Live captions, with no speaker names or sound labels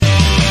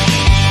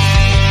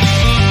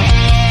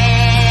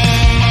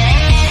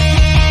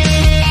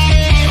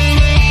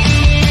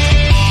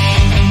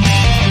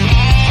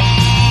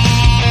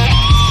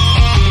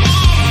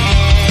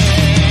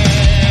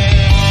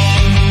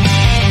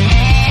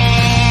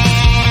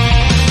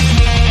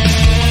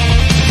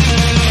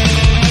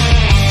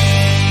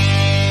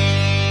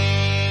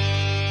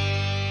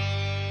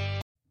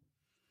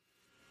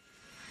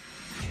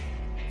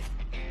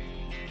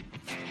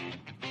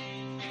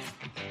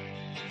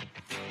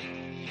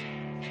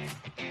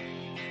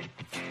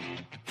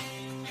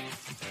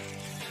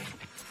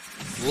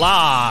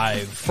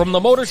Live from the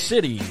Motor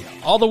City,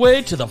 all the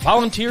way to the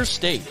Volunteer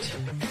State,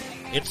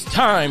 it's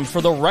time for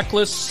the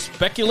Reckless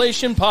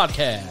Speculation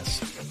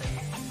Podcast,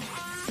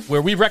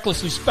 where we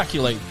recklessly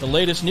speculate the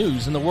latest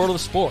news in the world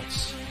of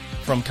sports.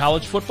 From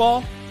college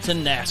football to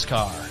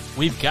NASCAR,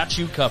 we've got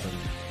you covered.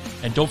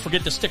 And don't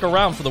forget to stick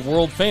around for the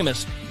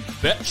world-famous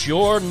Bet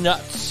Your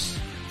Nuts,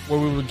 where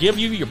we will give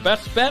you your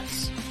best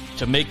bets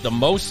to make the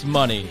most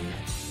money.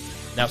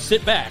 Now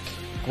sit back,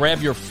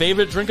 grab your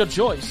favorite drink of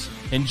choice,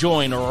 and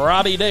join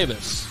Robbie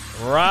Davis,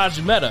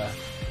 Raj Mehta,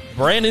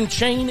 Brandon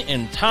Chain,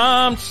 and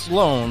Tom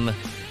Sloan.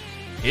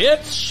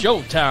 It's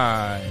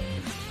showtime.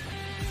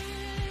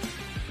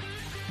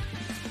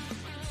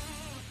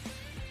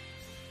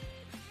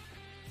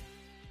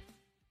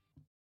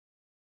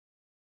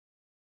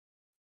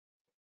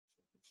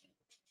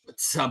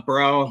 What's up,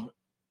 bro?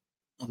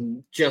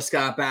 Just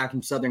got back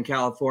from Southern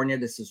California.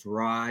 This is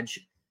Raj.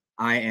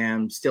 I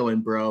am still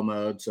in bro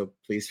mode, so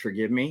please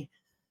forgive me.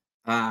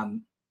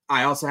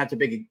 I also have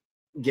to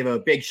give a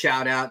big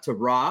shout out to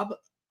Rob.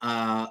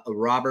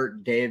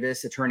 Robert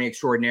Davis, attorney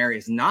extraordinaire,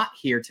 is not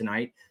here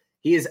tonight.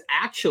 He is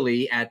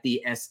actually at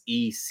the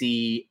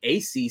SEC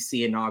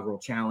ACC inaugural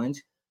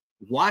challenge,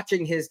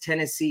 watching his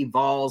Tennessee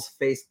Vols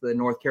face the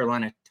North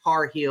Carolina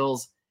Tar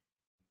Heels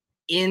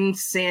in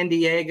San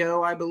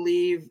Diego, I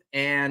believe.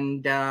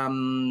 And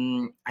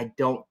I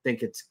don't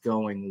think it's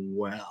going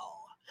well.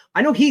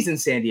 I know he's in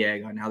San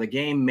Diego now. The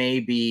game may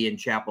be in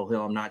Chapel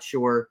Hill. I'm not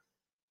sure.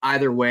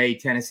 Either way,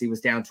 Tennessee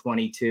was down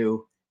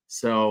 22,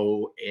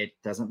 so it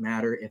doesn't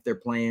matter if they're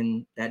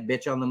playing that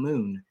bitch on the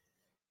moon.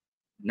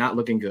 Not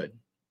looking good.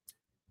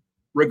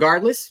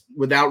 Regardless,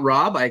 without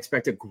Rob, I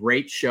expect a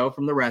great show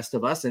from the rest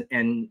of us.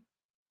 And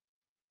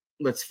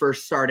let's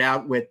first start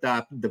out with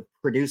the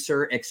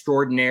producer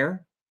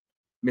extraordinaire,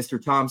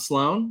 Mr. Tom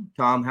Sloan.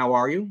 Tom, how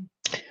are you?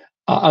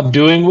 I'm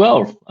doing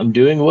well.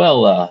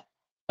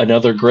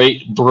 Another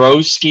great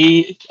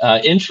broski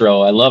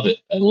intro. I love it,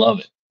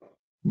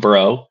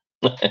 bro.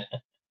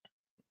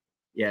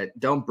 Yeah,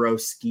 don't bro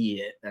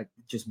ski it.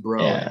 Just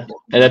bro. Yeah.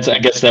 And I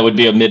guess that would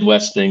be a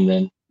Midwest thing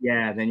then.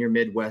 Yeah, then you're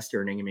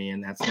Midwesterning me,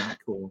 and that's not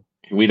cool.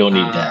 We don't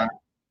need that.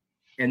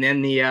 And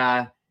then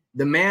the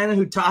man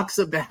who talks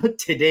about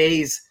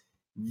today's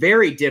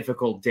very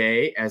difficult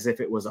day as if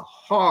it was a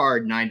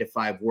hard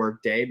 9-to-5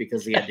 work day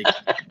because he had to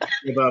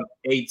give up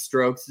 8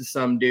 strokes to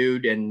some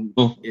dude and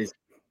is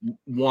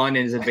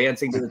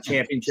advancing to the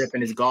championship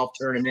in his golf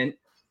tournament.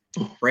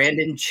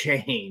 Brandon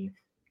Chain.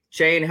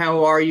 Shane,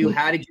 how are you?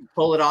 How did you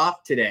pull it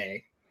off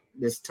today?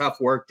 This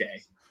tough work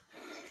day.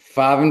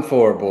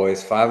 5-4,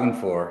 boys.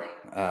 5-4.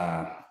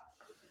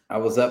 I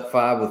was up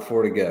 5 with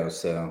 4 to go,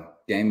 so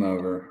game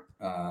over.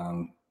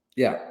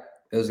 Yeah,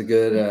 it was a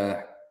good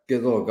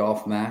little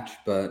golf match,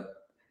 but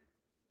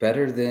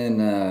better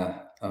than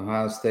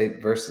Ohio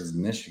State versus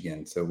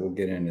Michigan. So we'll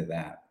get into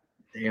that.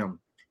 Damn,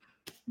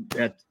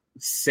 that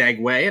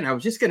segue. And I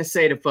was just going to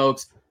say to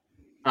folks,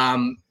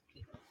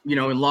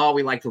 in law,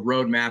 we like to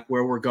roadmap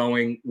where we're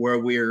going, where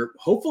we're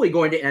hopefully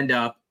going to end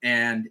up.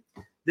 And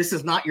this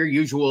is not your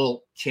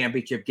usual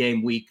championship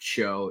game week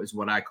show, is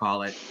what I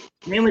call it,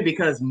 mainly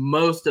because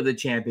most of the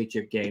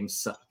championship games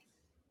suck.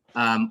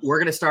 We're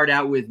going to start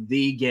out with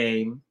the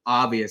game,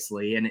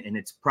 obviously, and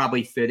it's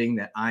probably fitting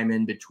that I'm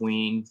in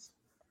between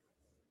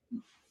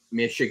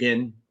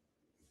Michigan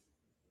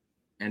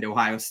and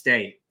Ohio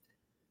State.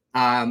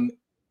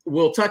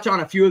 We'll touch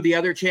on a few of the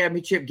other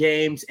championship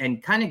games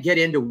and kind of get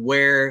into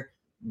where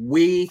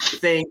we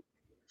think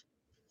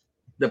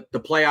the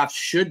playoffs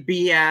should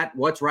be at,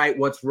 what's right,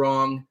 what's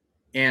wrong,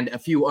 and a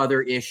few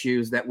other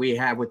issues that we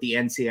have with the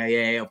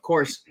NCAA. Of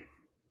course,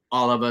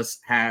 all of us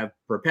have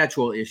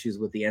perpetual issues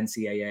with the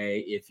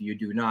NCAA. If you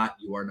do not,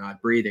 you are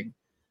not breathing.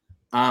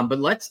 But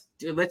let's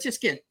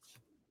just get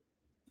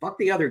fuck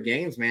the other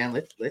games, man.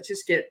 Let's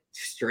just get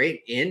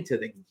straight into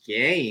the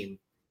game.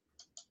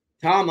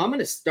 Tom, I'm going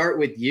to start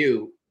with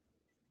you.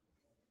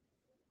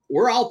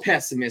 We're all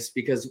pessimists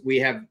because we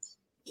have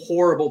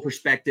horrible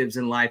perspectives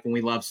in life and we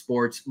love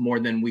sports more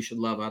than we should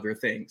love other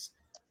things.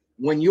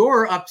 When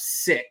you're up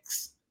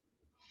 6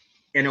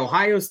 and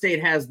Ohio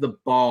State has the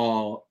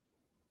ball,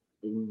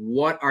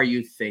 what are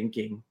you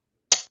thinking?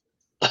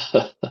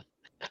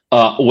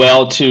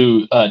 Well,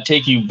 to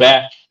take you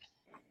back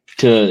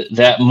to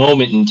that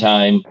moment in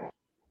time,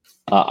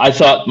 I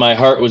thought my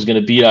heart was going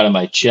to beat out of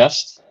my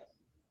chest.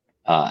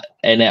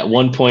 And at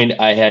one point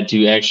I had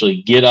to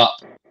actually get up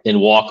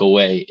and walk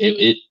away.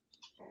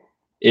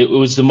 It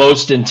was the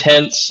most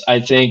intense, I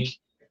think,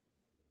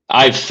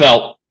 I've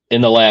felt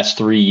in the last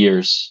 3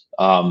 years.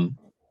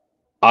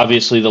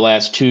 Obviously, the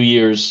last 2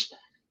 years,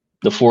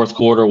 the fourth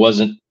quarter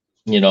wasn't,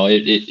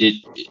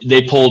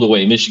 they pulled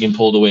away. Michigan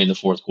pulled away in the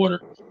fourth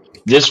quarter.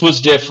 This was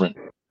different.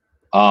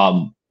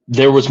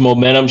 There was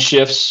momentum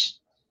shifts.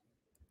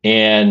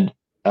 And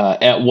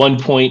at one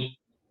point,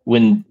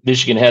 when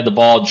Michigan had the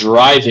ball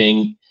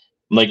driving,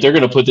 I'm like, they're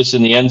going to put this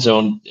in the end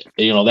zone.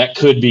 That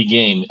could be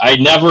game. I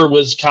never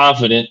was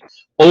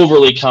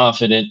overly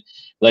confident,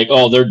 like,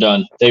 oh, they're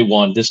done. They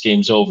won. This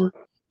game's over.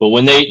 But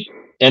when they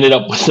ended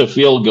up with a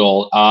field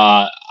goal,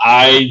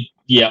 I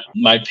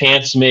my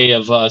pants may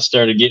have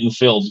started getting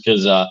filled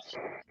because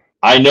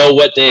I know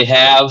what they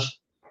have,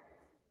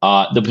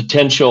 the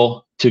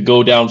potential to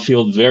go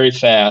downfield very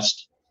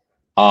fast.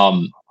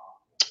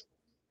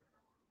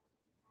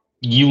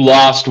 You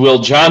lost Will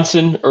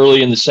Johnson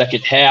early in the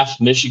second half,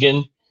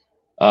 Michigan,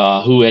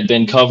 who had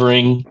been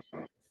covering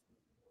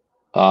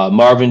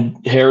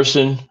Marvin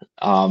Harrison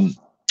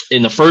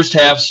in the first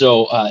half.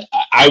 So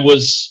I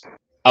was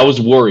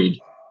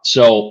worried.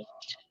 So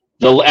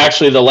the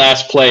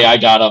last play, I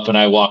got up and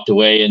I walked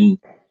away, and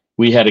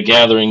we had a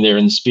gathering there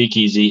in the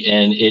speakeasy,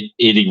 and it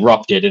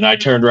erupted. And I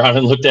turned around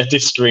and looked at the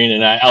screen,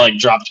 and I like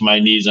dropped to my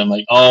knees. I'm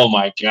like, oh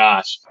my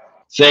gosh,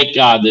 thank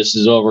God this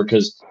is over,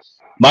 because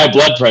my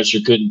blood pressure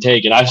couldn't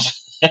take it. I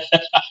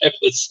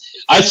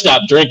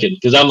stopped drinking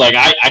because I'm like,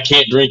 I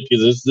can't drink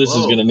because this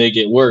is going to make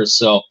it worse.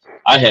 So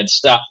I had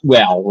stopped.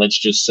 Well, let's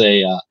just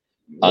say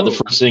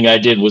the first thing I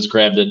did was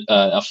grabbed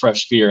a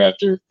fresh beer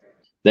after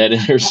that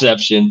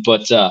interception.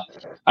 But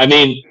I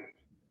mean,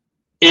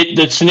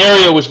 the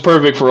scenario was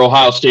perfect for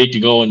Ohio State to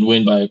go and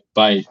win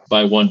by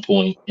 1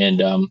 point,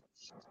 and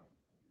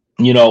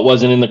it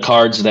wasn't in the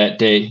cards that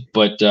day,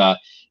 but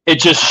it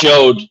just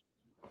showed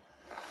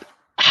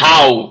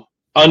how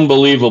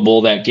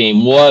unbelievable that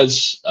game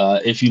was.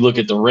 If you look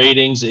at the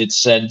ratings, it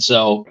said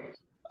so,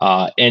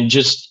 and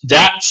just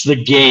that's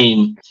the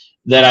game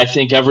that I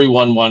think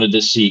everyone wanted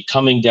to see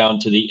coming down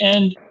to the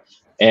end,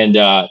 and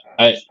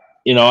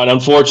and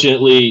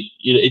unfortunately,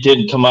 it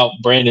didn't come out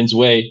Brandon's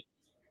way.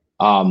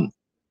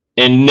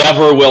 And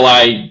never will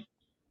I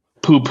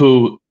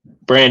poo-poo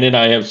Brandon.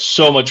 I have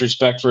so much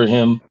respect for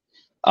him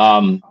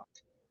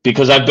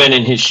because I've been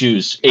in his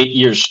shoes 8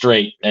 years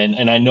straight,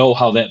 and I know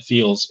how that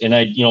feels. And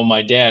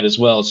my dad as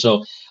well.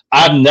 So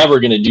I'm never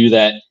going to do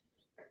that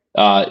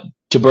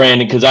to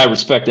Brandon because I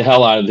respect the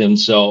hell out of him.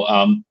 So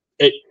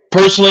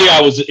personally,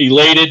 I was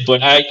elated,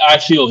 but I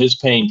feel his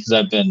pain because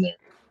I've been there.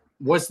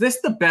 Was this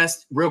the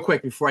best, real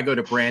quick before I go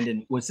to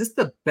Brandon, was this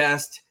the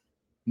best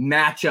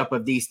matchup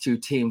of these two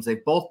teams?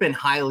 They've both been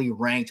highly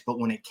ranked, but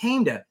when it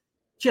came to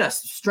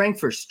just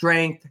strength for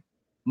strength,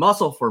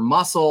 muscle for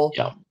muscle,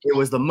 it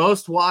was the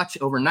most watched,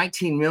 over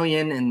 19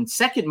 million, and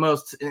second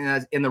most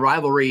in the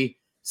rivalry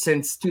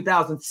since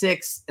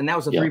 2006, and that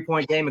was a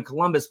 3-point game in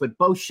Columbus, but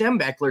Bo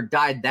Schembechler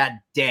died that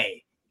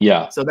day.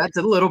 Yeah. So that's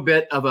a little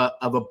bit of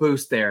a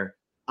boost there.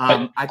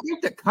 I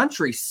think the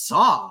country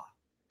saw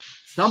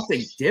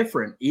something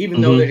different,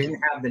 even though they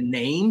didn't have the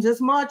names as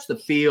much, the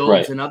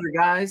Fields and other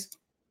guys.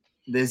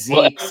 The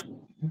Zeeks. Well,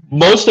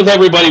 most of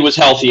everybody was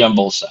healthy on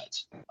both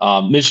sides.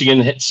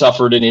 Michigan had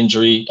suffered an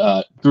injury,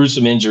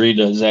 gruesome injury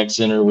to Zach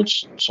Sinner,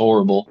 which is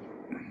horrible.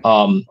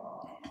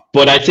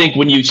 But I think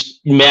when you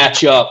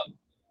match up,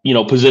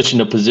 position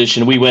to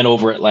position, we went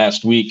over it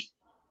last week.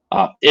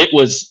 It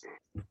was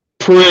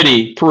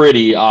pretty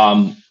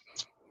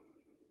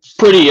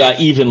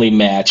evenly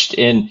matched,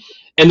 and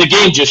the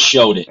game just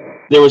showed it.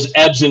 There was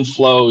ebbs and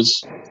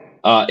flows.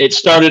 It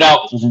started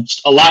out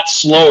a lot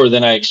slower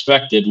than I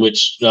expected,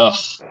 which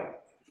didn't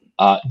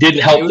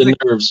help the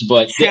nerves.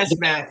 But chess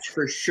match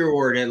for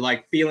sure, to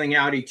like feeling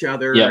out each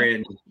other.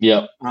 I'm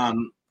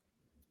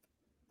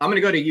going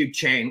to go to you,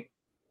 Chain.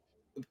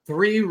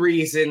 3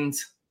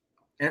 reasons,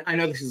 and I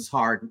know this is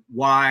hard,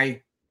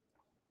 why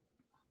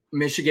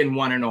Michigan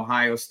won and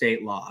Ohio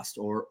State lost,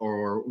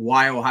 or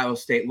why Ohio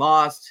State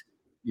lost.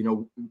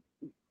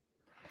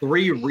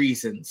 3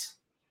 reasons.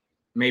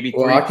 Maybe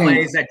 3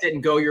 plays that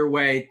didn't go your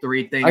way,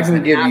 3 things I can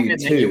that give happened you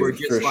that 2 you were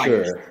just for like,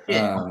 sure.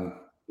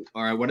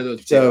 All right, what are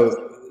those?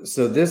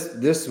 So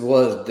this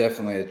was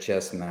definitely a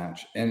chess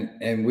match,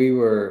 and we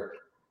were,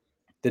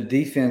 the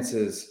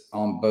defenses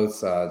on both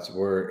sides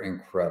were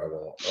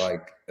incredible.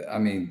 Like, I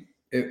mean,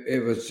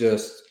 it was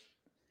just,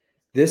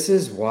 this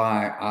is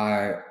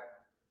why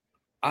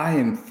I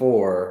am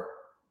for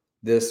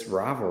this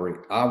rivalry.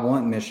 I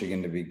want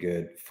Michigan to be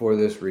good for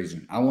this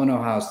reason. I want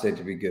Ohio State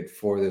to be good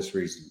for this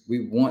reason.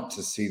 We want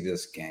to see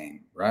this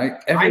game, right?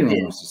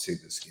 Everyone wants to see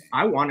this game.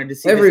 I wanted to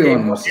see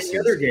everyone this game, any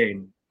other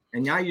game.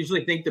 And I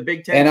usually think the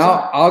Big Ten. And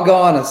I'll go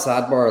on a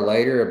sidebar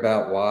later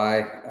about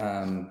why,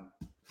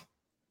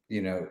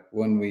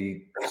 when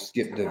we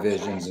skip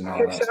divisions and all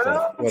that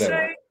stuff,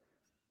 whatever.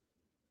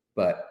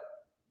 But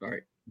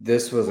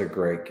this was a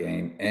great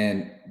game.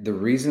 And the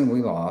reason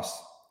we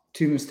lost,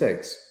 2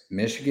 mistakes.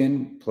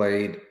 Michigan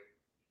played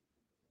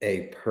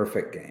a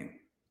perfect game.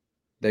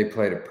 They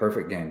played a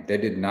perfect game. They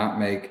did not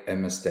make a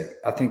mistake.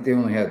 I think they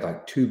only had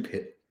like two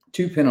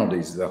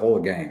penalties the whole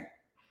game.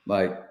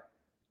 Like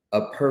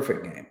a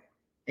perfect game.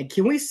 And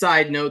can we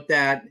side note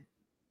that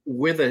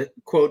with a,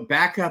 quote,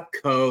 backup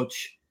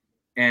coach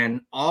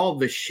and all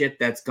the shit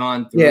that's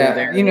gone through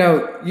there?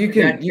 You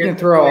can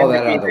throw all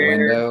that out the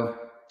window.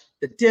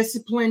 The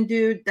discipline,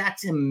 dude,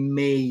 that's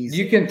amazing.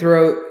 You can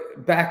throw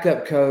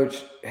backup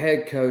coach,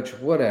 head coach,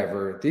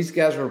 whatever. These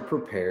guys were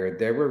prepared.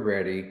 They were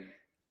ready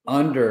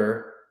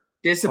under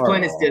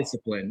discipline. Harbaugh. Is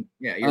discipline.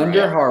 Yeah,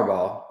 under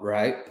Harbaugh,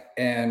 right?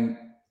 And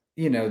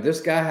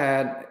this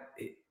guy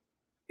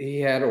he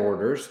had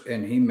orders,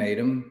 and he made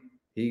them.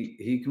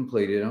 He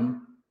completed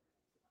them.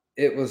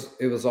 It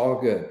was all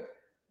good.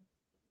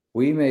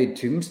 We made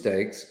 2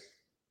 mistakes,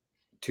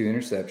 2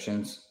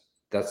 interceptions.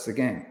 That's the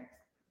game.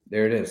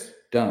 There it is.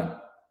 Done.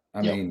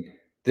 I mean,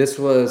 this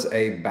was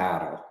a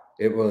battle.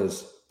 It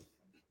was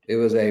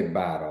a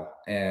battle.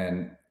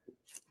 And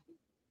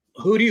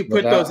who do you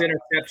put those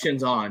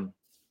interceptions on?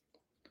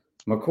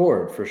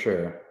 McCord, for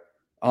sure.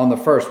 On the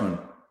first one,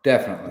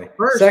 definitely.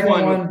 Second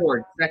one,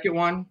 McCord. Second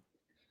one?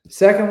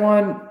 Second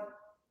one,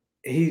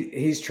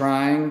 he's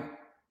trying.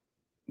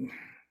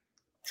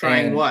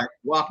 Trying what?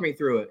 Walk me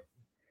through it.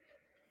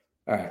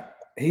 All right.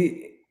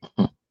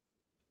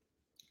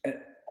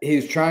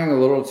 He's trying a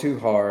little too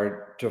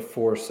hard to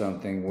force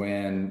something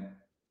when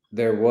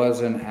there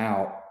was an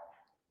out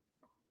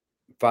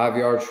 5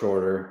 yards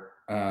shorter.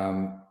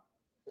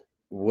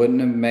 Wouldn't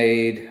have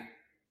made,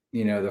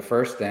 the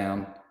first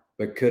down,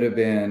 but could have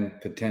been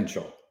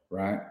potential,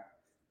 right?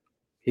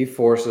 He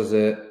forces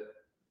it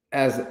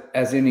as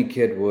any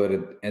kid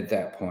would at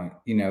that point.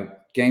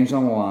 Game's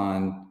on the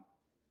line.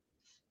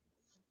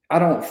 I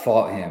don't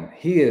fault him.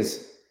 He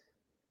is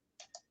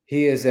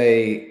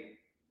a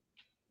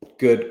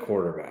good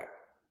quarterback.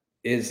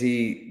 Is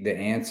he the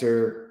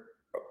answer,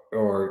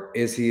 or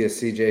is he a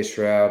CJ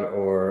Stroud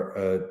or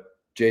a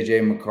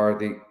JJ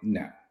McCarthy?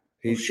 No.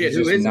 Who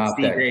is not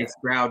CJ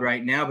Stroud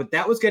right now? But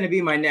that was going to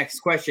be my next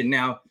question.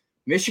 Now,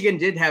 Michigan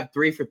did have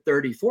 3 for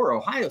 34.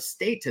 Ohio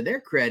State, to their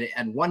credit,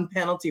 had 1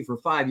 penalty for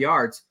 5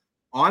 yards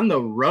on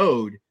the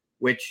road,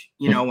 which,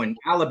 when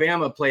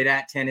Alabama played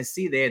at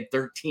Tennessee, they had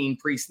 13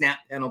 pre-snap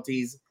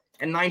penalties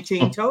and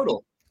 19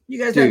 total.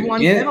 You guys had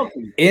 1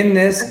 penalty. In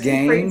this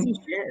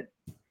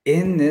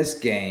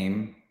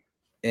game,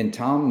 and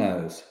Tom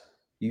knows,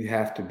 you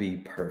have to be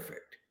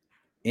perfect.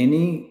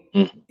 Any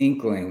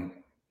inkling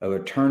of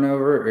a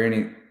turnover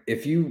or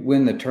if you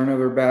win the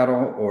turnover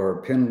battle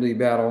or penalty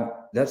battle,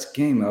 that's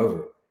game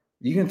over.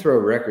 You can throw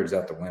records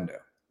out the window.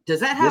 Does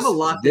that have a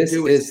lot to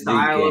do with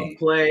style of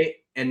play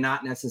and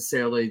not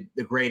necessarily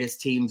the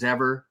greatest teams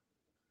ever?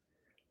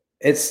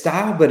 It's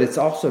style, but it's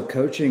also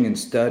coaching and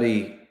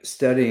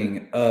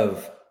studying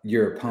of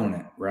your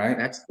opponent, right?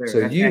 That's fair.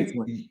 So that's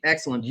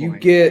excellent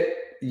point.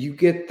 You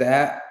get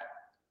that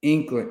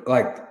inkling.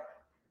 Like,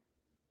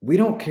 we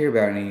don't care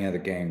about any other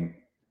game.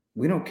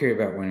 We don't care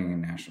about winning a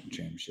national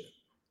championship.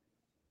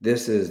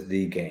 This is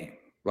the game.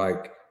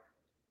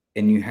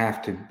 And you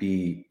have to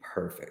be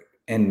perfect.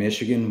 And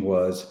Michigan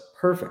was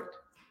perfect.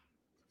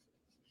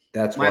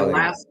 That's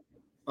why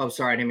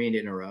sorry, I didn't mean to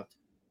interrupt.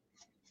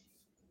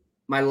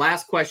 My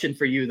last question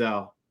for you,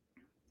 though,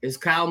 is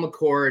Kyle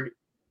McCord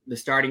the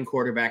starting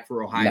quarterback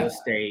for Ohio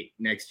State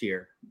next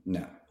year?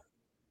 No.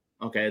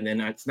 Okay, then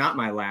that's not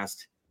my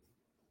last.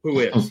 Who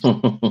is?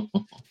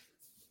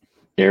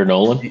 Darren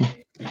Nolan.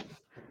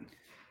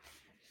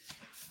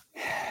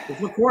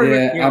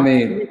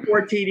 McCord,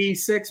 4 TD,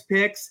 6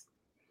 picks,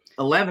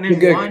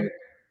 11-1.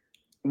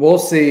 We'll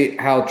see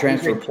how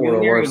transfer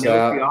portal works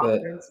out.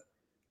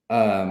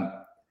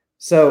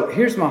 So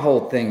here's my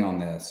whole thing on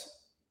this,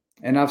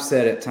 and I've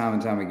said it time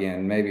and time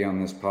again, maybe on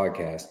this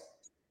podcast.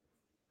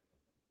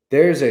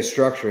 There's a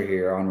structure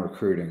here on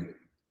recruiting,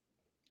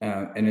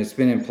 and it's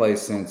been in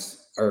place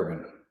since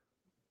Urban.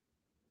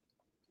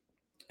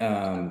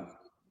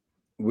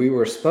 We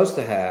were supposed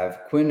to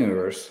have Quinn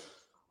Ewers.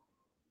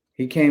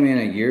 He came in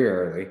a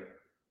year early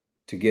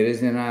to get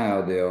his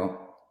NIL deal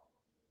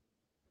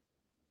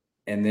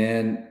and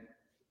then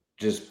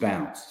just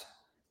bounced.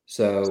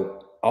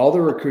 So all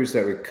the recruits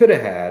that we could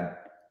have had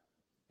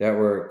that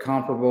were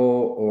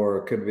comparable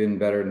or could have been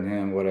better than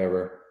him,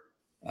 whatever,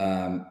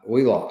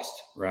 we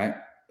lost, right?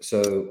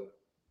 So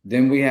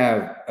then we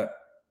have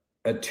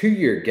a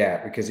 2-year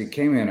gap because he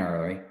came in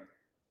early.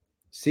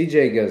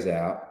 CJ goes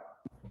out.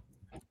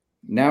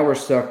 Now we're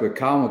stuck with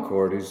Kyle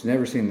McCord, who's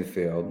never seen the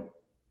field.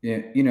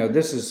 I'm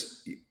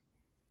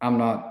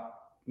not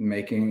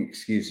making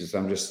excuses.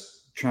 I'm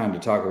just trying to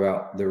talk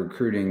about the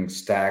recruiting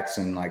stacks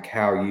and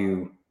how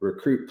you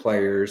recruit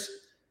players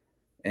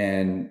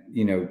and,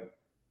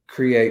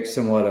 create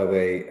somewhat of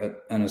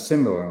an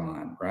assembly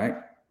line, right?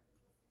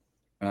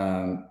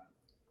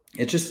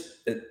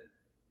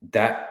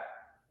 That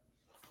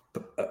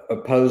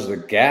opposed a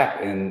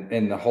gap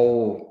in the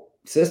whole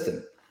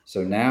system.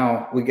 So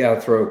now we got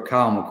to throw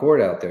Kyle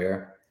McCord out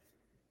there,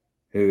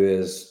 who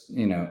is,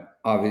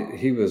 obviously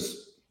he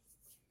was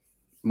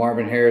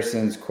Marvin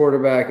Harrison's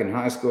quarterback in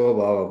high school,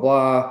 blah, blah,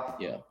 blah.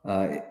 Yeah.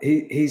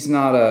 He's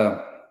not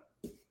a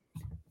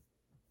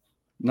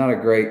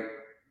great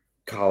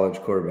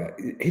college quarterback.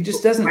 He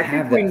just doesn't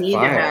have that fire. We need to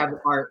have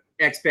our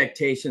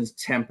expectations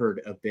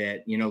tempered a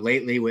bit,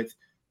 lately with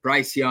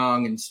Bryce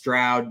Young and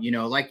Stroud,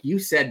 like you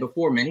said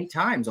before many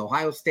times,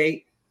 Ohio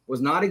State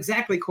was not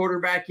exactly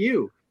quarterback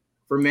U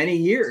for many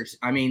years.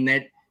 I mean,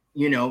 that,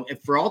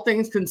 if for all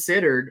things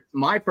considered,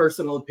 my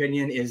personal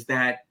opinion is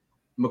that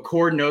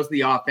McCord knows the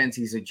offense.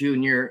 He's a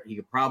junior. He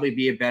could probably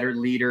be a better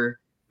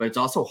leader, but it's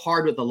also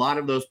hard with a lot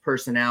of those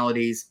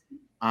personalities.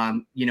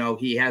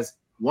 He has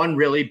one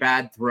really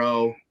bad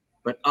throw,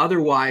 but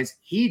otherwise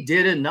he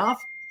did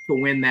enough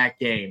to win that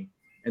game.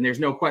 And there's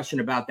no question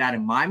about that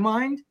in my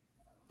mind.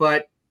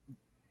 But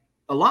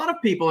a lot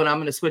of people, and I'm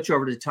going to switch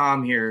over to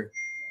Tom here,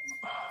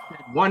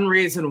 one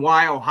reason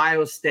why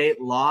Ohio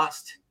State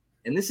lost,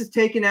 and this is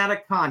taken out of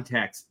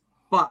context,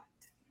 but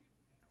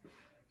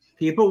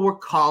people were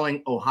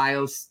calling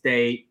Ohio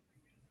State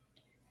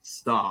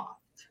soft.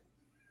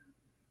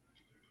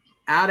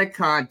 Out of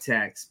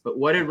context, but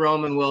what did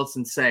Roman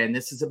Wilson say? And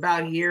this is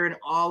about hearing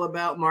all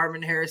about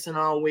Marvin Harrison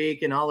all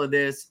week and all of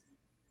this.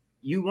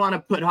 You want to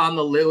put on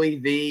the Louis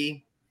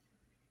V,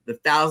 the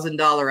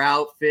 $1,000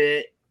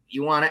 outfit.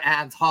 You want to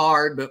act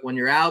hard, but when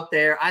you're out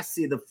there, I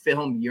see the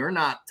film, you're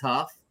not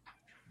tough.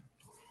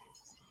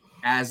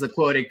 As the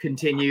quote had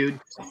continued,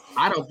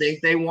 I don't think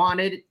they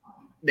wanted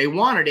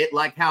it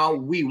like how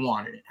we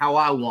wanted it, how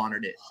I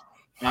wanted it.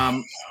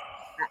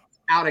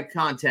 Out of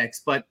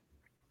context, but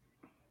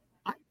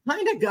I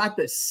kind of got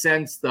the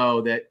sense,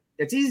 though, that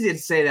it's easy to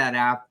say that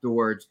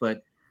afterwards,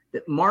 but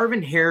that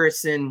Marvin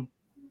Harrison,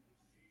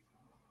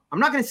 I'm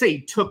not going to say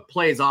he took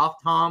plays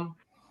off Tom,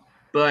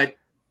 but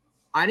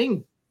I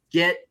didn't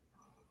get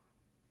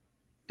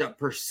the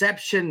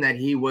perception that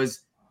he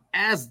was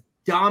as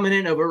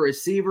dominant of a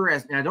receiver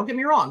as, now don't get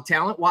me wrong,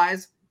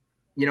 talent-wise,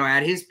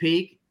 at his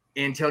peak,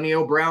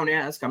 Antonio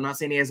Brown-esque. I'm not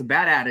saying he has a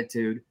bad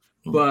attitude,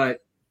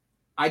 but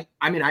I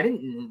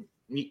didn't.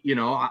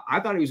 I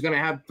thought he was going to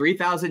have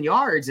 3,000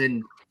 yards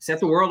and set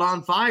the world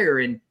on fire.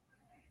 And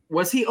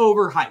was he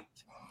overhyped?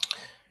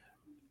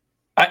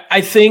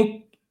 I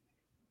think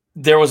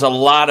there was a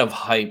lot of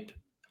hype.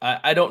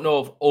 I don't know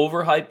if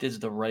overhyped is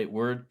the right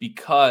word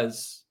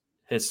because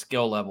his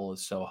skill level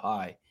is so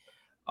high.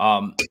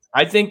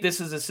 I think this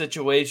is a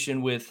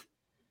situation with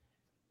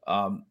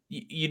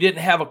you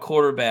didn't have a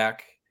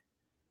quarterback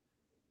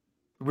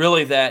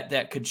really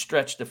that could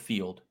stretch the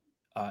field.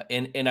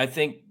 And I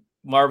think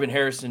Marvin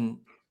Harrison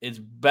is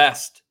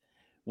best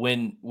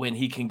when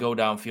he can go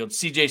downfield.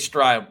 CJ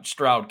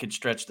Stroud could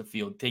stretch the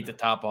field, take the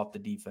top off the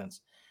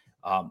defense.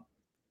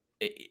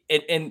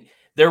 And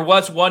there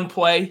was one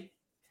play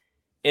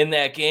in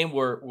that game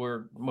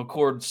where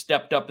McCord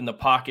stepped up in the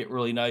pocket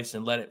really nice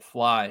and let it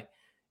fly,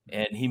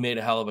 and he made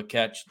a hell of a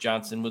catch.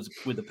 Johnson was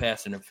with the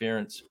pass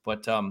interference.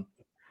 But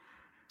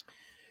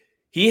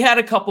he had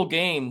a couple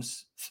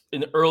games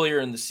earlier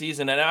in the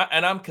season,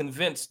 and I'm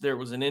convinced there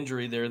was an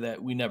injury there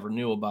that we never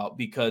knew about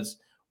because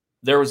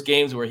there was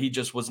games where he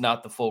just was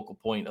not the focal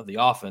point of the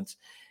offense.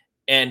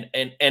 And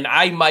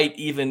I might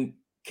even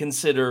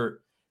consider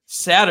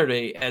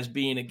Saturday as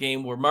being a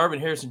game where Marvin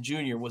Harrison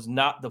Jr. was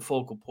not the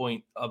focal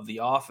point of the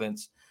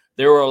offense.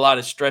 There were a lot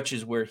of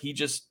stretches where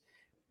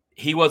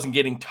he wasn't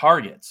getting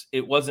targets.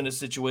 It wasn't a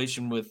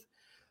situation with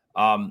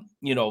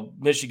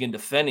Michigan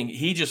defending.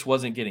 He just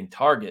wasn't getting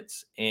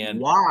targets. And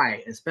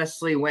why?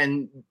 Especially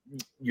when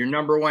your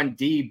number one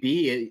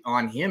DB,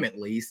 on him at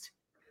least,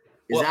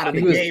 is out of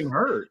the game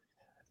hurt.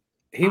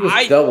 He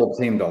was double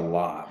teamed a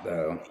lot,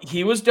 though.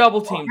 He was double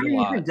teamed a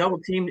lot. He's been double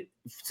teamed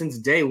since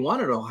day one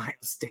at Ohio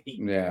State.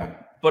 Yeah,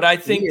 but I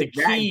think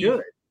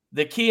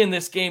the key in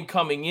this game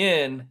coming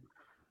in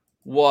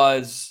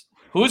was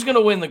who's going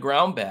to win the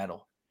ground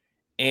battle,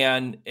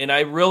 and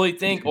I really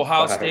think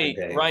Ohio State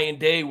Ryan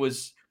Day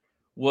was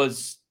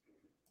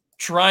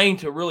trying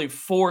to really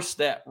force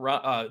that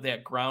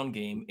ground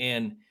game,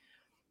 and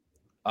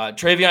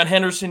Travion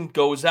Henderson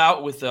goes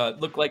out with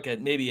looked like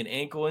maybe an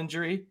ankle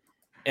injury.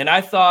 And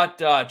I thought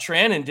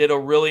Trannon did a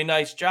really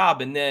nice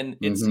job, and then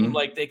it seemed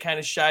like they kind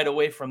of shied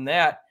away from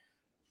that.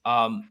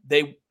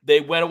 They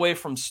went away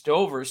from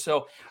Stover,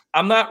 so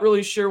I'm not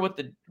really sure what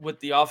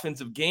the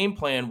offensive game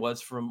plan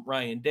was from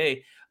Ryan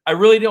Day. I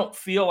really don't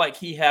feel like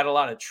he had a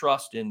lot of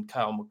trust in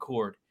Kyle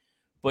McCord.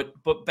 But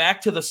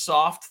back to the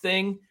soft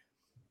thing,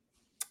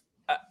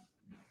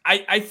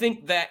 I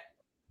think that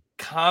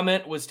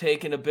comment was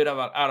taken a bit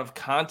out of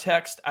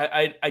context.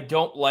 I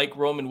don't like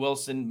Roman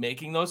Wilson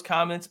making those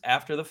comments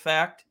after the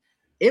fact.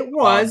 It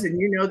was, and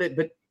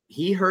but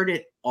he heard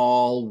it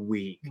all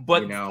week.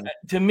 But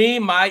to me,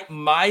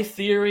 my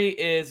theory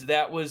is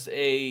that was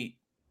an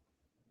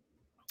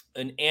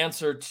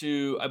answer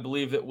to, I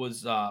believe it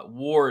was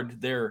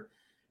Ward, their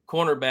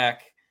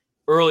cornerback,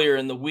 earlier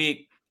in the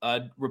week.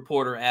 A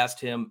reporter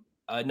asked him,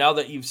 now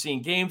that you've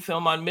seen game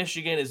film on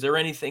Michigan, is there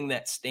anything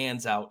that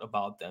stands out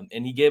about them?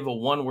 And he gave a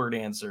one-word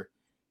answer,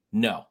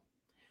 no.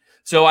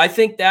 So I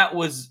think that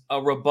was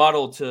a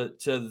rebuttal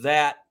to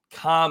that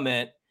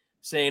comment,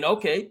 saying,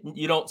 okay,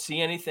 you don't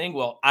see anything?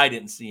 Well, I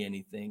didn't see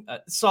anything.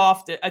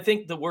 Soft, I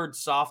think the word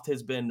soft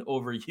has been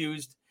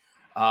overused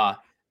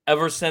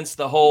ever since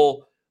the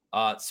whole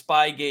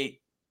Spygate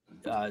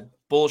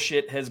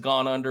bullshit has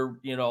gone under,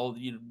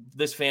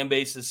 this fan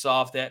base is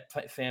soft, that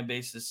fan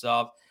base is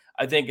soft.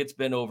 I think it's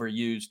been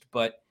overused,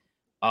 but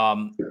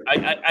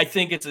I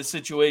think it's a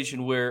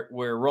situation where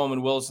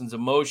Roman Wilson's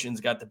emotions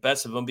got the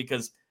best of him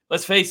because,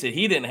 let's face it,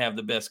 he didn't have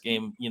the best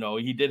game.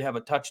 He did have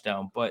a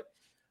touchdown, but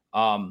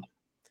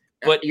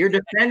you're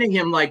defending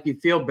him like you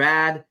feel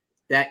bad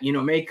that,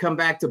 may come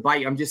back to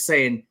bite you. I'm just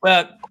saying,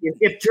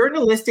 if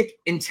journalistic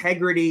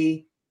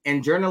integrity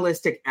and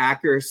journalistic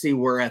accuracy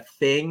were a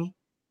thing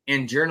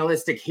and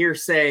journalistic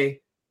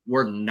hearsay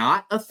were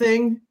not a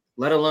thing,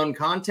 let alone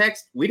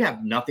context, we'd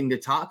have nothing to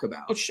talk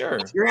about. Oh, sure.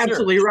 You're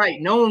absolutely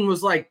right. No one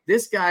was like,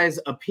 this guy's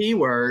a P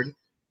word.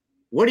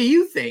 What do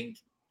you think?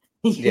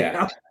 Yeah.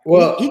 know?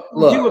 Well, he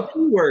look, do a P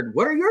word.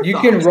 What are your you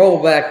thoughts? can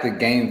roll back the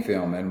game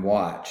film and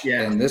watch.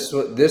 Yeah. And this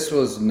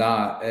was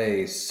not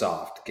a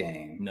soft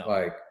game. No.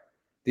 Like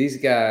these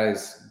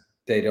guys,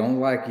 they don't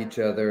like each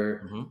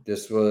other. Mm-hmm.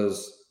 This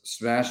was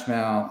smash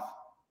mouth.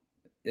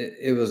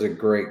 It was a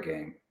great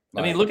game.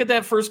 I mean, look at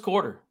that first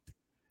quarter.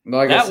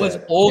 Like that I said, was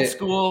old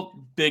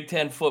school Big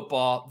Ten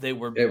football. They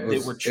were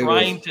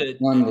trying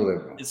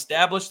to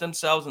establish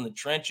themselves in the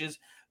trenches.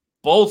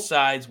 Both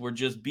sides were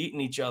just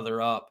beating each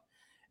other up.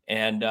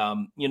 And,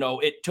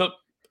 it took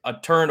a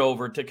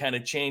turnover to kind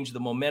of change the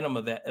momentum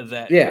of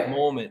that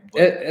moment.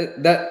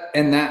 But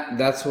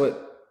that's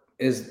what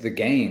is the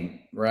game,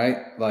 right?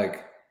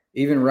 Like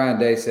even Ryan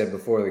Day said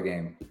before the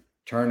game,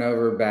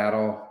 turnover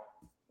battle,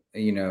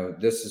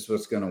 this is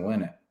what's going to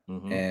win it.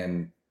 Mm-hmm.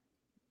 And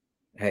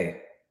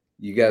hey,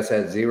 you guys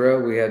had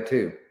 0, we had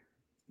 2.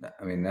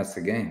 I mean, that's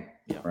the game,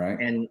 right?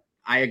 And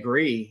I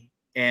agree.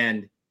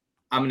 And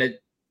I'm going to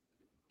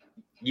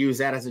use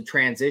that as a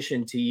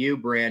transition to you,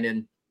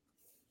 Brandon.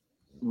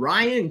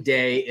 Ryan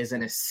Day is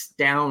an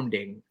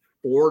astounding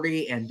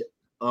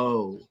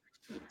 40-0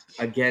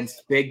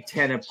 against Big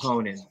Ten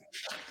opponents.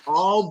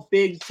 All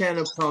Big Ten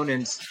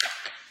opponents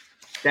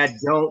that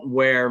don't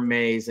wear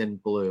maize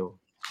and blue.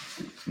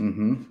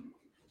 Mm-hmm.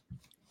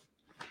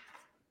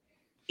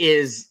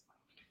 Is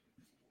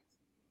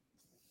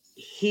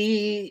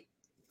he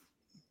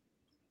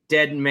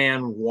dead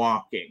man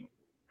walking?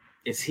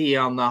 Is he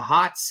on the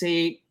hot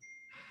seat?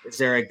 Is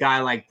there a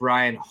guy like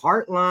Brian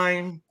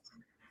Hartline?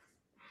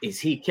 Is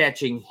he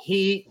catching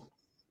heat?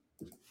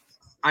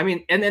 I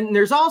mean, and then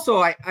there's also,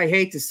 I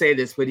hate to say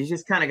this, but he's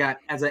just kind of got,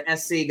 as an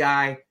SC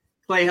guy,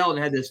 Clay Helton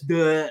had this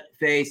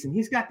face, and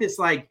he's got this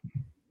like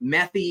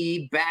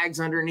methy bags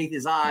underneath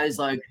his eyes,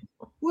 like,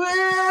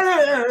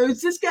 well,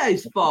 it's this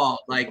guy's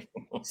fault. Like,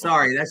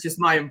 sorry, that's just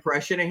my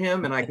impression of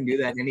him, and I can do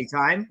that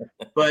anytime.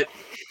 But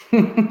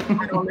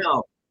I don't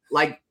know.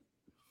 Like,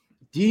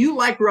 do you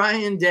like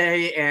Ryan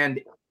Day? And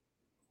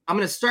I'm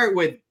going to start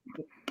with,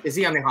 is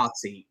he on the hot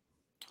seat?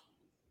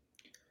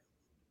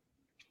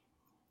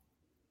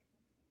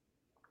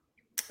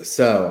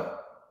 So,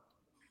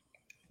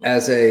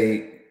 as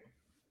a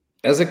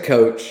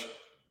coach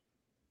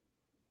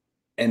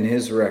and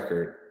his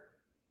record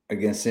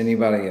against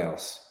anybody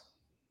else,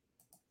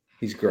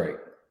 he's great.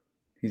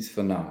 He's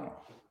phenomenal.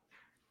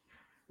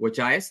 Which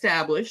I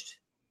established.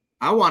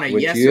 I want a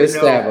yes you or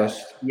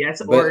established, no. Yes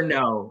or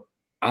no.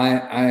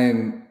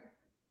 I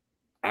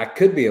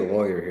could be a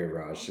lawyer here,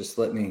 Raj. Just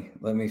let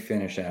me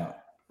finish out.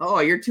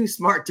 Oh, you're too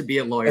smart to be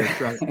a lawyer,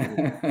 trust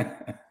me.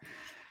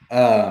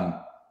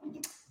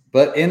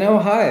 But in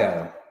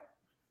Ohio,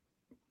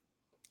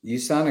 you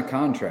sign a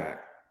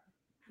contract,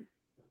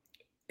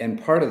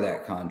 and part of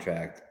that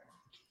contract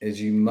is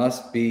you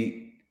must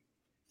beat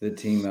the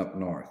team up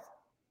north.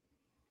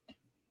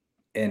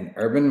 And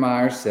Urban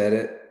Meyer said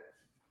it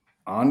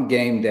on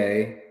game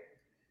day.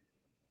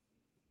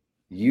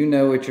 You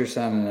know what you're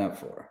signing up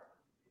for.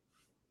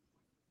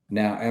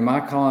 Now, am I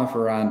calling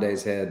for Ryan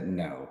Day's head?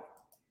 No.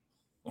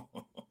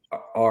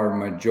 Are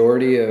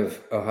majority of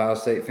Ohio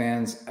State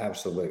fans?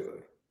 Absolutely.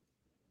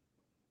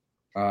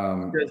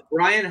 Does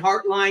Brian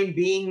Hartline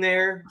being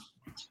there,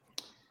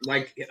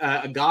 like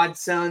a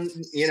godson,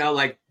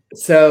 like?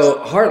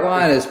 So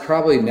Hartline is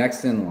probably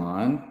next in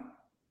line,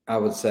 I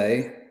would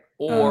say.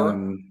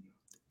 Or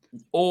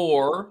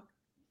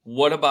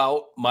what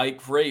about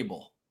Mike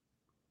Vrabel?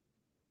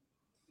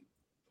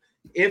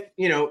 If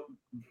you're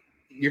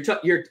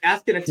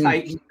asking a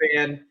Titan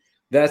fan,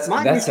 that's a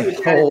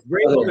whole.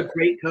 Vrabel's a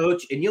great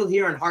coach, and you'll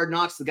hear on Hard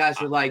Knocks the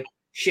guys are like,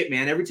 "Shit,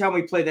 man! Every time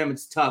we play them,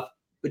 it's tough."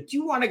 But do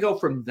you want to go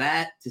from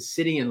that to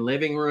sitting in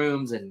living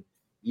rooms and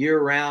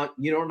year round?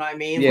 You know what I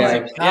mean? Yeah.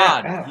 Like,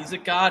 God, he's a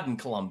god in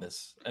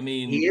Columbus. I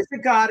mean, he is a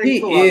god in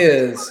Columbus. He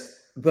is,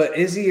 but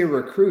is he a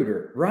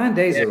recruiter? Ryan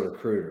Day's a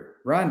recruiter.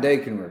 Ryan Day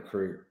can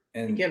recruit.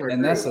 And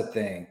that's the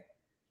thing.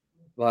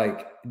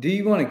 Like, do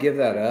you want to give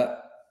that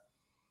up?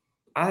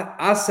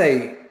 I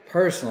say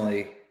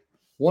personally,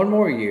 one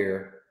more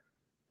year,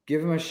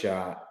 give him a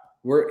shot.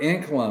 We're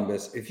in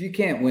Columbus. If you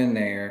can't win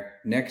there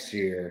next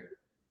year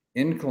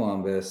in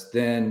Columbus,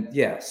 then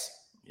yes.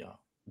 Yeah.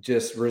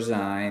 Just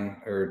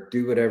resign or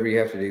do whatever you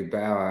have to do,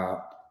 bow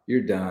out.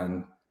 You're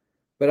done.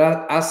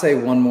 But I say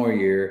one more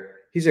year.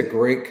 He's a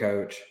great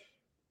coach,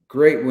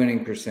 great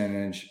winning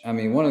percentage. I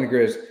mean, one of the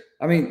greatest.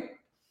 I mean,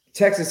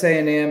 Texas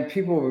A&M,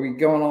 people will be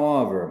going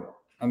all over him.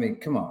 I mean,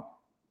 come on.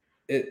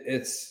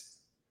 It's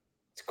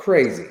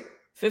crazy.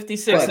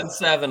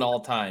 56-7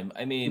 all time.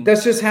 I mean,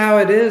 that's just how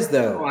it is,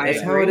 though.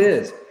 That's how it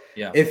is.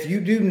 Yeah. If you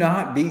do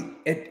not beat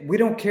it, we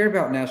don't care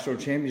about national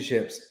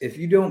championships. If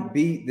you don't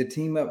beat the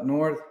team up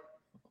north,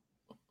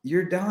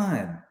 you're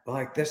done.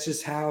 Like, that's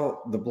just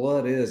how the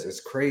blood is. It's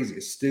crazy.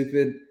 It's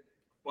stupid.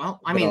 Well,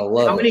 I mean,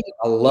 how many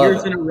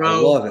years in a row? I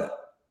love it.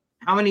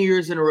 How many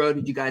years in a row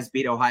did you guys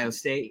beat Ohio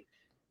State?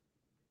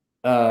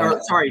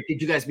 Sorry,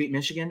 did you guys beat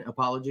Michigan?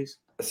 Apologies.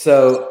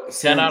 So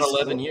 10 out of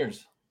 11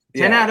 years.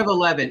 10 out of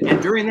 11.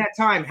 And during that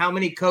time, how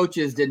many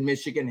coaches did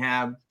Michigan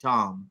have,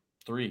 Tom?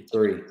 Three.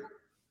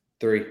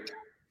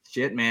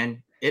 Shit,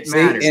 man. It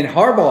matters. And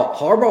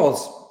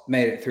Harbaugh's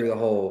made it through the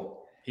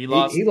whole. He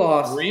lost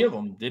 3 of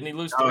them. Didn't he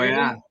lose 3 of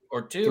them?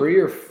 Or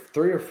 2?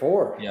 3 or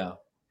 4. Yeah.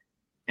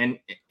 And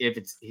if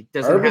he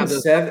doesn't have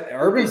those,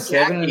 Urban's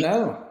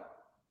 7-0.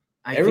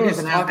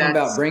 Everyone's talking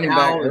about bringing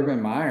back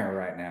Urban Meyer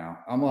right now.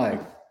 I'm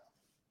like,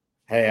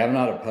 hey, I'm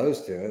not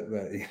opposed to it,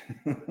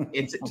 but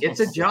it's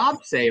a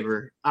job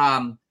saver.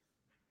 I'm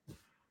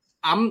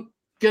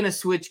gonna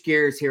switch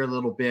gears here a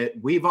little bit.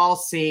 We've all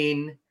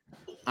seen,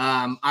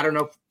 I don't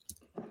know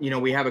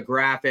if, we have a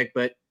graphic,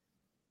 but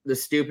the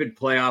stupid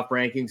playoff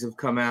rankings have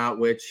come out,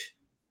 which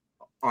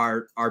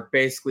are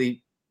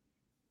basically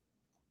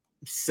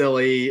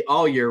silly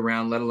all year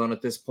round, let alone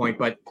at this point.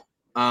 But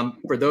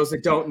for those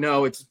that don't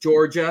know, it's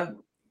Georgia.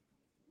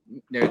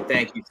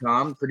 Thank you,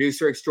 Tom,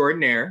 producer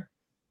extraordinaire.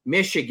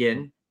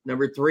 Michigan,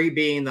 number 3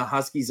 being the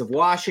Huskies of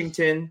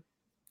Washington,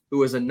 who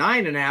was a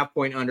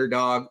 9.5-point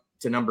underdog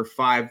to number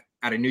 5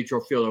 at a neutral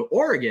field of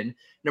Oregon.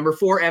 Number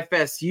 4,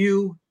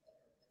 FSU,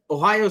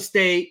 Ohio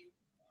State,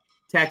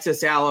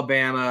 Texas,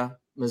 Alabama,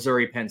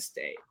 Missouri, Penn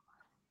State.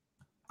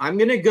 I'm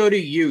going to go to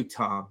you,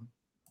 Tom.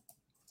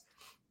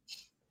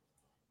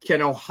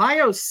 Can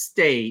Ohio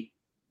State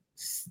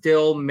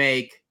still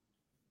make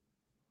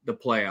the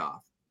playoff?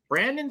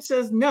 Brandon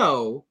says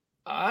no.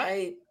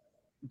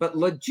 But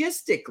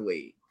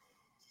logistically,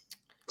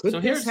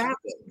 could this happen?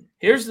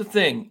 Here's the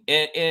thing.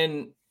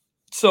 And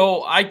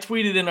so I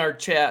tweeted in our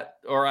chat,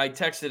 or I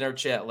texted our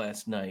chat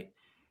last night.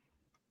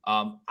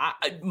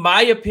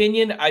 My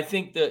opinion, I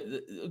think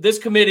this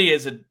committee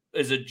is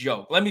a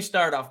joke. Let me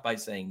start off by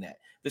saying that.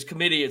 This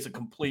committee is a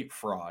complete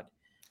fraud.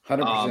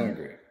 100%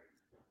 agree.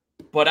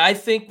 But I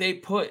think they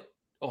put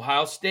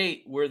Ohio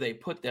State where they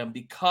put them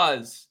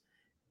because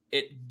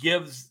it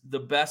gives the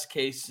best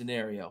case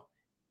scenario.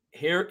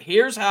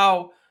 Here's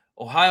how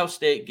Ohio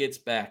State gets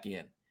back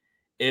in.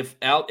 If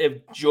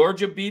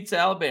Georgia beats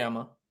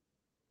Alabama,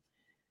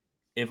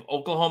 if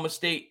Oklahoma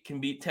State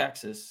can beat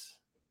Texas,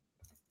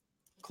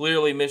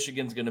 clearly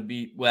Michigan's going to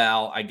beat.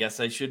 Well, I guess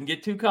I shouldn't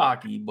get too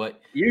cocky,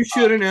 but you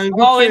shouldn't.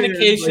 All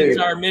indications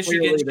are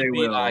Michigan should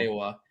beat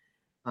Iowa.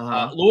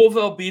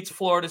 Louisville beats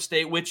Florida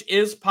State, which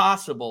is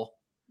possible.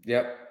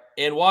 Yep.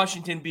 And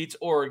Washington beats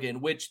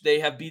Oregon, which they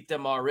have beat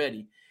them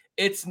already.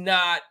 It's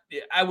not,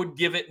 I would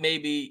give it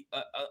maybe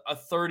a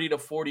 30 to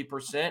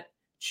 40%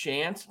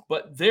 chance,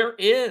 but there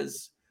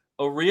is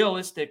a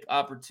realistic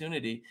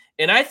opportunity.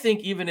 And I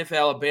think even if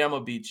Alabama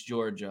beats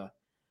Georgia,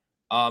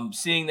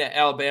 seeing that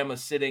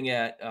Alabama's sitting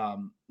at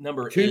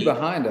number 2 8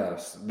 behind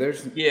us.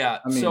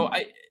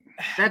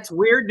 That's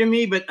weird to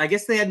me, but I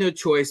guess they had no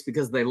choice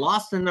because they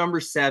lost to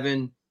number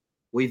 7.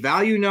 We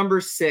value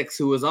number 6,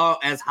 who was all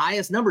as high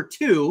as number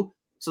 2,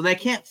 so they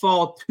can't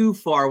fall too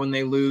far when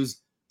they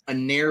lose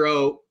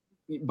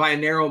by a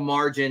narrow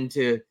margin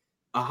to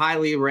a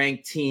highly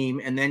ranked team.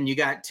 And then you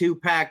got 2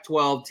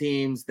 Pac-12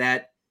 teams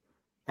that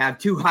have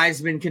 2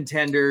 Heisman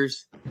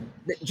contenders.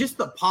 Just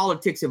the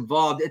politics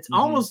involved. It's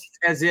almost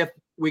as if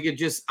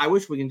I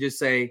wish we can just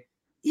say,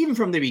 even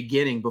from the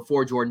beginning,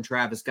 before Jordan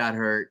Travis got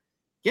hurt,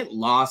 get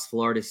lost,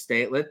 Florida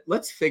State.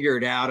 Let's figure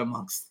it out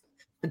amongst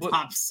the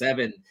top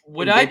 7.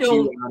 What I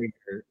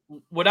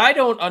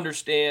don't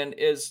understand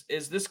is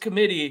this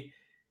committee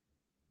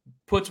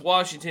puts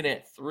Washington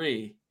at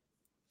 3,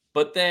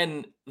 but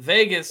then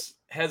Vegas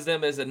has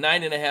them as a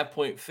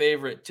 9.5-point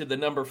favorite to the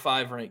number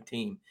 5 ranked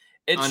team.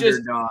 It's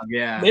underdog,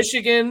 just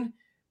Michigan.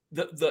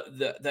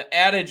 The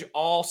adage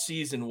all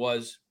season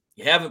was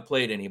you haven't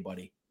played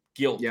anybody.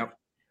 Guilty. Yep.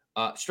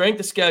 Strength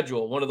of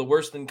schedule, one of the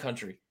worst in the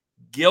country.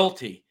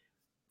 Guilty.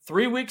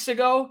 3 weeks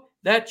ago,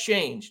 that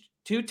changed.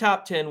 2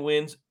 top 10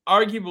 wins,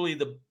 arguably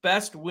the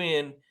best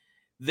win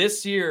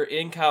this year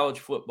in college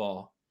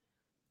football.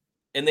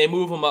 And they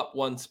move them up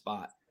 1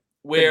 spot.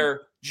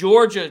 Where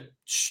Georgia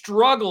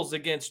struggles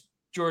against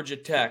Georgia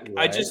Tech.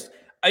 Right.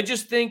 I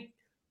just think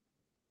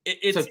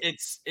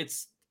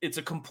it's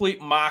a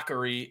complete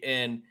mockery,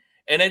 and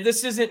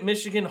this isn't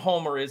Michigan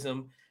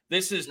homerism.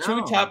 This is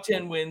 2 top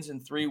 10 wins in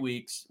 3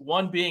 weeks,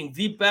 one being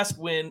the best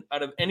win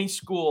out of any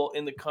school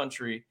in the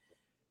country.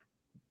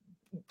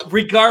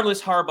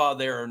 Regardless Harbaugh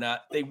there or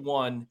not, they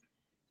won.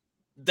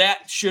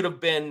 That should have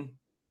been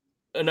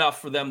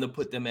enough for them to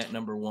put them at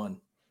number 1.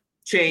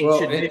 Change. Well,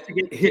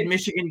 did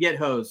Michigan get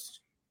hosed?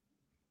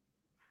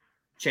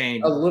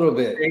 Change. A little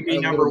bit. Maybe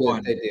number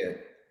 1. They did.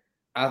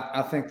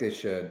 I think they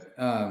should,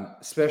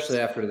 especially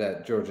after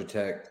that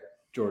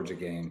Georgia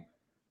game.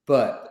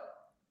 But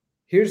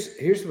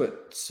here's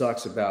what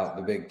sucks about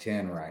the Big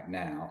Ten right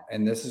now,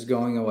 and this is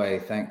going away,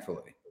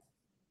 thankfully.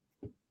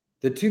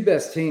 The 2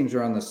 best teams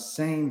are on the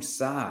same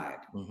side.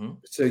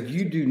 So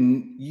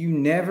you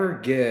never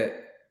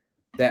get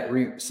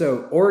that.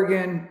 So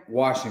Oregon,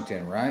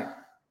 Washington, right?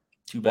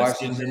 2 best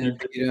teams in their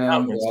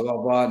blah,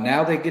 blah, blah.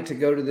 Now they get to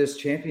go to this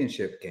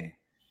championship game.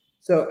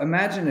 So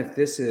imagine if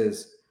this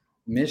is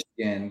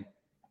Michigan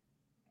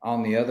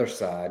on the other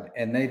side,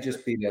 and they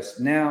just beat us.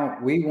 Now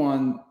we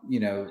won,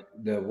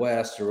 the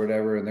West or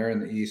whatever, and they're in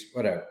the East,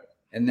 whatever.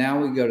 And now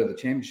we go to the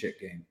championship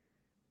game.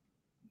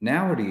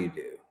 Now what do you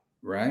do?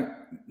 Right?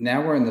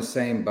 Now we're in the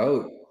same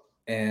boat,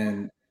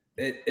 and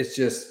it's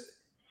just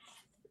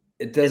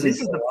it doesn't. And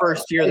this is the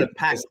first year that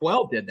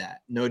Pac-12 did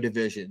that, no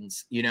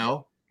divisions,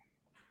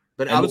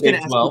 But I was going to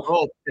ask you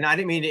both, and I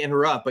didn't mean to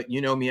interrupt, but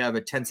me, I have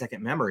a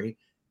 10-second memory.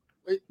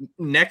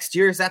 Next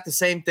year, is that the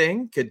same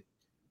thing?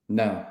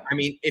 No. I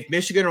mean, if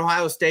Michigan and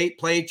Ohio State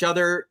play each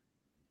other,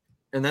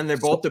 and then they're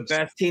both the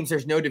best teams,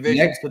 there's no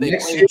divisions, but they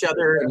play each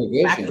other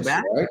back to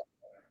back. Right?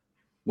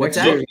 What's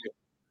that?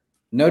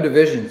 No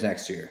divisions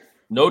next year.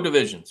 No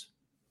divisions.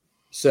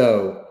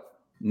 So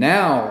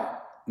now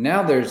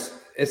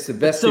it's the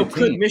best. So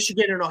could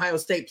Michigan and Ohio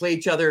State play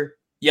each other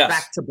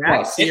back to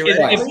back?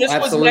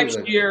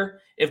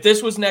 If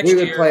this was next year,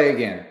 we would play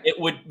again. It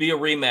would be a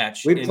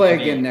rematch. We'd play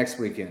again next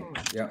weekend.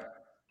 Yeah.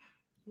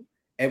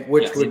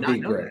 Which would be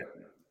great.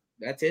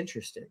 That's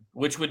interesting.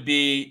 Which would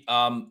be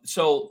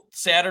so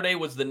Saturday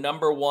was the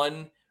number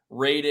 1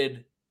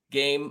 rated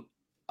game,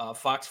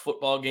 Fox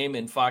football game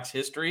in Fox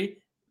history.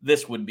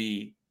 This would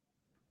be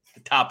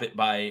top it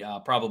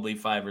by probably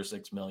 5 or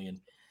 6 million.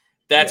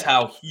 That's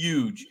how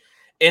huge.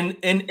 And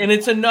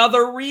it's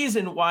another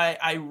reason why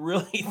I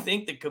really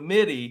think the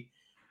committee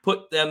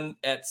put them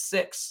at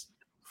 6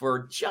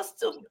 for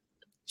just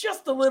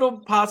a little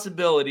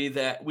possibility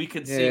that we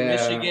could see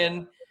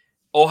Michigan,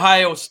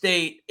 Ohio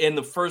State in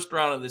the first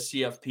round of the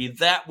CFP.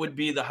 That would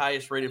be the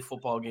highest rated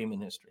football game in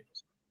history.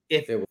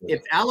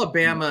 If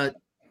Alabama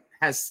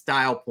has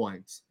style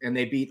points and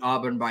they beat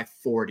Auburn by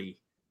 40,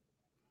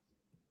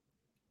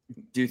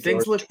 do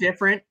things look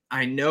different?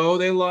 I know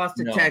they lost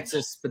to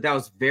Texas, but that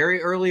was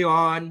very early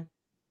on.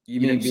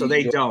 So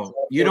they don't.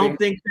 You don't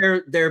think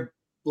their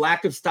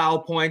lack of style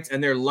points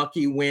and their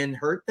lucky win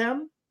hurt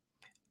them?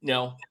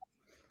 No.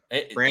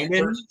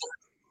 Brandon?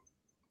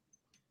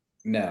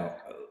 No.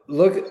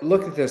 Look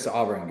at this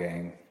Auburn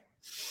game.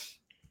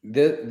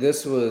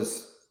 This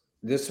was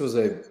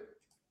a,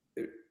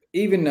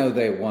 even though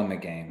they won the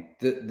game,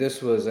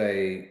 this was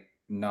a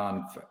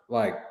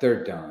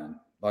they're done.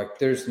 Like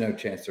there's no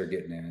chance they're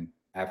getting in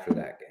after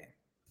that game.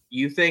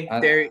 You think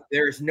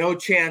there's no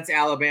chance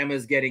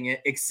Alabama's getting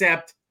it,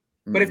 except,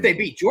 but if they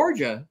beat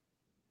Georgia,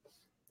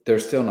 they're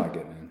still not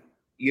getting in.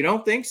 You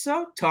don't think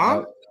so, Tom?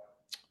 No.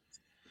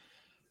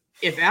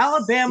 If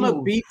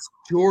Alabama beats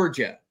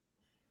Georgia,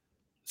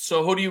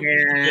 so who do you?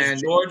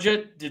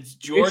 Did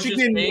Georgia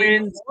Michigan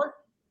wins?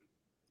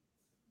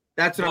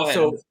 That's what I'm.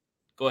 So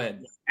go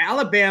ahead.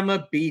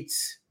 Alabama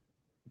beats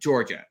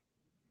Georgia.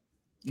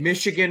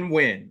 Michigan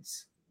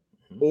wins.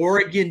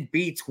 Oregon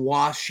beats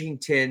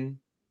Washington.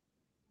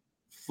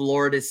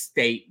 Florida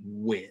State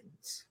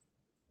wins.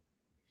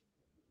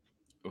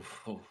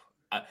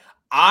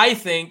 I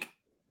think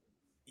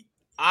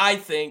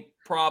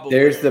probably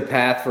there's the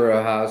path for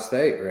Ohio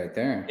State right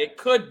there. It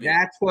could be.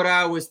 That's what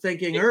I was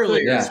thinking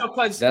earlier. Yeah,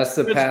 that's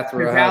the path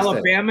for Ohio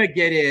Alabama State.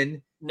 Get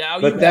in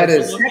now, but that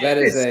is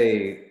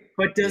a.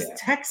 But does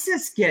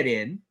Texas get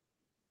in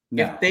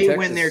if they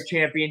win their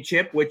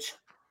championship, which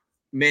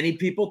many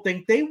people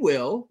think they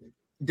will?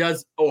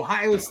 Does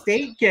Ohio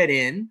State get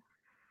in?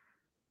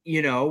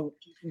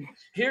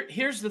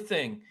 Here's the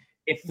thing: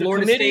 if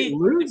Florida State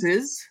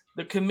loses,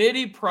 the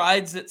committee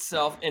prides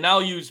itself, and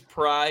I'll use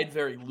pride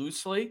very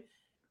loosely,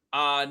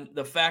 on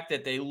the fact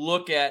that they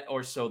look at,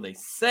 or so they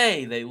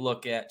say, they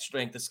look at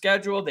strength of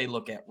schedule, they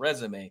look at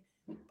resume.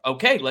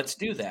 Okay, let's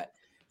do that.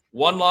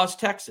 1 loss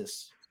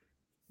Texas,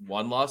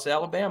 1 loss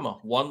Alabama,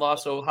 1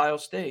 loss Ohio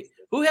State.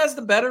 Who has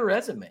the better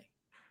resume?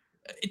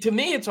 To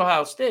me, it's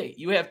Ohio State.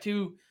 You have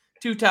two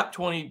top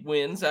 20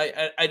 wins.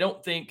 I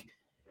don't think,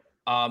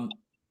 at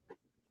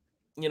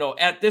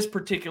this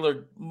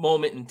particular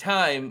moment in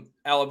time,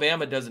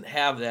 Alabama doesn't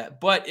have that.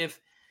 But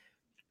if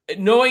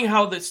knowing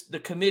how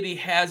the committee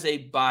has a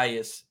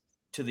bias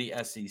to the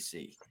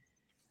SEC,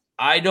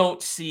 I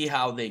don't see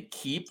how they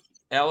keep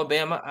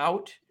Alabama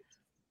out.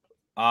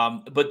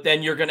 But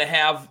then you're going to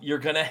have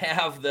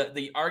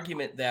the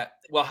argument that,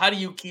 well, how do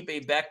you keep a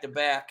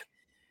back-to-back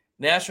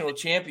national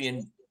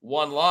champion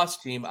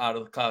 1-loss team out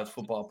of the college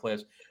football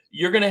players?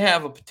 You're going to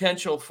have a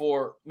potential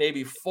for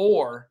maybe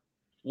 4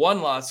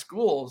 1-loss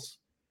schools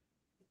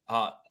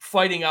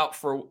fighting out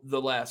for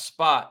the last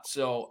spot.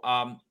 So,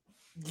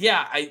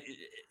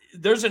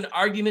 there's an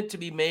argument to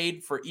be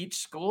made for each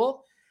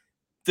school.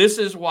 This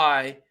is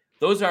why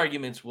those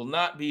arguments will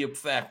not be a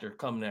factor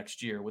come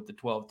next year with the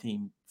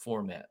 12-team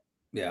format.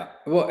 Yeah.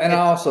 Well, and I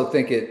also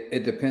think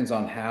it depends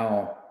on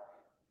how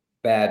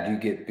bad you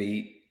get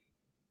beat,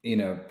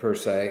 per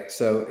se.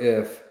 So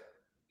if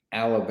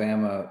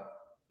Alabama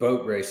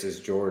boat races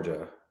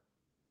Georgia,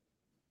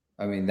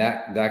 I mean,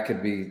 that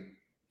could be,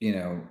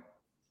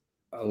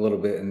 a little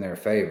bit in their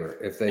favor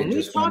if they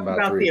just win by 3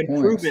 points. About the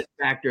improvement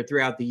factor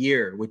throughout the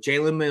year with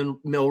Jalen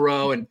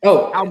Milroe and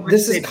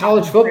this is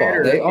college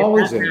football. They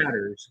always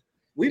matters.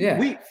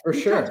 For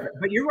sure.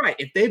 But you're right.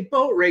 If they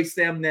boat race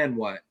them, then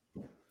what?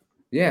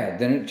 Yeah,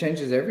 then it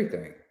changes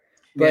everything.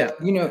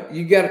 But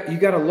you got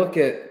to look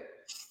at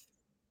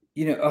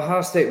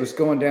Ohio State was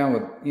going down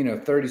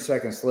with, 30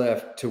 seconds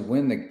left to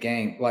win the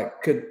game,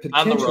 like could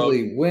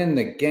potentially win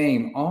the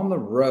game on the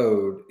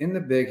road in the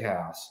Big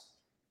House.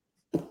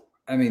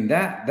 I mean,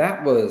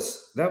 that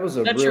was a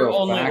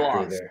real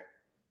factor there.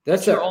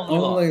 That's their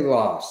only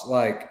loss,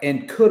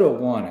 and could have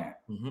won it,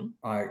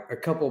 like a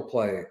couple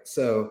plays.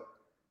 So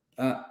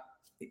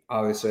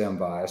obviously I'm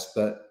biased,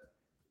 but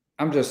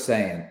I'm just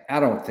saying, I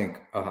don't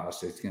think Ohio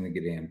State's going to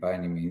get in by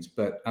any means,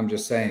 but I'm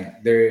just saying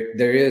there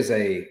is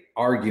a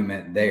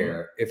argument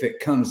there. If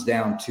it comes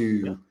down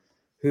to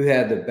who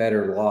had the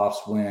better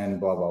loss win,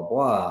 blah, blah,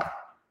 blah,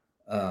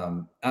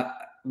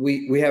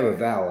 we have a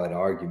valid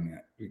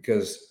argument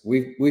because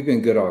we've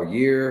been good all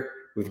year.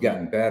 We've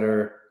gotten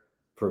better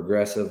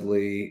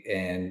progressively,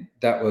 and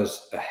that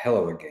was a hell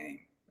of a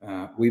game.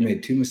 We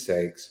made 2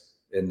 mistakes,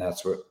 and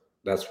that's what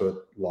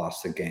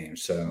lost the game.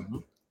 So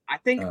I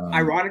think,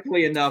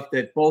 ironically enough,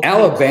 that both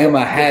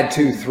Alabama had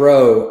to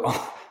throw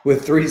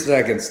with 3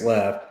 seconds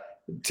left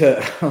to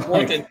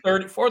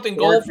fourth and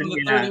goal from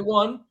the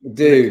 31.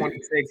 Dude,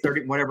 26,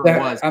 30, whatever it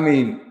was. I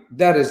mean,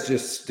 that is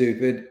just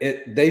stupid.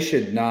 They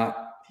should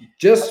not,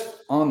 just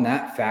on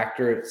that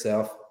factor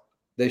itself,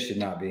 they should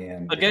not be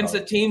in. Against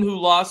a team who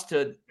lost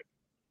to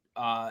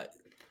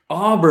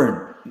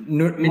Auburn,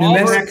 New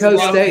Mexico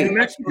State. New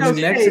Mexico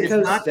State.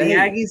 The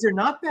Aggies are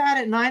not bad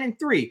at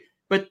 9-3.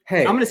 But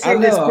hey, I'm going to say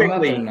this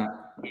quickly: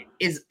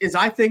 is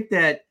I think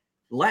that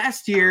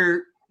last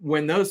year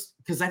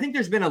because I think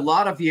there's been a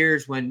lot of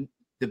years when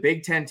the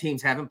Big Ten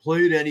teams haven't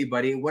played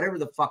anybody, whatever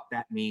the fuck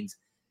that means,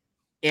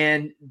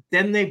 and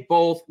then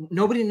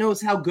nobody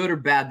knows how good or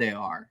bad they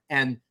are,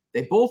 and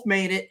they both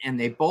made it, and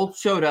they both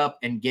showed up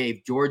and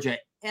gave Georgia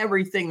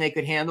everything they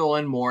could handle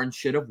and more, and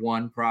should have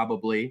won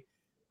probably.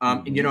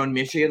 And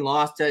Michigan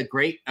lost a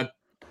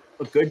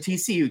good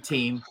TCU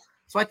team.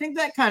 So I think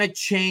that kind of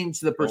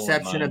changed the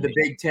perception of the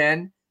Big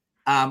Ten,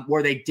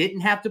 where they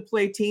didn't have to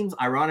play teams.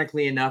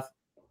 Ironically enough,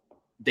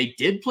 they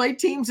did play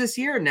teams this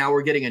year, and now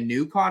we're getting a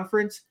new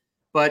conference.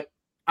 But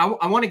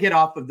I want to get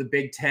off of the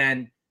Big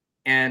Ten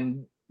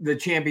and the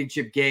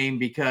championship game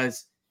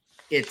because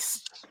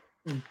it's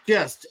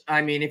just,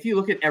 I mean, if you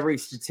look at every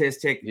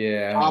statistic,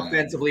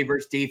 offensively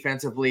versus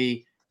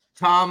defensively,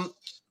 Tom,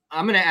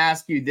 I'm going to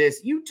ask you this.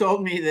 You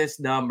told me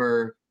this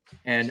number,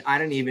 and I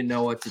didn't even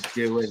know what to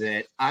do with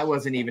it. I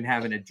wasn't even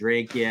having a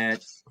drink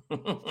yet.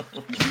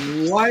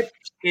 What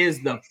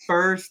is the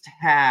first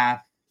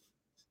half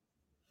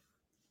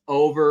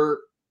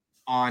over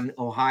on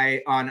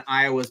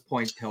Iowa's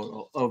point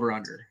total, over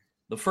under?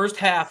 The first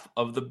half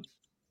of the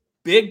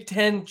Big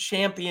Ten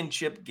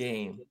championship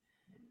game,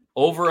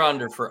 over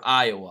under for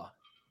Iowa,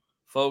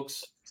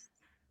 folks,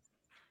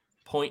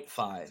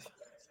 0.5.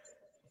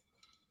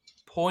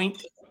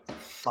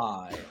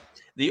 0.5.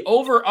 The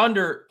over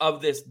under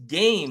of this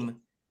game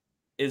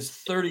is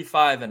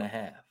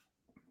 35.5.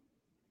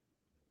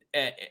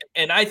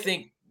 And I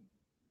think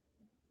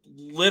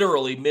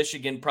literally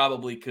Michigan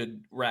probably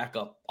could rack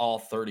up all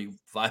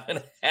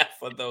 35.5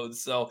 of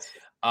those. So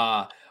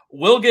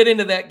we'll get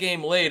into that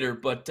game later,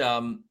 but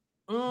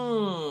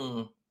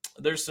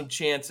there's some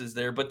chances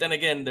there. But then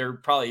again, there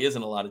probably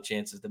isn't a lot of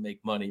chances to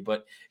make money.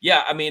 But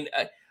yeah, I mean,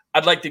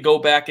 I'd like to go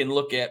back and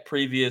look at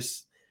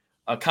previous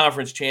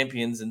conference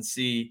champions and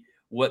see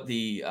what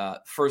the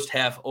first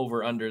half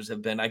over-unders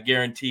have been. I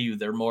guarantee you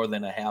they're more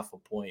than a half a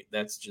point.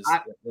 That's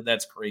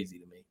crazy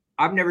to me.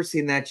 I've never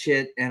seen that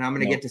shit, and I'm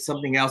going to get to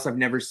something else I've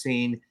never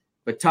seen.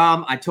 But,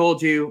 Tom, I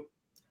told you,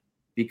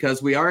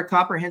 because we are a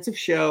comprehensive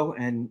show,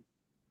 and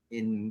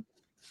in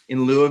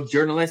lieu of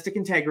journalistic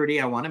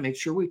integrity, I want to make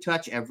sure we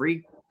touch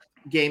every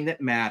game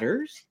that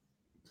matters.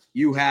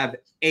 You have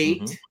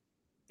 8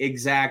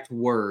 exact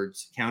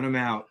words, count them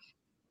out,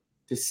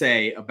 to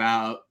say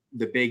about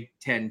the Big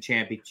Ten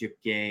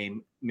championship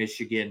game,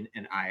 Michigan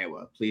and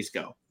Iowa. Please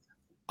go.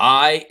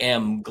 I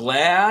am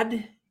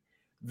glad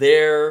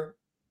there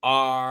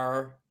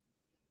are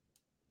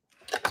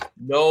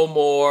no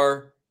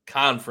more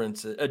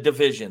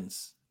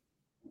divisions.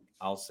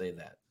 I'll say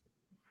that.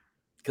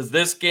 Because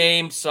this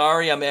game,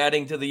 sorry, I'm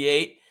adding to the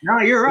 8. No,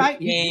 you're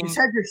right. You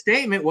said your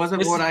statement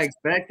wasn't what I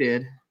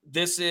expected.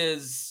 This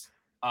is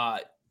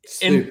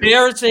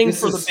embarrassing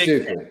for the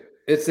Big Ten.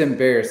 It's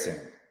embarrassing.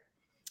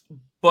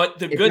 But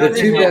the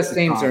 2 best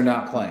teams are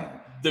not playing.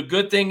 The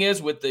good thing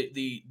is with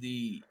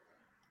the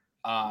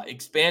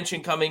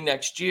expansion coming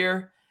next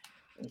year,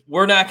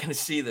 we're not going to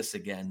see this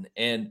again.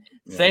 And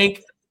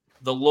thank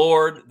the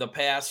Lord, the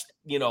past,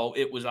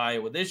 it was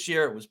Iowa this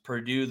year. It was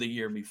Purdue the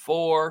year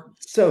before.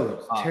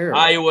 So terrible.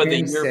 Iowa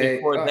the year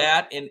before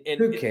that. And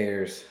who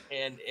cares?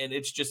 And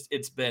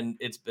it's been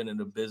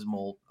an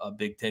abysmal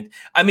Big Ten.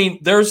 I mean,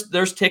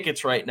 there's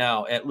tickets right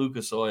now at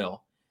Lucas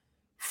Oil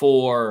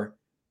for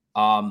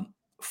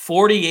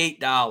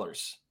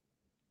 $48.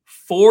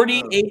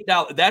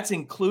 $48. That's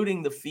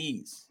including the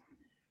fees.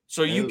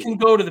 So you can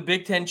go to the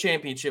Big Ten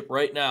championship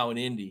right now in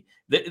Indy.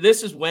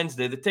 This is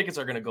Wednesday. The tickets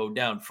are going to go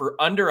down for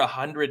under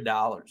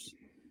 $100.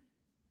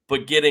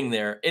 but getting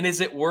there. And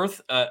is it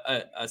worth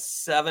a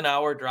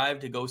 7-hour drive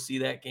to go see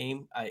that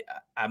game?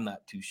 I'm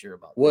not too sure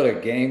about what that. a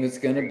game it's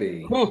going to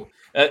be.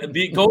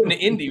 Going to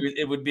Indy,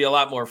 it would be a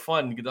lot more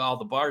fun to get all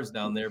the bars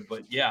down there.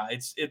 But yeah,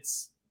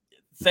 it's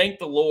thank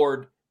the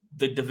Lord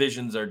the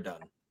divisions are done.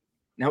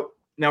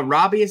 Now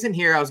Robbie isn't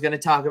here. I was going to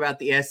talk about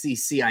the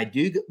SEC. I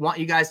do want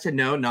you guys to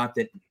know, not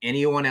that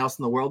anyone else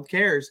in the world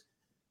cares,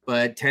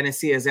 but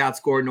Tennessee has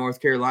outscored North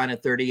Carolina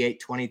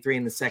 38-23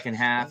 in the second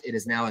half. It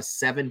is now a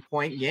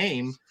 7-point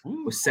game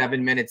with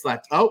 7 minutes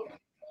left.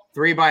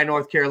 3 by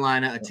North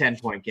Carolina, a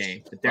 10-point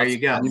game. But there you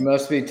go. You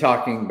must be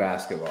talking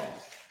basketball.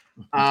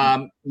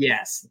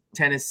 Yes,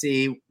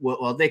 Tennessee.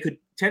 Well,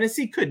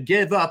 Tennessee could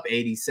give up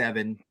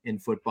 87 in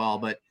football,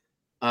 but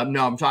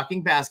no, I'm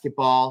talking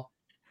basketball.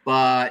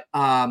 But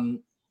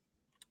I'm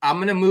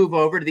going to move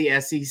over to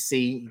the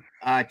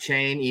SEC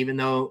chain, even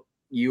though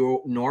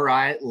you nor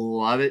I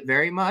love it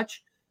very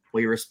much.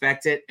 We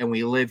respect it, and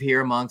we live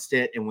here amongst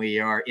it, and we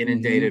are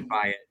inundated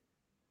by it.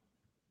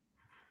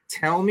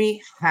 Tell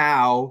me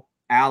how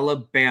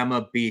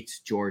Alabama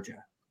beats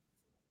Georgia.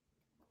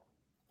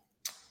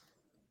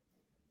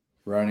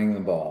 Running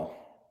the ball.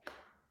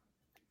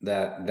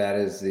 That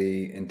is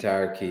the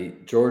entire key.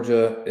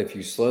 Georgia, if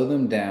you slow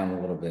them down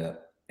a little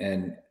bit,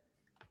 and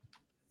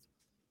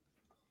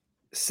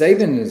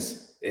Saban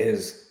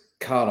is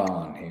caught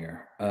on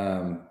here.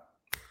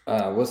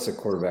 What's the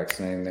quarterback's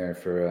name there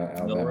for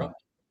Alabama?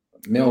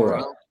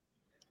 Milroe.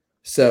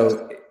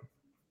 So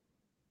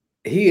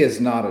he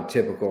is not a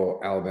typical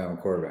Alabama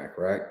quarterback,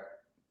 right?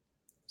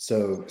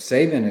 So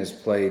Saban has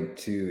played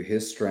to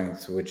his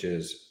strengths, which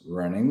is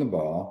running the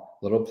ball,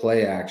 little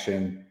play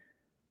action,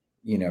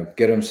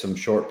 get him some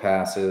short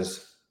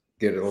passes,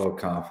 get a little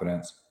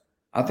confidence.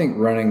 I think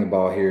running the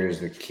ball here is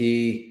the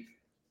key.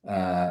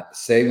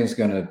 Saban's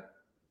going to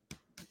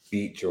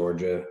beat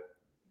Georgia.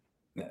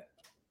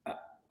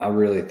 I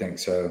really think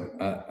so.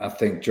 I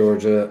think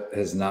Georgia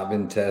has not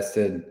been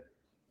tested,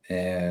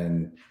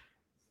 and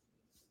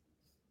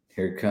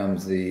here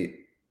comes the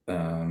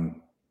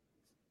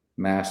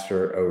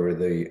master over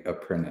the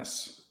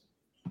apprentice.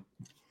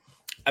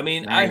 I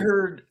mean, I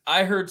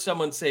heard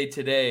someone say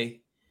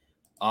today,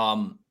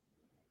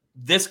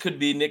 this could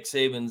be Nick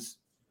Saban's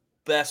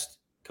best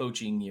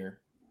coaching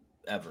year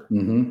ever.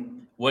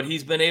 Mm-hmm. What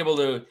he's been able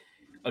to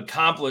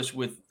accomplish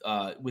with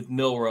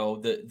Milroe,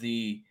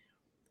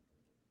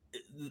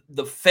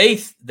 the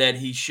faith that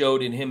he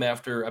showed in him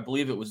after, I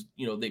believe it was,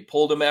 they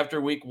pulled him after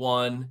week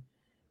 1.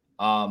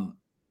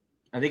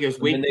 I think it was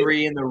week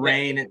 3 in the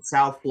rain at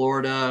South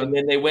Florida, and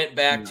then they went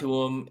back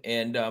to him,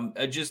 and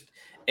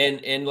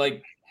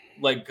like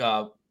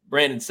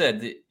Brandon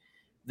said,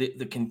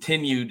 the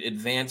continued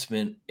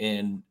advancement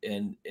and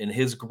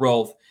his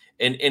growth,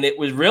 and it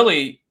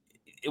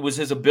was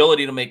his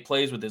ability to make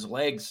plays with his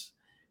legs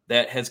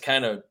that has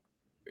kind of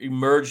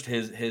emerged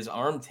his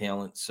arm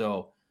talent.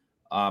 So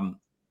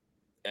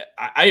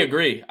I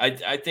agree.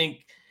 I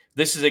think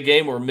this is a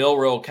game where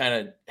Milroe kind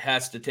of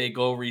has to take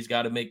over. He's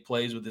got to make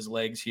plays with his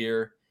legs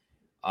here.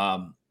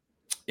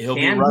 He'll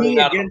be running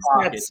out of the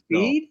pocket, that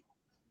speed?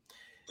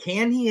 So.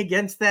 Can he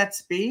against that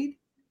speed?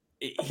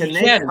 Can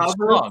they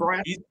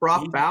cover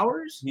Brock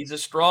Bowers? He's a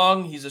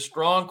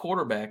strong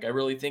quarterback. I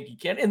really think he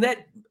can. And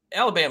that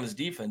Alabama's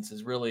defense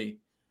is really,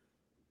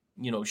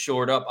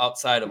 shored up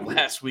outside of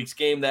last week's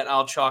game. That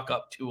I'll chalk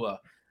up to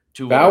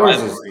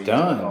Bowers is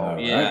done. Though,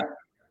 yeah. Right?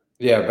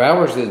 Yeah,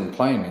 Bowers isn't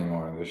playing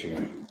anymore this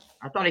year.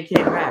 I thought he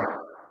came back.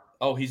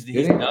 Oh, he's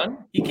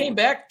done? He came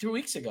back 2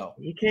 weeks ago.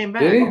 He came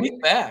back. Did he? He's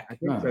back. I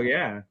think so,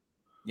 yeah.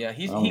 Yeah,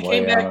 he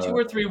came back 2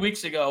 or 3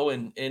 weeks ago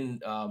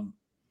in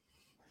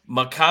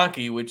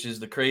McConkey, which is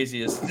the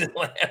craziest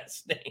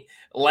last name.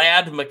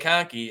 Lad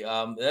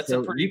McConkey. That's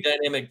a pretty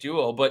dynamic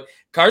duo. But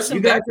Carson,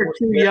 you guys are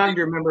too young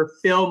to remember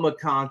Phil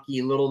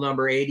McConkey, little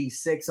number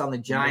 86 on the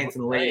Giants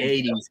in the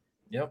late 80s.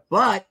 Yep.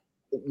 But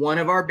one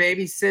of our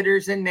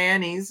babysitters and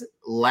nannies,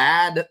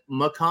 Lad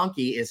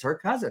McConkey, is her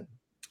cousin.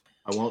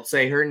 I won't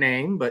say her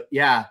name, but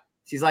yeah,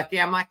 she's like,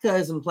 yeah, my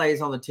cousin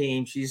plays on the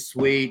team. She's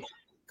sweet,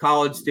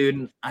 college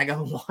student. I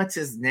go, what's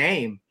his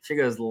name? She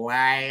goes,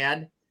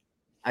 Lad.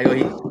 I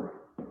go,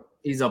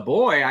 he's a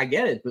boy. I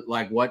get it, but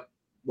like,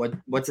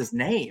 what's his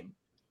name?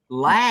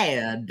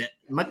 Lad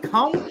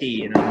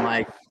McConkey. And I'm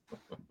like,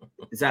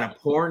 is that a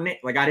porn name?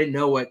 Like, I didn't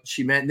know what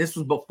she meant. And this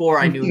was before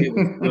I knew he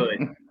was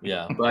good.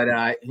 Yeah.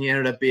 But he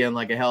ended up being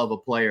like a hell of a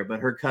player. But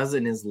her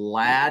cousin is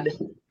Lad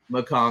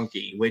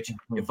McConkey, which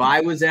if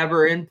I was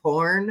ever in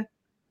porn,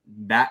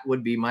 that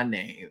would be my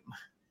name.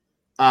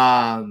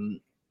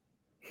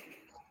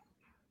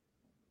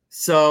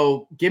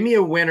 So give me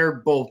a winner,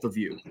 both of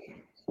you.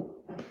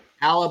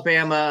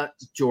 Alabama,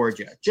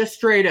 Georgia. Just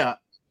straight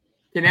up.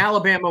 Can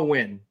Alabama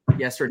win?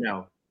 Yes or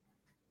no?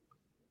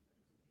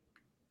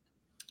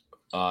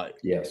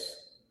 Yes.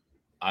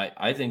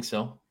 I think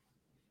so.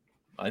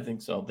 I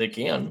think so. They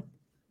can.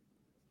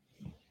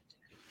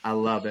 I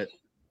love it.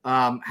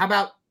 How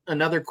about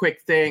another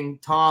quick thing?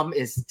 Tom,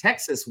 is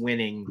Texas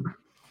winning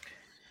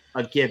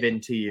a given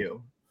to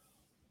you?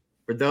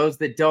 For those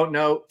that don't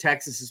know,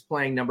 Texas is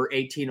playing number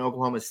 18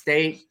 Oklahoma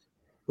State,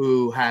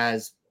 who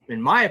has,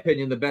 in my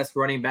opinion, the best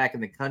running back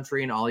in the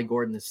country, and Ollie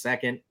Gordon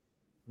II,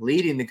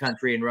 leading the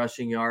country in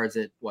rushing yards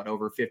at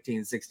over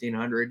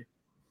 1,600.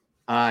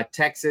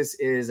 Texas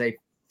is a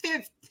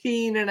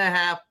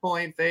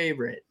 15.5-point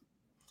favorite.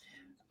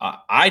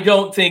 I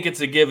don't think it's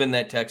a given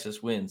that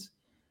Texas wins.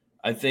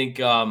 I think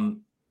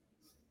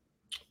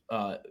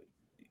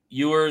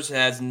Ewers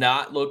has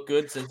not looked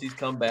good since he's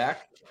come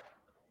back.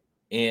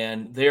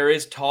 And there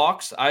is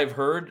talks. I've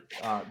heard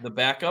the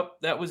backup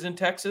that was in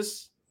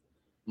Texas.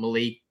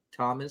 Malik,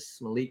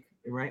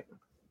 right?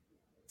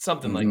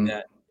 Something like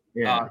that.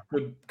 Yeah.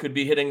 Could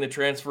be hitting the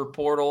transfer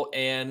portal.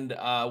 And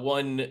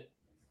one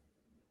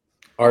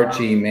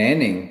Archie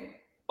Manning.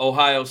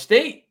 Ohio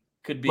State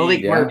could be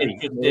Malik Murphy.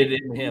 interested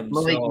in him.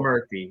 Malik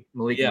Murphy.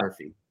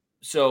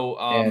 So,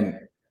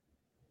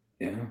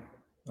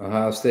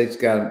 Ohio State's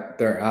got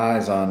their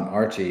eyes on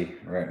Archie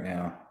right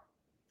now.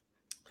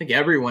 I think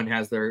everyone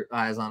has their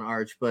eyes on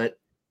Arch, but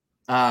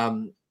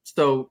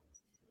so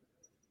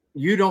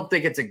you don't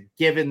think it's a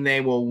given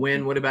they will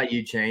win? What about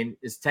you, Shane?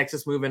 Is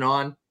Texas moving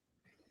on?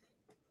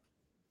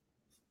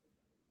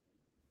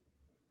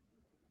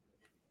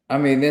 I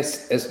mean,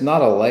 it's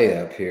not a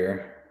layup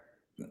here.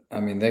 I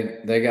mean,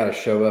 they got to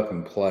show up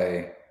and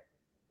play.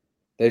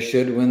 They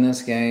should win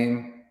this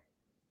game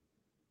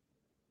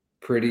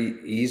pretty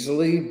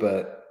easily,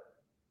 but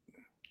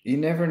you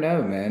never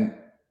know, man.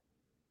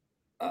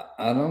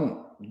 I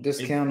don't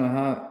discount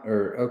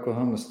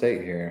Oklahoma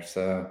State here.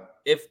 So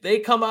if they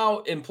come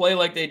out and play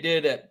like they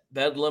did at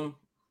Bedlam,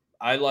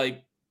 I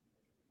like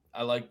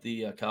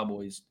the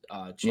Cowboys.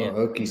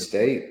 Okie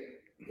State.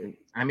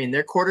 I mean,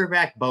 their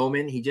quarterback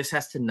Bowman, he just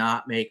has to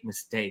not make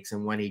mistakes,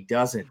 and when he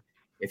doesn't,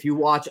 if you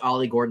watch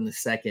Ollie Gordon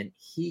II,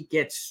 he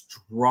gets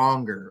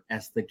stronger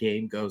as the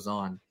game goes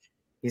on.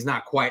 He's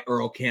not quite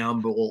Earl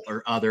Campbell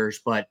or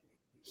others, but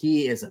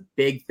he is a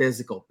big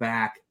physical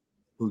back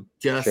who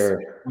just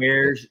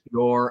wears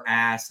your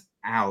ass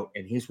out.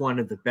 And he's one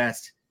of the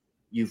best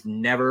you've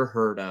never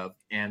heard of.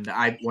 And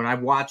when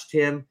I've watched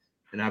him,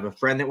 and I have a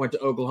friend that went to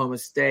Oklahoma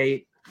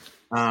State.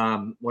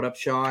 What up,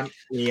 Sean?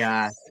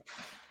 I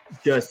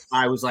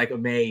was like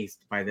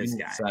amazed by this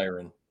guy.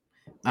 Siren.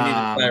 We need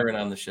a siren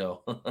on the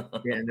show.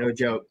 Yeah, no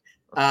joke.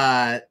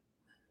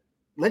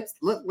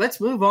 Let's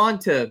move on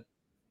to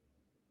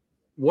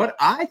what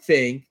I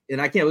think,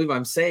 and I can't believe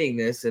I'm saying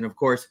this, and of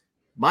course,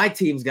 my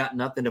team's got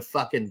nothing to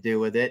fucking do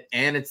with it,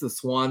 and it's the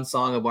swan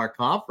song of our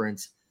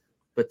conference.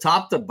 But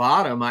top to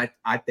bottom, I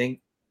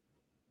think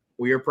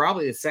we are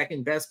probably the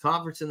second best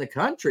conference in the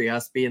country,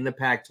 us being the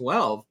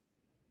Pac-12.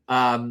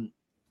 I'm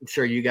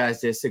sure you guys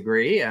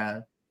disagree.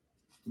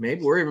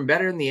 Maybe we're even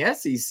better than the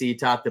SEC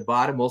top to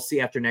bottom. We'll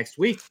see after next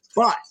week.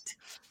 But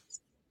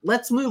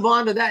let's move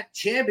on to that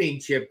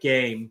championship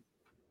game.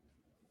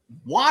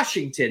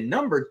 Washington,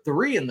 number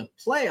 3 in the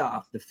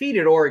playoff,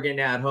 defeated Oregon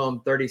at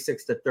home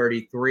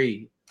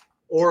 36-33.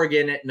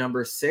 Oregon at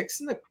number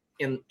 6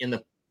 in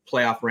the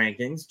playoff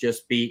rankings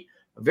just beat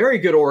a very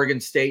good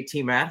Oregon State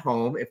team at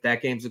home. If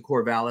that game's at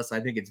Corvallis, I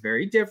think it's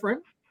very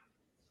different.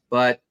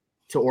 But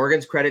to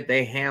Oregon's credit,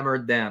 they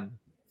hammered them.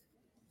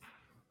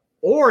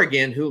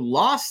 Oregon, who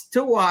lost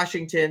to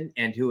Washington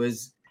and who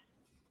is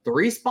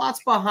 3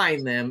 spots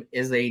behind them,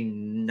 is a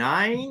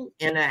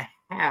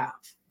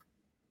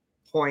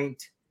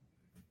 9.5-point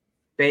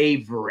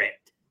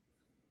favorite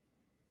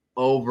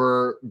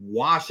over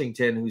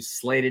Washington, who's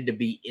slated to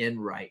be in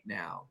right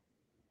now.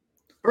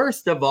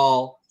 First of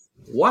all,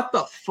 what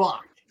the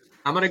fuck?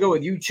 I'm going to go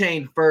with you,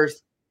 Chain,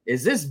 first.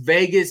 Is this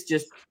Vegas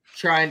just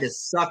trying to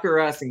sucker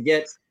us and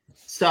get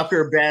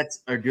sucker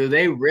bets, or do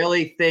they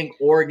really think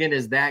Oregon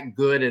is that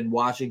good and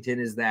Washington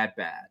is that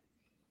bad?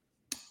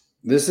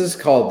 This is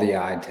called the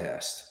eye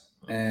test,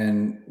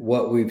 and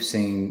what we've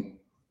seen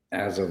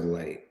as of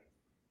late.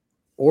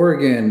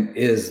 Oregon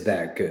is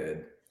that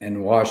good,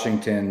 and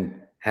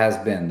Washington has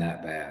been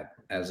that bad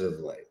as of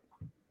late.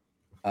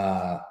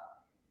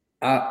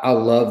 I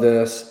love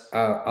this.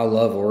 I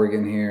love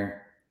Oregon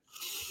here.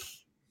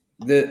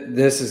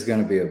 This is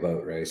going to be a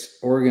boat race.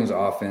 Oregon's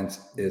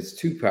offense is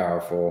too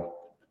powerful.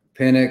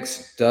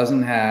 Penix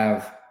doesn't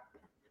have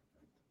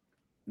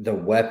the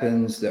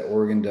weapons that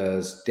Oregon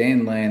does.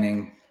 Dan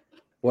Lanning,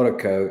 what a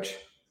coach.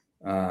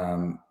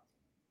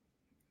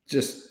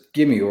 Just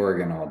give me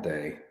Oregon all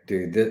day,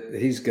 dude.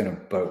 He's going to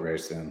boat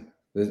race them.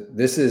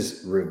 This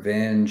is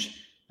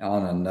revenge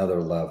on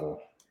another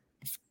level.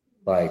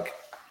 Like,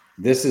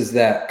 this is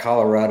that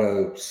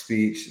Colorado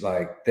speech.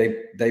 Like,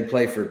 they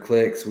play for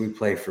clicks, we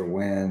play for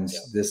wins.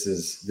 Yeah. This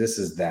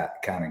is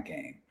that kind of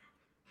game.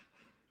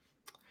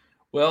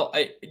 Well,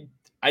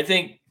 I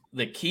think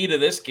the key to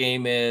this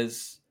game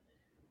is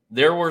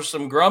there were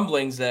some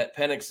grumblings that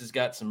Penix has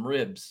got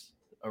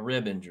a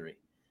rib injury,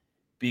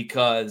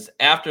 because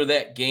after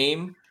that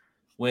game,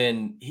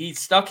 when he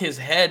stuck his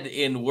head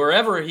in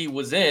wherever he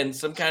was in,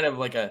 some kind of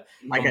like a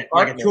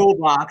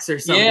toolbox or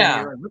something. Yeah.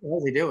 Like, what the hell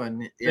is he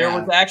doing? Yeah. There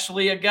was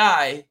actually a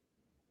guy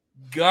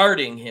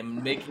guarding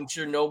him, making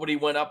sure nobody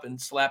went up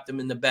and slapped him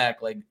in the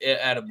back, like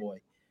attaboy.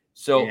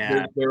 So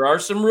there are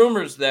some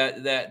rumors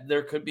that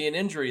there could be an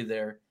injury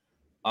there.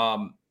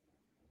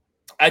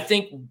 I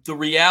think the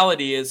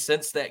reality is,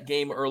 since that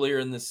game earlier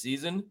in the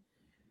season,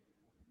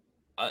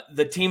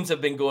 the teams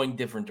have been going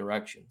different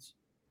directions.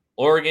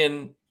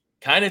 Oregon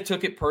kind of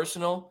took it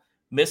personal,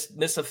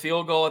 missed a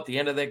field goal at the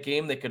end of that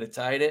game. They could have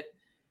tied it.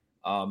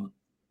 And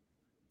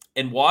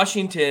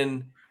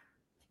Washington,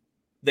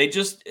 they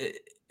do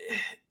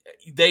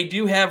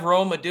have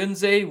Rome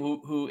Odunze,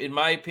 who, in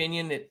my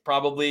opinion, it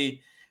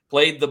probably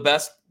played the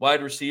best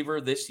wide receiver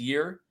this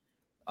year,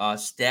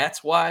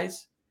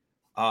 stats-wise.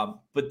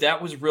 But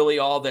that was really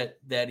all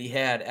that he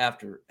had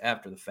after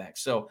the fact.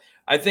 So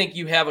I think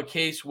you have a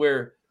case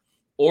where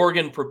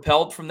Oregon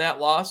propelled from that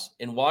loss,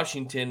 and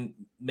Washington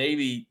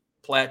maybe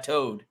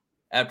plateaued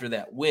after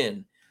that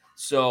win.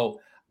 So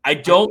I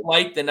don't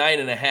like the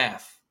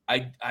 9.5.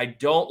 I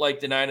don't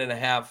like the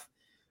 9.5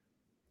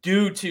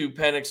 due to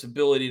Penix's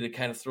ability to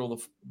kind of throw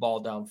the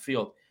ball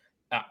downfield.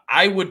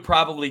 I would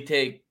probably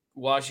take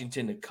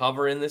Washington to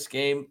cover in this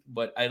game,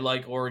 but I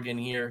like Oregon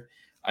here.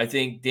 I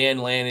think Dan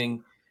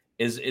Lanning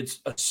it's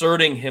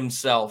asserting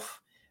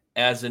himself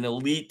as an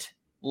elite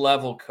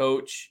level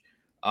coach.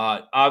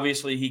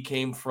 Obviously, he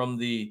came from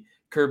the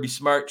Kirby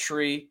Smart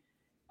tree,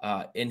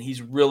 and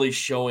he's really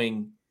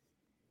showing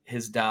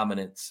his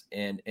dominance.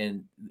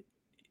 And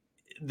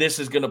this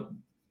is going to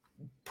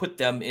put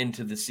them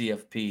into the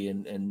CFP,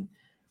 and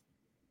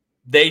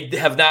they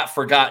have not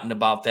forgotten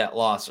about that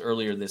loss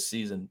earlier this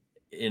season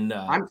in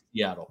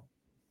Seattle.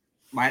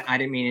 I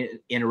didn't mean to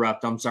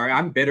interrupt. I'm sorry.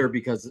 I'm bitter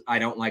because I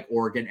don't like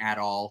Oregon at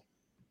all.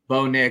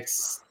 Bo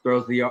Nix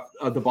throws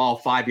the ball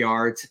 5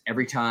 yards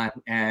every time,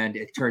 and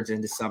it turns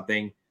into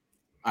something.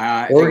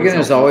 Oregon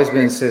has always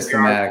been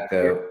systematic,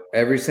 though.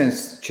 Ever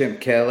since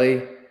Chip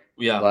Kelly,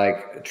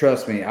 like,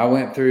 trust me, I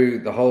went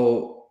through the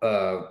whole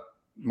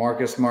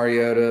Marcus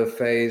Mariota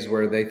phase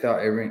where they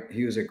thought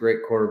he was a great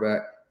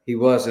quarterback. He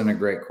wasn't a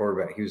great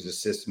quarterback. He was a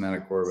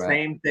systematic quarterback.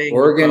 Same thing.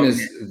 Oregon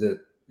is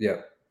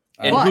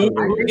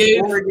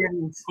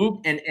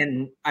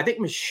And I think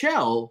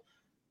Michelle,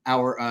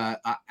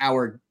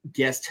 our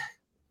guest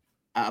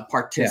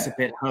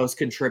participant, host,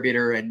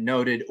 contributor, and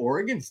noted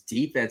Oregon's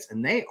defense,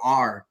 and they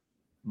are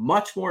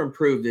much more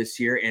improved this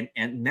year,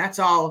 and that's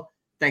all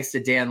thanks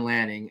to Dan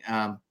Lanning.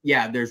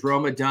 There's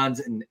Roma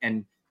Duns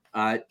and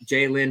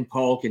Jalen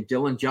Polk, and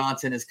Dylan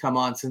Johnson has come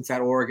on since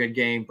that Oregon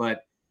game,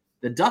 but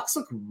the Ducks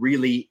look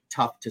really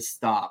tough to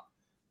stop.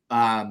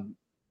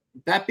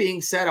 That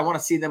being said, I want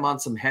to see them on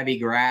some heavy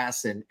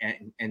grass and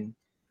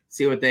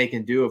see what they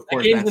can do. Of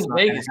course, that's not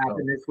going to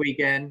happen this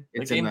weekend.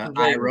 It's in the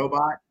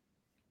iRobot.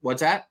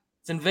 What's that?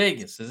 It's in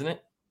Vegas, isn't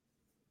it?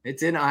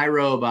 It's in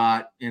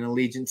iRobot in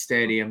Allegiant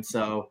Stadium.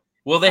 So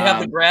will they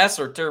have the grass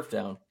or turf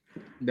down?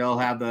 They'll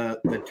have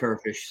the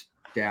turfish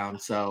down.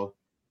 So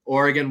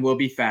Oregon will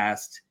be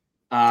fast.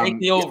 Take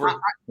the over.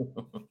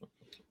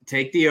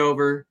 Take the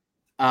over.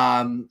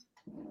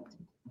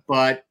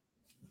 But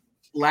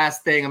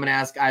last thing I'm going to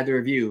ask either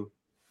of you.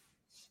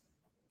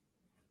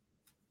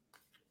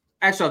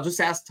 Actually, I'll just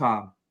ask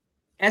Tom.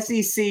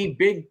 SEC,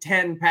 Big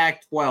Ten,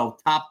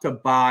 Pac-12, top to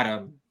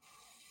bottom.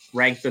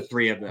 Rank the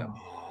three of them.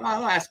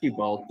 I'll ask you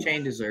both.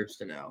 Shane deserves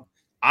to know.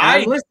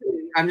 I'm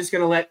listening. I'm just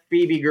going to let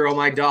Phoebe girl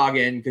my dog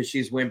in because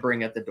she's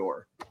whimpering at the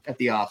door, at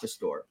the office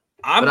door.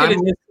 I'm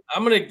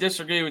going to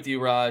disagree with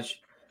you, Raj.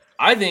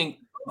 I think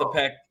the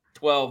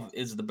Pac-12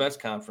 is the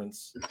best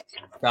conference,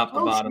 top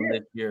to bottom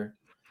this year.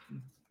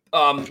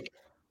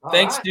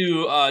 Thanks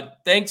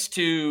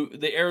to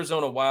the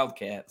Arizona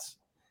Wildcats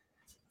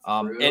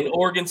and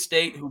Oregon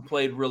State, who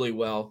played really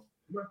well.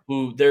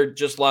 Who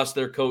just lost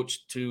their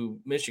coach to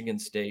Michigan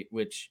State,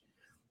 which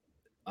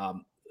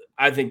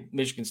I think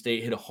Michigan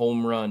State hit a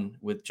home run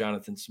with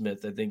Jonathan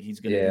Smith. I think he's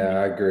going to. Yeah,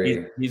 I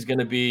agree. He's going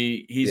to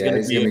be. He's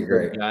going to be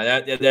great.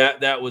 Guy.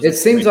 That was. It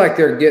seems like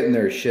they're getting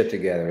their shit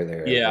together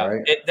there. Yeah,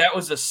 right? That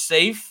was a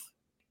safe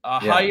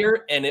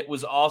hire, and it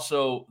was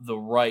also the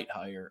right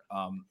hire.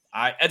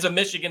 As a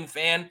Michigan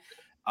fan,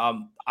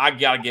 I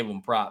gotta give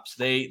them props.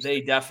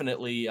 They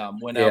definitely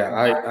went out. Yeah,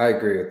 I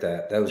agree with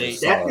that. That was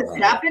that just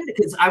happened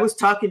because I was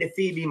talking to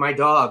Phoebe, my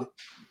dog.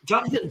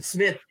 Jonathan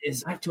Smith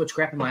I have too much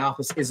crap in my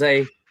office. Is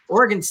a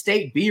Oregon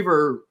State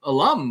Beaver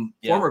alum,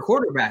 former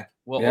quarterback.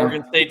 Well,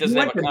 Oregon State doesn't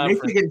have a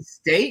conference. Michigan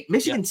State.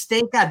 Michigan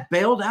State got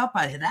bailed out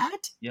by that.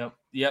 Yep.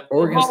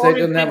 Oregon State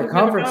doesn't have a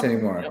conference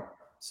anymore. Yep.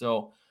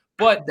 So,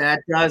 but that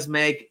does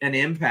make an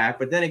impact.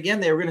 But then again,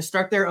 they were going to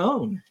start their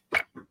own.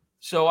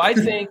 So I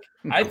think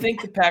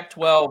the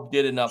Pac-12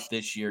 did enough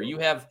this year. You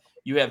have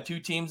two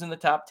teams in the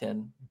top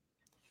 10.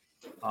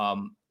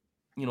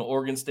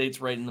 Oregon State's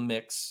right in the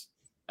mix.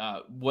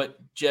 What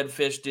Jed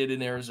Fish did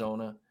in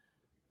Arizona.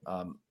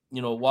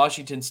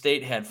 Washington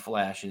State had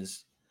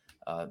flashes.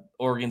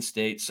 Oregon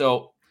State.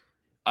 So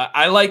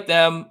I like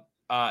them.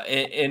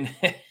 And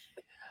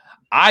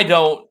I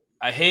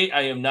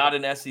am not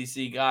an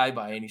SEC guy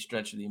by any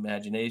stretch of the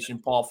imagination.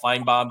 Paul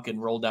Feinbaum can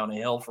roll down a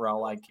hill for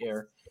all I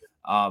care.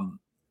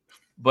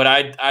 But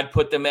I'd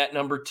put them at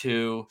number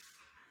 2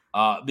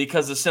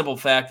 because the simple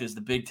fact is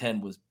the Big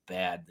Ten was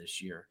bad this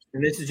year.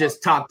 And this is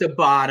just top to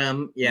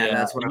bottom. Yeah.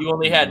 That's what you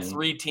only had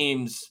 3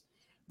 teams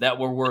that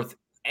were worth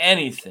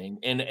anything,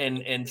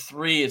 and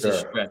 3 is a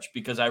stretch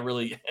because I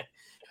really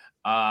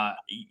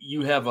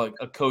you have a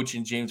coach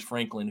in James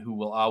Franklin who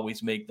will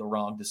always make the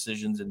wrong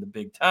decisions in the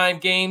big time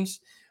games.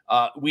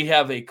 We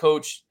have a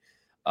coach,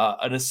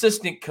 an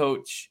assistant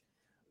coach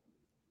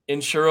in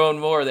Sharon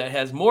Moore that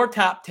has more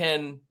top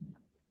 10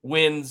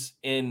 wins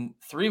in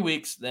 3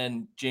 weeks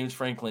than James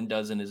Franklin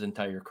does in his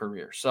entire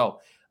career. So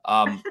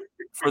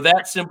for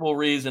that simple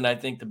reason, I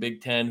think the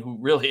Big Ten, who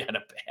really had a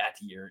bad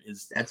year,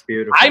 that's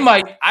beautiful.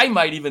 I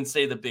might even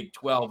say the Big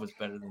 12 is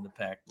better than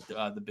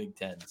the Big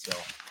Ten. So,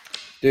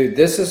 dude,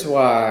 this is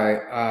why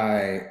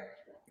I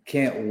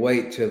can't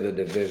wait till the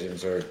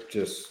divisions are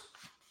just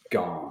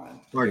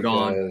gone.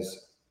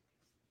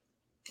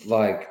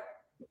 Like,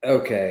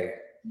 okay,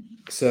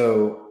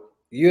 so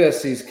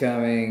USC's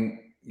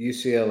coming,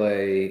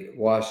 UCLA,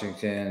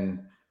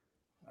 Washington,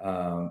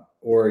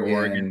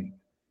 Oregon.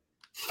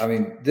 I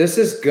mean, this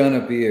is going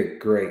to be a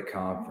great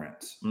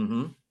conference.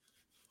 Mm-hmm.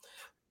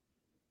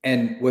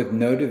 And with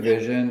no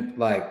division,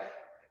 like,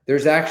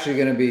 there's actually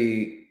going to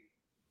be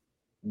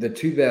the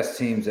 2 best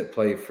teams that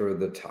play for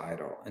the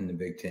title in the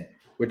Big Ten,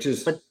 which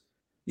is,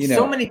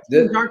 so many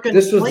teams aren't going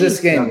to play. This was this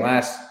game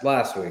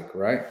last week,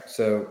 right?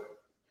 So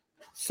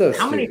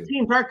how many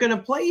teams aren't going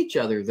to play each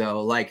other,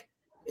 though? Like,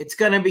 it's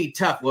going to be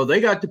tough. Well,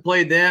 they got to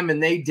play them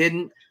and they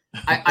didn't.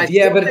 But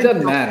it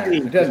doesn't matter.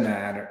 It doesn't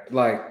matter.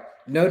 Like,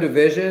 no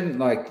division,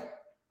 like,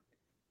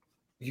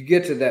 you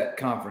get to that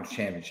conference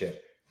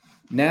championship.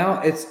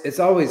 Now it's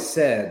always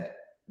said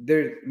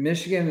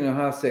Michigan and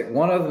Ohio State,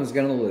 one of them is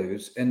going to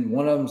lose and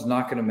one of them's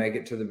not going to make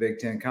it to the Big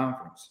Ten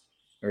conference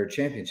or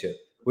championship,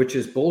 which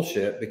is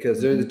bullshit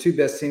because they're the 2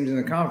 best teams in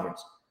the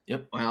conference.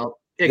 Yep. Well,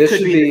 it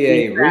could be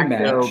a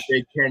rematch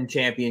Big Ten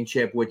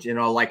championship, which in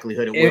all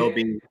likelihood it will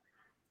be.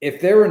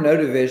 If there were no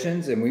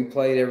divisions and we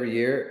played every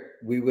year,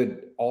 we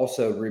would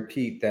also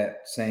repeat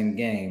that same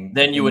game.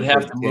 Then you would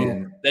have to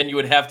move. Then you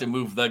would have to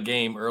move the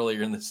game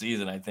earlier in the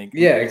season, I think.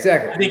 Yeah,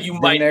 exactly. I think you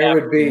then might.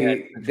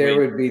 There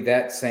would be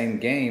that same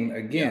game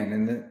again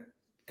in the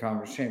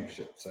conference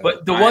championship. So.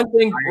 But the one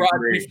thing,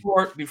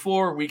 Rod,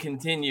 before we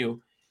continue,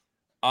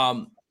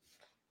 I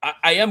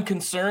am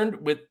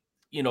concerned with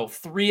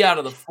 3 out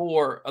of the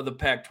 4 of the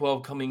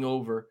Pac-12 coming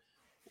over.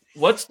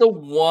 What's the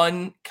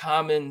one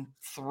common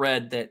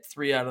thread that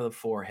 3 out of the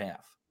 4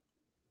 have?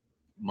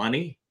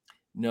 Money?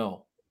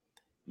 No.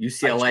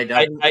 UCLA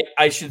doesn't.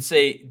 I should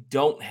say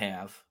don't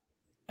have,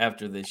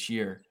 after this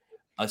year,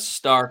 a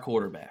star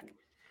quarterback.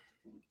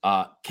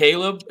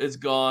 Caleb is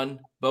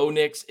gone. Bo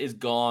Nix is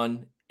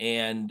gone.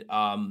 And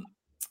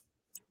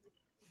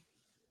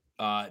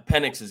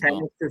Penix is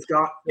gone.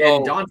 So,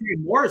 and Dante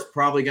Moore is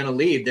probably going to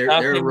leave.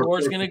 Dante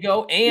Moore's going to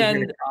go.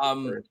 And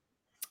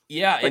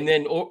and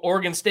then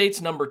Oregon State's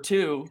number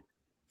 2.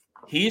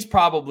 He's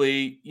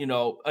probably,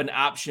 an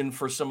option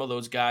for some of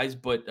those guys,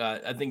 but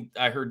I think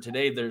I heard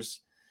today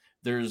there's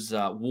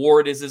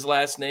Ward is his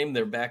last name,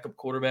 their backup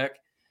quarterback.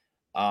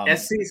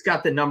 SC's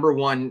got the number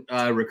 1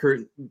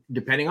 recruit,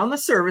 depending on the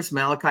service,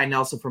 Malachi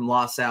Nelson from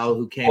La Salle,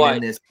 who came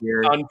in this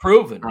year.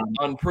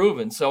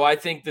 Unproven. So I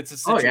think that's a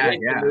situation.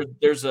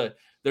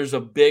 There's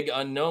a big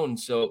unknown.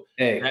 So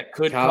that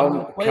could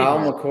Kyle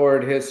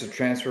McCord hits the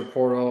transfer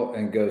portal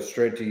and goes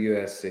straight to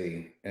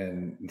USC.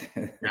 And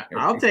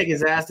I'll take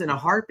his ass in a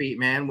heartbeat,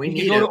 man. We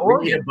need to go to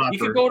Oregon. He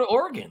could go to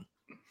Oregon.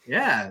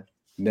 Yeah.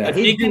 If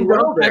he can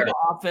go type of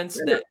offense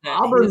that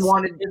Auburn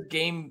wanted his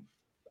game.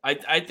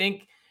 I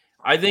think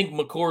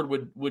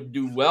McCord would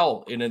do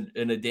well in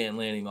a Dan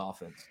Lanning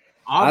offense.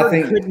 I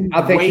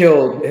think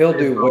he'll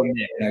do well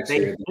next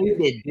year. They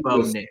hated Bo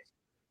Nix.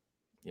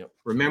 Yep.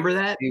 Remember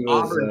that?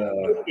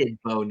 Auburn hated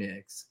Bo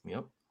Nix.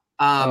 Yep.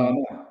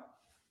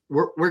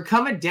 We're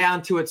coming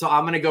down to it, so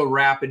I'm going to go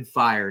rapid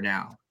fire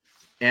now,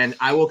 and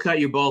I will cut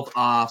you both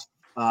off,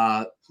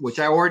 which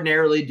I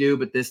ordinarily do,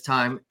 but this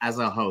time as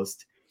a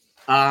host.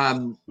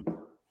 I'm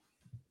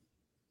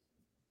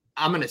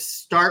going to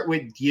start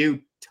with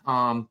you,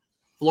 Tom.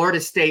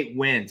 Florida State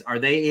wins. Are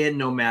they in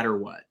no matter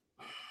what?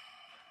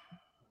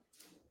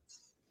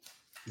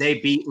 They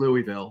beat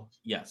Louisville.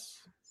 Yes.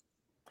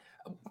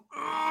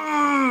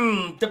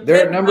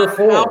 They're at number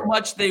 4. How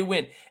much they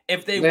win?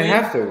 If they win,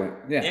 have to win.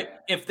 Yeah.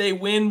 If they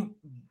win,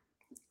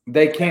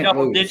 they can't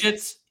double lose.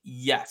 digits.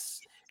 Yes.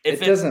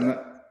 If it doesn't.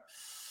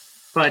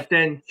 But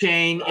then,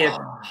 Shane, if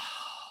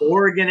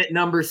Oregon at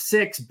number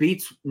 6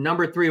 beats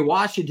number 3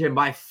 Washington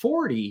by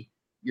 40,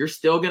 you're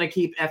still going to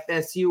keep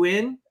FSU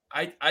in?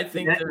 I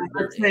think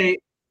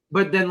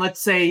let's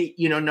say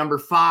number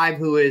 5,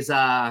 who is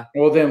well,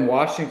 then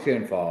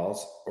Washington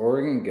falls,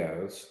 Oregon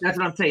goes. That's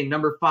what I'm saying.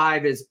 Number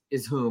 5 is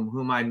whom? Who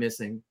am I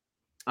missing?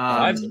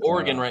 I'm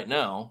Oregon right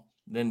now.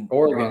 Then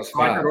Oregon's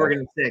 5.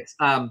 Oregon 6.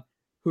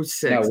 Who's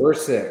 6? No, we're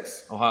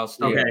 6. Ohio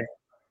State. Okay.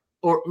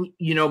 Or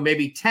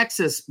maybe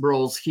Texas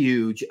rolls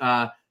huge.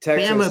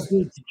 Texas. Bama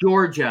beats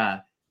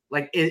Georgia.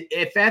 Like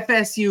if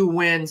FSU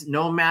wins,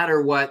 no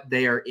matter what,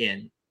 they are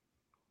in.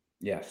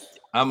 Yes.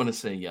 I'm going to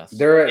say yes.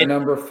 They're at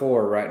number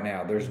 4 right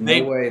now. There's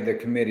no way the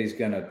committee's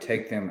going to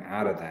take them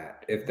out of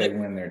that if they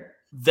win their.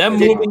 Them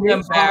moving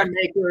them back.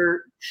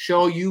 Maker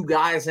show you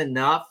guys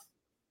enough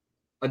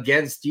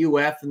against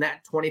UF and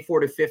that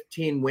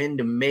 24-15 win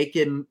to make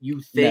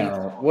you think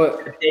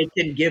that they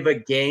can give a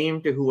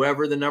game to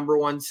whoever the number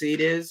 1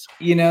 seed is?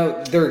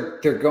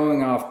 They're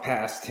going off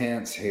past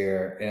tense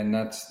here, and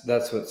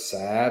that's what's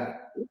sad.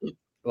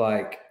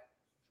 Like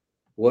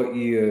what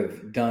you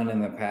have done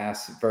in the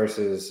past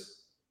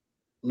versus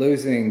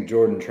losing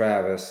Jordan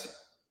Travis.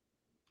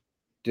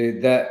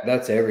 Dude,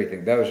 that's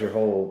everything. That was your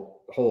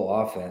whole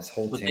offense,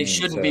 whole team. They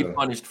shouldn't be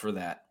punished for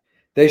that.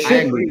 They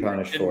shouldn't be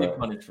punished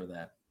for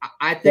that.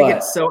 I think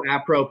it's so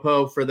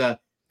apropos for the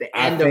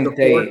end of the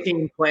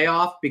 14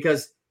 playoff,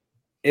 because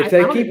if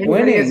they keep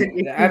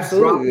winning,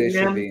 absolutely they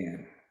should be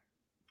in.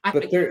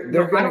 But they're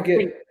going to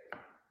get.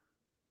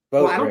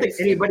 I don't think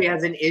anybody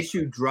has an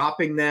issue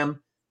dropping them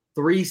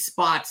 3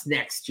 spots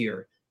next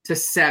year to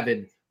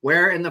 7,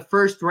 where in the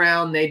first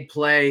round they'd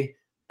play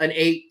an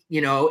 8,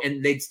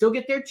 and they'd still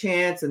get their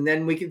chance, and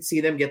then we could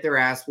see them get their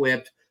ass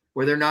whipped,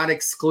 where they're not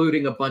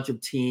excluding a bunch of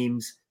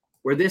teams,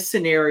 where this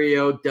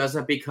scenario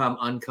doesn't become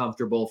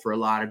uncomfortable for a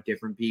lot of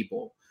different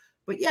people.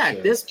 But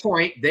at this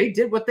point, they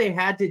did what they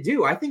had to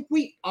do. I think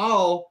we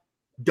all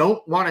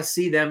don't want to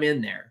see them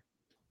in there,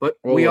 but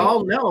we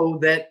all know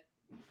that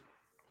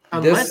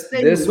unless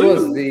this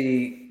was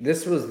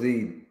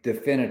the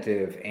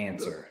definitive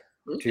answer.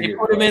 They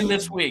put him in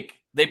this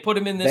week. They put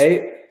him in this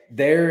week.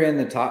 They're in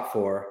the top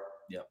 4.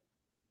 Yep.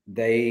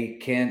 They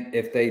can,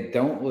 if they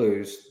don't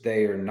lose,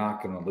 they are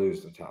not going to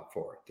lose the top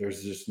 4.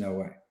 There's just no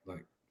way.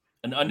 Like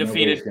an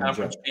undefeated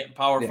conference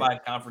Power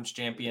 5 conference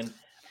champion.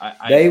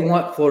 They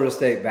want Florida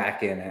State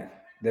back in it.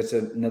 That's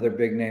another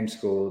big name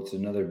school. It's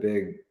another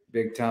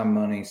big time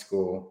money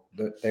school.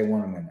 They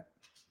want them in it.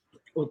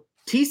 Well,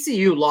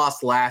 TCU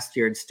lost last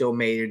year and still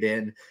made it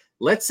in.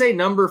 Let's say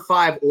number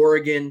 5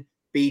 Oregon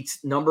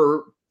beats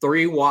number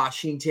 3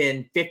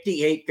 Washington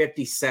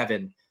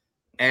 58-57,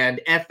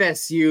 and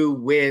FSU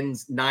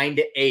wins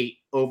 9-8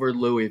 over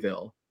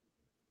Louisville.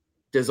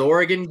 Does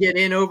Oregon get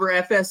in over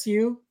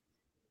FSU?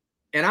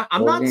 And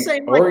I'm not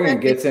saying Oregon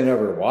gets in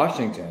over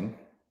Washington.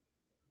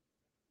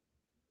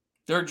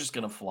 They're just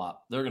going to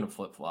flop. They're going to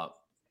flip-flop.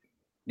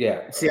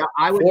 Yeah. See,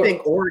 I would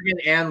think Oregon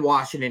and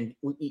Washington.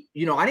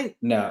 I didn't.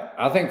 No,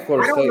 I think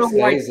Florida State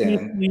stays in. I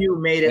don't know why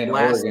TCU made it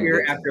last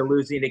year after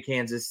losing to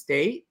Kansas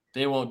State.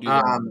 They won't do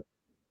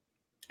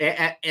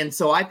that. And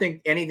so I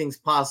think anything's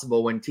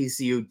possible when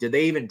TCU. Did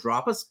they even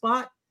drop a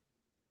spot?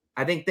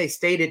 I think they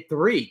stayed at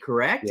 3,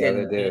 correct? Yeah,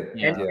 they did.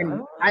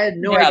 And I had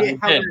no idea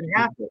how that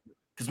happened.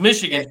 Because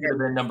Michigan could have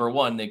been number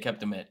 1. They kept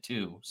them at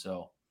 2.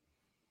 So,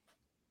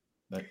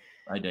 but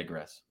I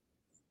digress.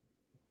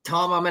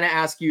 Tom, I'm going to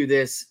ask you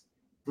this.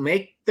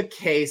 Make the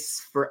case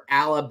for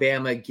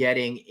Alabama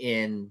getting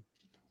in.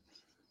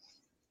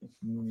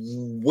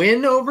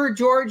 Win over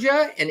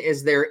Georgia, and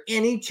is there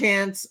any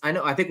chance?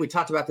 I think we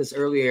talked about this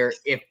earlier.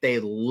 If they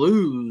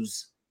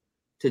lose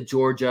to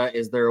Georgia,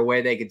 is there a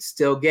way they could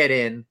still get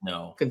in?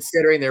 No,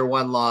 considering their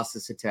 1 loss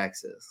to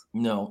Texas.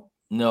 No,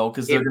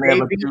 because they're going to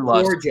have a 2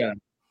 loss. Georgia,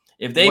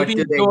 if they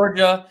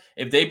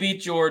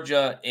beat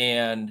Georgia,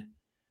 and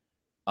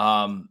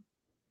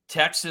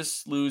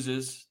Texas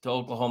loses to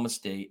Oklahoma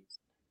State.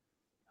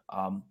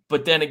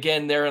 But then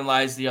again, therein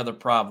lies the other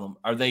problem.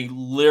 Are they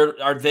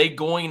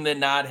going to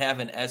not have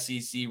an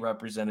SEC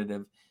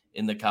representative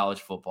in the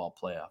college football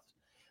playoff?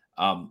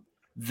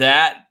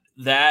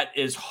 That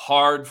is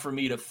hard for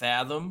me to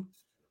fathom.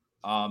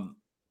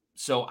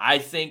 So I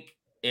think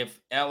if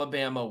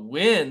Alabama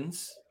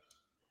wins,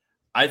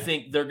 I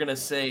think they're going to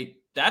say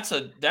that's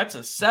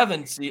a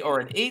 7 seed or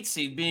an 8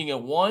 seed being a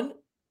 1.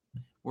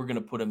 We're going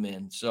to put them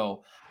in.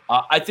 So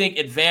I think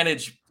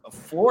advantage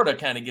Florida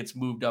kind of gets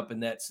moved up in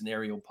that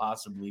scenario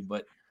possibly,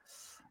 but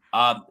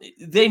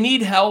they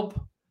need help.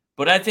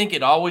 But I think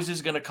it always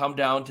is going to come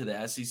down to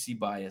the SEC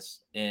bias,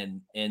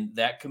 and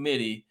that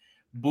committee,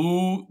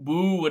 Boo,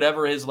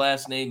 whatever his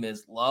last name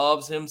is,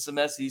 loves him some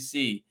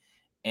SEC,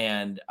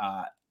 and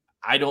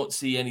I don't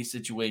see any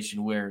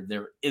situation where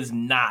there is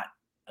not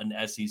an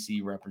SEC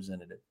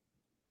representative.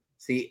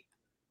 See,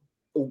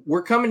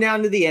 we're coming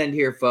down to the end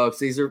here,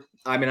 folks.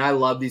 I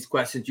love these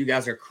questions. You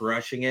guys are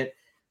crushing it.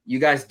 You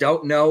guys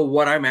don't know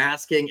what I'm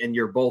asking, and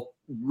you're both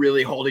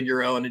really holding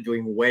your own and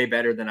doing way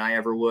better than I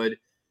ever would.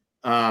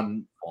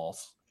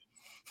 False.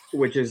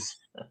 Which is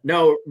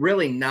no,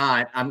 really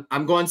not.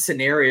 I'm going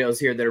scenarios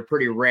here that are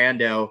pretty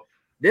rando.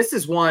 This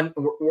is one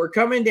we're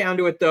coming down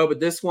to it though, but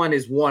this one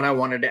is one I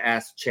wanted to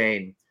ask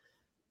Chain.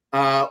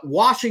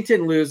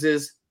 Washington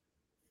loses,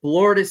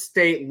 Florida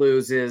State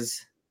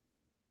loses,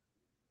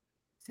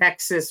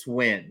 Texas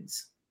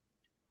wins.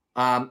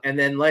 And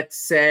then let's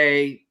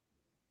say,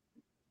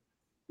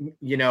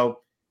 what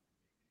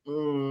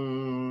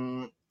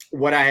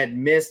I had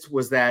missed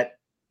was that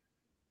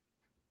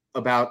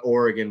about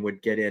Oregon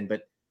would get in,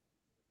 but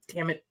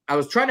damn it, I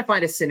was trying to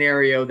find a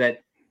scenario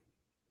that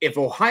if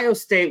Ohio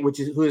State,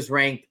 who is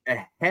ranked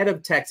ahead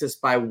of Texas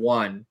by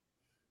 1,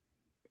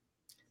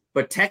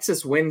 but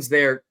Texas wins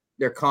their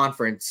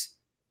conference,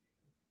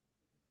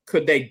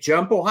 could they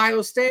jump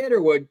Ohio State,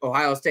 or would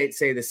Ohio State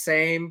say the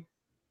same?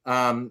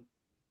 I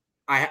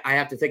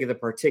have to think of the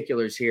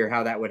particulars here,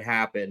 how that would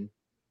happen.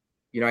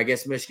 I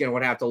guess Michigan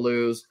would have to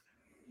lose,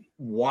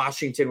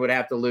 Washington would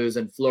have to lose,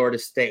 and Florida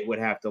State would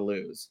have to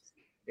lose.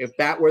 If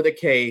that were the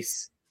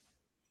case,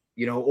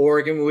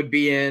 Oregon would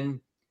be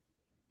in.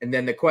 And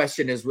then the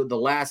question is, would the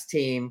last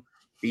team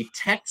be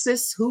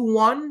Texas, who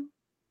won,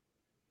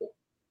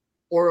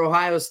 or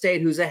Ohio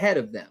State, who's ahead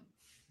of them?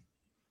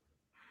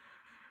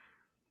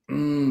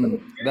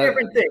 Two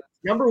different things.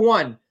 Number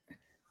one,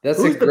 that's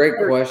a great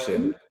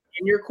question.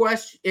 In your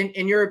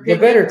opinion,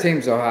 the better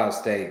team's Ohio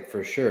State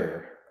for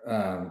sure.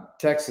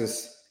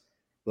 Texas,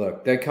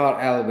 look, they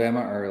caught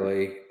Alabama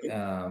early.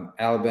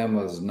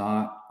 Alabama was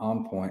not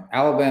on point.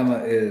 Alabama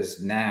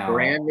is now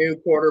brand new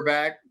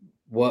quarterback.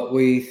 What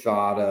we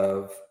thought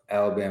of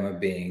Alabama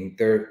being.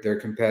 They're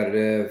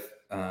competitive.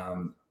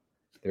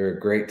 They're a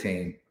great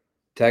team.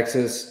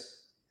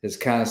 Texas has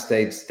kind of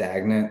stayed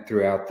stagnant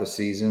throughout the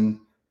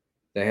season.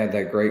 They had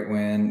that great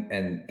win,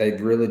 and they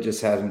really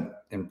just haven't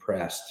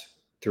impressed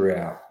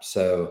throughout.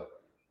 So,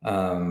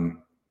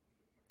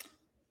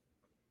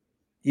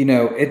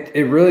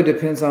 it really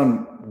depends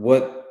on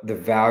what the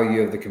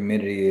value of the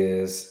committee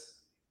is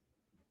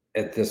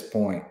at this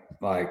point.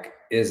 Like,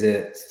 is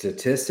it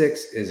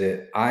statistics? Is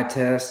it eye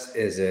test?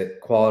 Is it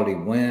quality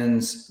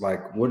wins?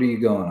 Like, what are you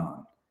going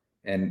on?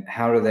 And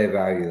how do they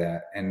value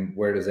that? And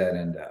where does that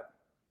end up?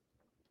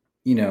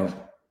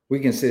 We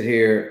can sit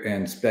here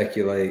and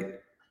speculate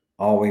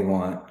all we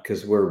want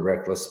because we're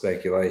reckless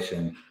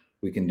speculation.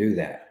 We can do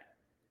that.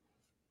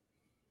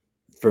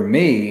 For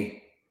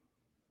me,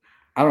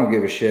 I don't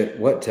give a shit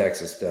what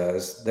Texas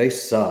does. They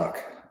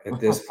suck at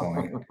this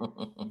point.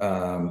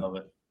 Love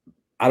it.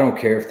 I don't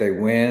care if they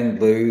win,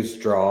 lose,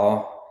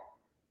 draw,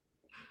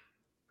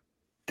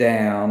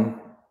 down.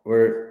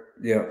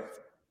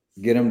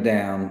 Get them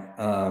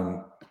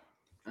down.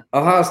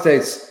 Ohio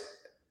State's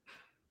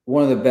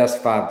one of the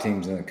best 5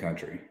 teams in the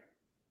country.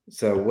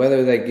 So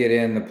whether they get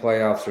in the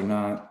playoffs or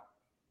not,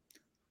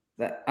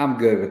 I'm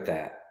good with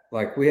that.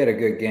 Like, we had a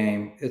good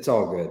game. It's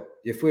all good.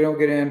 If we don't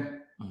get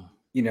in,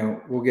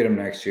 we'll get them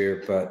next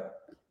year. But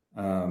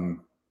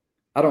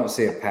I don't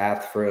see a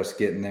path for us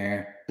getting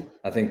there.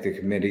 I think the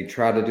committee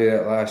tried to do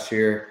that last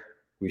year.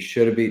 We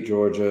should have beat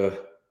Georgia.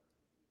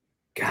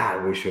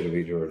 God, we should have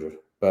beat Georgia.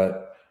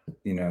 But,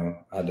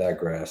 I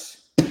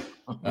digress.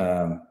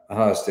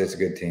 Ohio State's a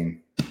good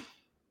team.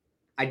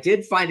 I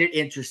did find it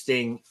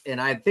interesting, and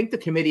I think the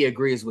committee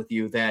agrees with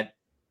you that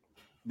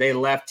they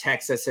left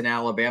Texas and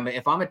Alabama.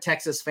 If I'm a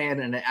Texas fan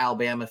and an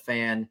Alabama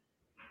fan,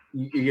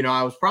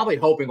 I was probably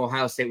hoping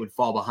Ohio State would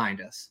fall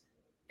behind us,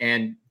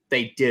 and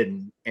they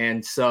didn't.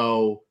 And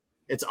so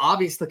it's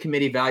obvious the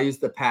committee values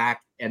the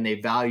Pac and they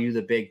value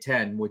the Big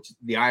Ten, which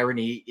the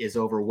irony is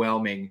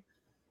overwhelming.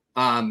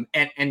 And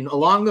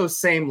along those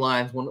same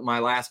lines, one of my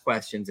last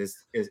questions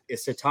is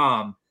to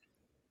Tom.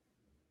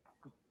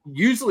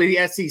 Usually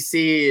the SEC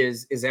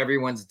is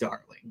everyone's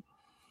darling.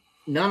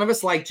 None of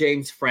us like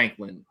James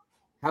Franklin.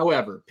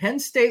 However, Penn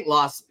State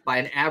lost by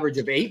an average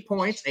of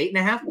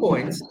 8.5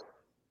 points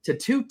to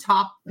 2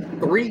 top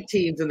 3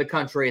 teams in the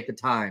country at the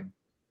time,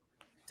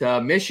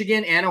 to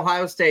Michigan and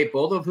Ohio State,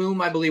 both of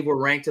whom I believe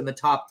were ranked in the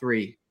top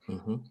 3.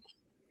 Mm-hmm.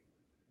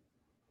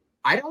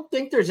 I don't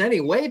think there's any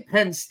way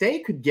Penn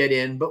State could get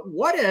in, but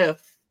what if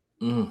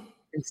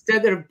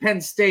instead of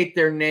Penn State,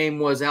 their name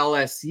was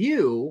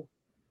LSU,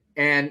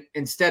 and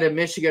instead of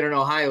Michigan and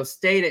Ohio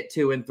State at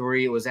 2 and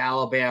 3, it was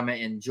Alabama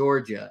and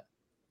Georgia?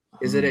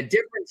 Is it a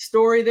different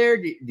story there?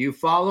 Do you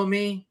follow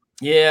me?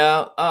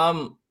 Yeah.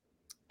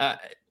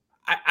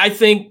 I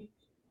think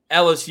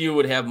LSU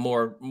would have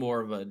more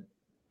of a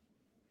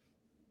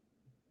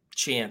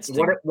chance.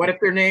 What if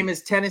their name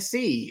is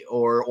Tennessee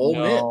or Ole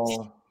Miss?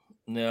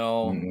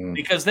 No,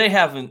 because they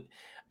haven't.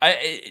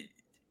 I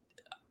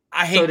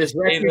hate. So does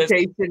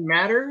reputation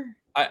matter?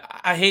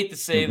 I hate to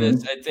say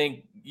this. I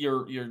think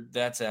you're.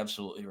 That's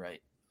absolutely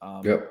right.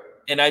 Yep.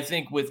 And I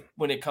think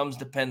when it comes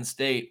to Penn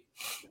State,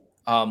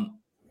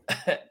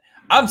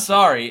 I'm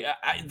sorry,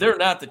 they're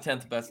not the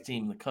 10th best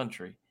team in the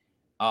country.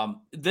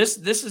 This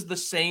is the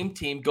same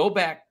team. Go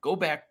back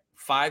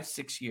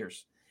 5-6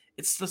 years.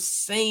 It's the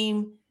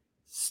same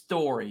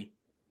story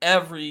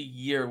every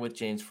year with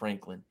James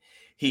Franklin.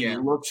 He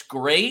looks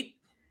great,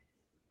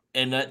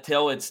 and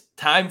until it's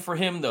time for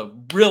him to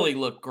really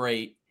look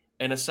great,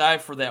 and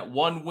aside for that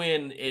one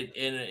win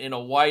in a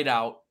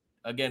whiteout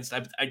against,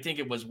 I think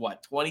it was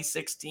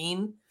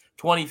 2016,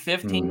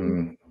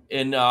 2015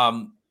 in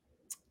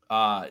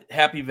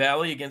Happy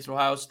Valley against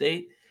Ohio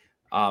State.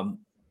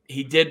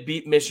 He did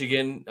beat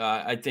Michigan,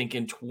 I think,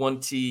 in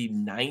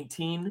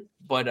 2019.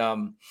 But,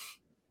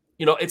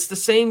 it's the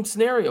same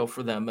scenario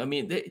for them. I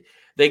mean,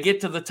 they get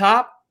to the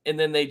top, and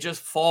then they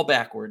just fall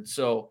backwards.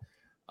 So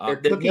they're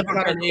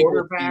cookie-cutter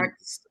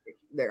quarterbacks.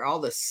 They're all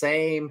the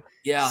same.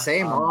 Yeah.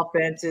 Same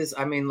offenses.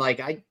 I mean,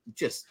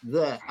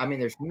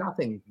 there's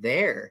nothing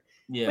there.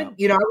 Yeah.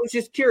 But, I was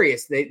just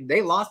curious.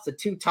 They lost the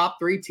 2 top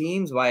 3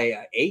 teams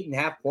by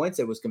 8.5 points.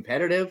 It was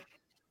competitive.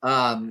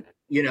 I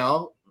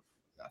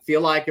feel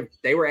like if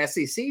they were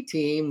SEC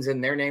teams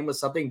and their name was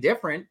something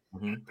different,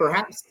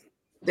 perhaps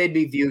they'd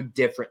be viewed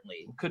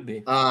differently. Could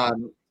be.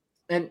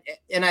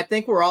 and I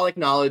think we're all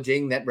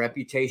acknowledging that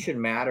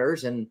reputation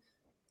matters, and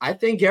I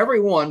think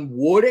everyone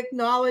would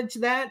acknowledge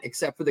that,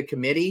 except for the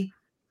committee,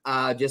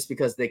 just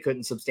because they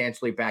couldn't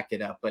substantially back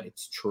it up. But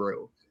it's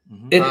true.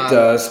 It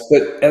does,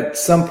 but at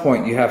some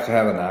point you have to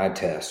have an eye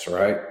test,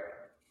 right?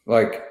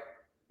 Like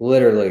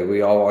literally,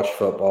 we all watch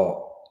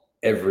football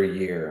every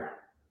year.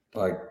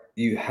 Like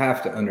you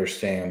have to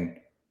understand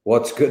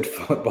what's good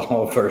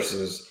football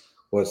versus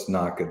what's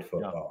not good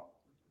football.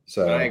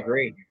 So I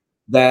agree.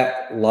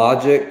 That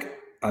logic,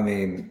 I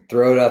mean,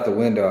 throw it out the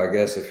window, I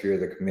guess, if you're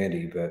the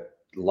committee, but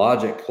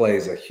logic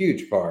plays a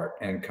huge part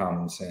in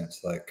common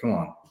sense. Like, come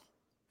on,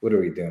 what are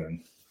we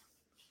doing?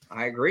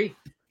 I agree.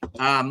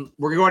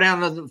 We're going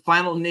down to the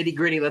final nitty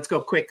gritty. Let's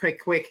go quick.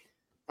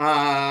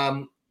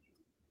 Tom,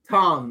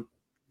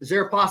 is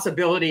there a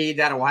possibility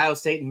that Ohio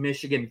State and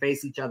Michigan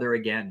face each other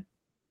again?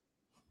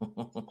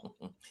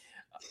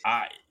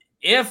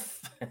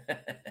 If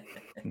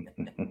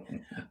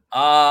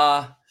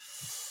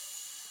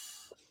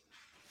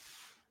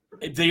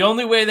the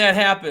only way that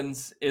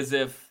happens is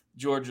if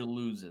Georgia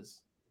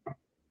loses,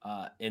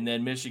 and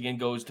then Michigan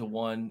goes to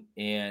 1,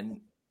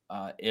 and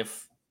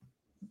if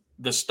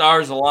the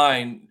stars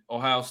align,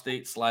 Ohio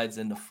State slides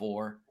into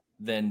 4,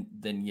 then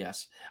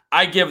yes.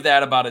 I give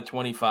that about a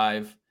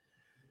 25%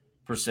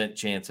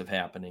 chance of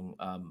happening.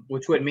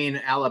 Which would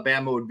mean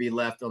Alabama would be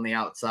left on the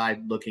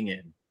outside looking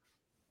in.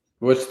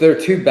 Which they're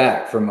 2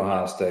 back from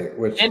Ohio State,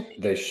 which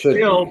they should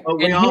still, be. But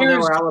we all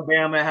know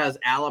Alabama has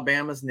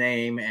Alabama's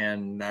name,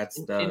 and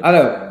that's the... I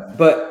know,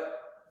 but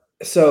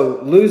so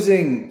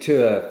losing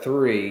to a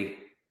 3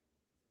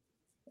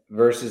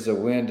 versus a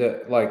win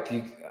to, like,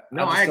 you...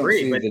 No, I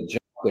agree, don't see the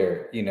jump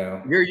there, you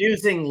know. You're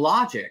using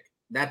logic.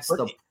 That's the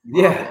problem.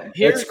 Yeah,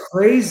 it's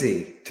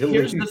crazy to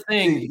here's the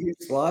thing.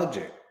 Use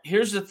logic.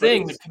 Here's the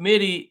thing: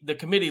 the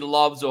committee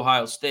loves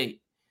Ohio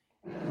State,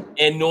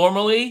 and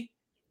normally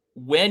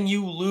when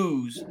you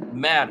lose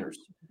matters.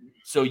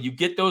 So you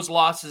get those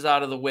losses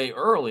out of the way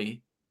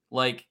early,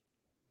 like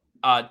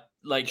Alabama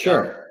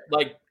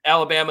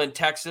and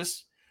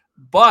Texas,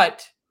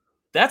 but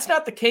that's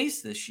not the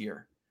case this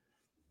year.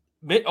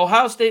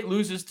 Ohio State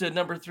loses to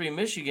number 3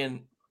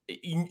 Michigan.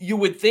 You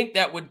would think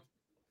that would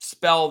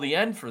spell the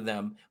end for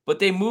them, but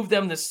they moved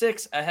them to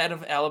 6 ahead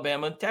of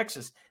Alabama and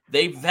Texas.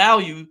 They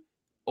value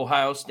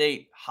Ohio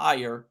State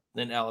higher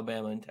than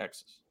Alabama and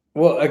Texas.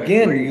 Well,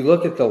 again, you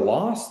look at the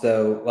loss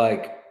though,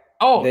 like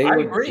they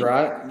would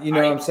drive. You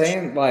know what I'm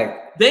saying?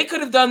 Like they could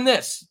have done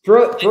this.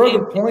 Throw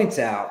the points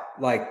out.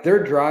 Like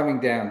they're driving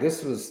down.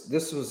 This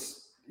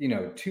was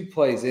 2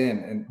 plays in,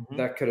 and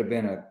that could have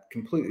been a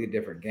completely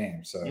different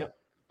game. So,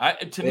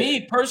 to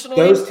me personally,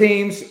 those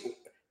teams.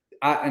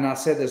 I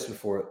said this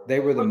before, they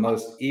were the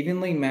most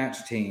evenly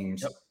matched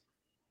teams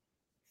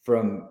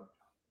from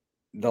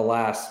the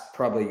last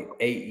probably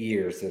 8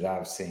 years that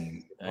I've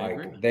seen.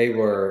 They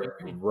were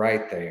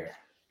right there.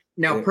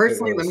 Now,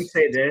 personally, let me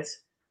say this.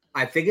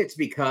 I think it's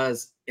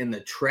because in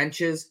the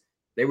trenches,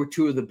 they were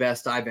 2 of the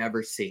best I've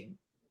ever seen.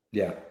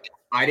 Yeah.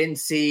 I didn't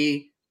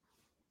see,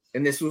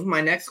 and this was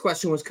my next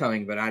question was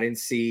coming, but I didn't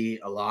see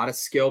a lot of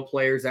skill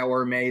players that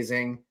were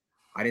amazing.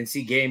 I didn't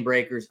see game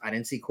breakers. I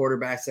didn't see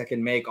quarterbacks that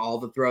can make all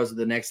the throws at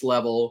the next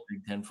level.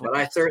 But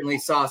I certainly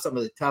saw some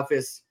of the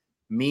toughest,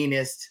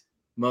 meanest,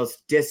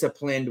 most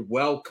disciplined,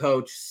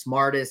 well-coached,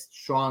 smartest,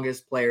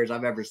 strongest players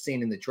I've ever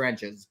seen in the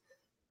trenches.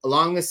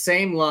 Along the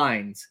same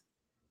lines,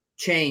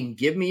 Chain,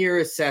 give me your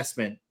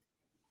assessment.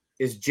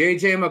 Is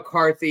J.J.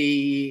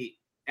 McCarthy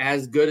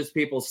as good as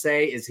people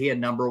say? Is he a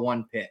number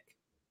 1 pick?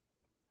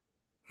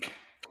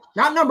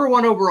 Not number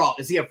 1 overall.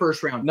 Is he a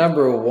first-round pick?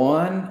 Number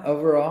 1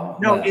 overall?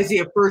 No, is he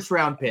a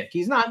first-round pick?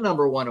 He's not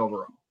number 1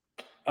 overall.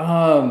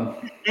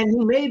 And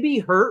he may be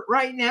hurt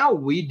right now.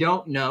 We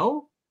don't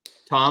know.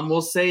 Tom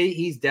will say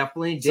he's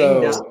definitely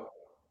dinged up.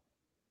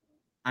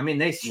 I mean,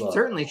 they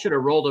certainly should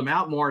have rolled him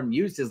out more and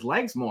used his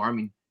legs more. I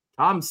mean,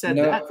 Tom said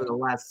that for the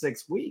last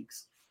 6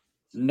 weeks.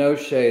 No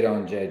shade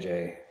on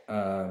JJ.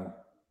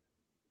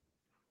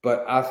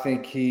 But I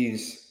think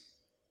he's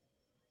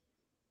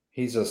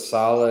a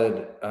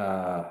solid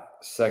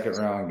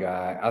second-round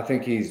guy. I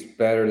think he's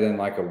better than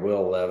like a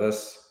Will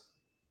Levis.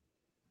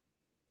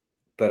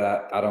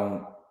 But I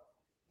don't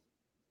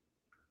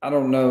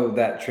know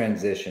that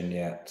transition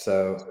yet.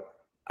 So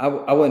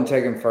I wouldn't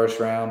take him first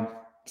round.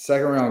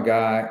 Second round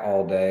guy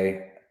all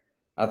day.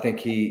 I think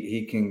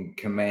he can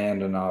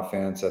command an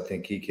offense. I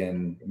think he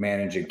can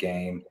manage a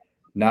game,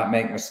 not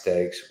make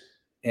mistakes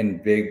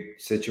in big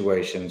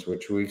situations,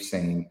 which we've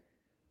seen.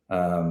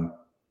 I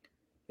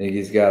think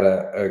he's got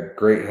a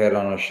great head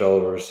on his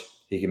shoulders.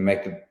 He can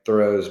make the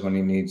throws when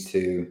he needs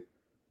to.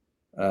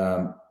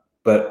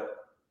 But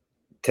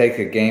take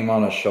a game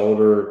on a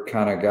shoulder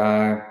kind of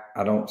guy,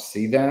 I don't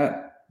see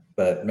that,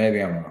 but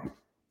maybe I'm wrong.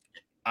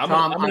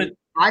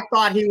 I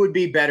thought he would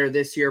be better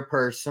this year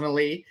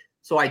personally,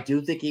 so I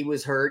do think he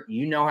was hurt.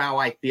 You know how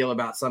I feel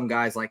about some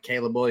guys like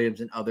Caleb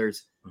Williams and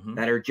others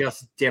that are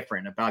just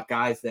different, about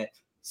guys that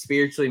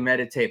spiritually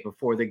meditate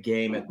before the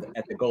game at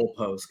the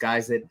goalpost,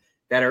 guys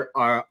that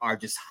are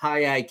just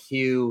high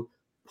IQ,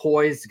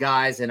 poised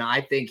guys, and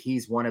I think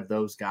he's one of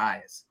those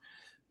guys.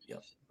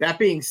 Yep. That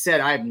being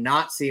said, I have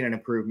not seen an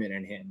improvement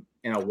in him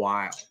in a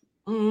while.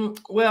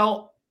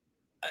 Well,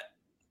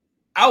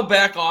 I'll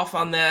back off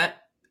on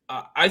that.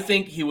 I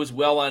think he was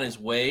well on his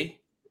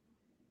way,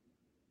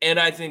 and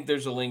I think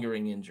there's a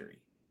lingering injury.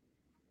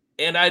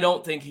 And I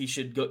don't think he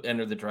should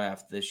enter the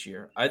draft this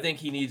year. I think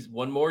he needs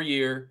one more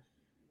year.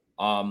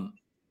 And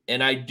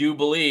I do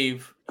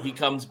believe he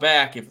comes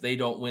back if they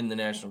don't win the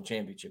national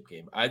championship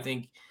game. I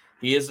think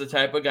he is the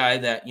type of guy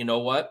that, you know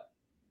what,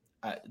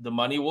 the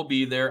money will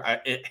be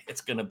there.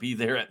 It's going to be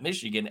there at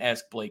Michigan.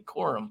 Ask Blake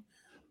Corum.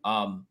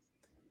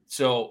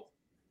 So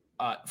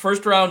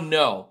first round,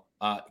 no.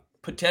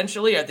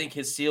 Potentially, I think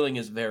his ceiling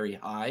is very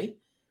high.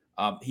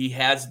 He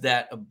has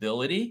that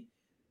ability.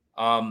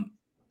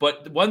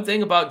 But one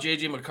thing about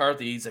J.J.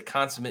 McCarthy, he's a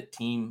consummate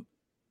team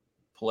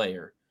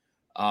player.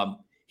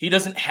 He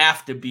doesn't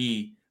have to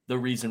be the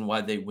reason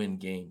why they win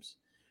games.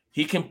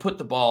 He can put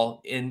the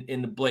ball in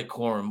the Blake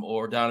Corum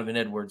or Donovan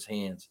Edwards'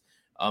 hands.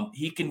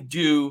 He can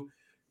do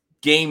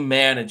game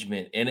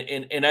management,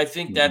 and I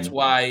think that's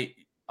why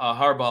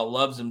Harbaugh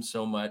loves him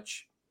so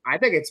much. I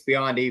think it's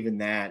beyond even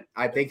that.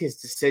 I think his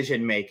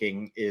decision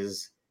making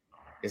is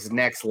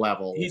next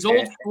level. He's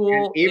old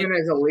school, and even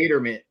as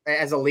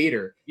a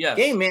leader. Yes.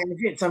 Game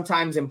management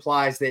sometimes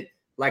implies that,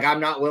 like, I'm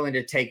not willing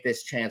to take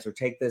this chance or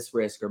take this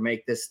risk or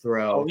make this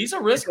throw. Oh, he's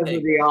a risk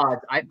taker. The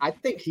odds. I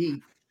think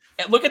he.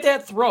 And look at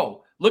that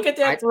throw. Look at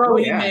that throw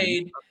he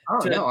made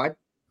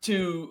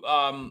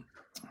to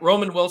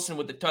Roman Wilson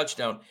with the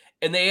touchdown.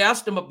 And they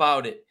asked him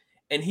about it,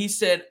 and he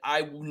said,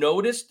 "I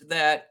noticed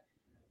that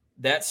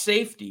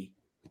safety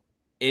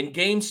in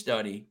game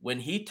study when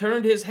he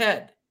turned his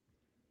head."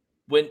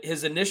 When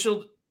his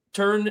initial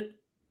turn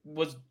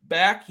was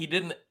back, he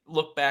didn't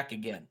look back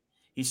again.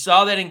 He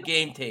saw that in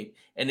game tape.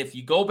 And if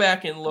you go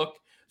back and look,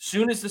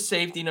 soon as the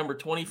safety number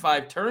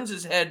 25 turns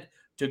his head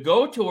to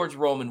go towards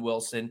Roman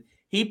Wilson,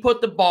 he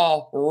put the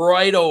ball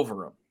right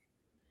over him.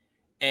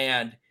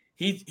 And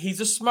he's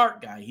a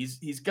smart guy.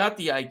 He's got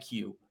the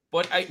IQ.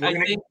 But I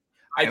think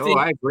I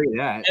agree with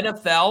that.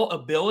 NFL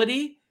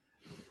ability,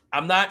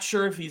 I'm not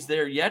sure if he's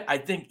there yet. I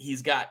think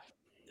he's got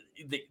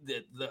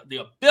the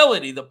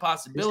ability, the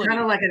possibility. He's kind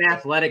of like an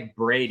athletic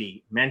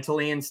Brady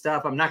mentally and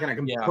stuff. I'm not going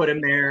to put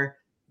him there,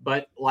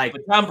 but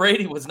Tom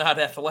Brady was not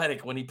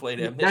athletic when he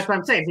played at Michigan. That's what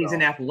I'm saying. He's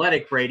an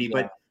athletic Brady.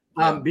 Yeah.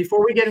 But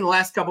before we get in the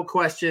last couple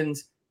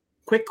questions,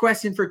 quick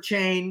question for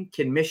Chain: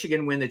 can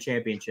Michigan win the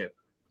championship?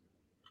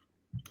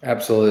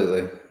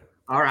 Absolutely.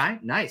 All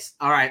right, nice.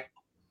 All right,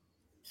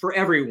 for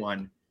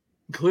everyone,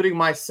 including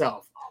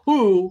myself,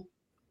 who,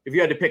 if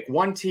you had to pick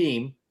one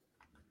team,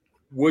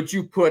 would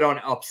you put on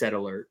upset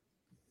alert?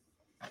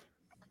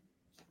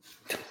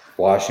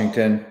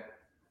 Washington,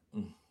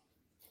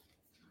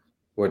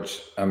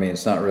 which, I mean,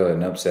 it's not really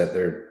an upset.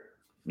 They're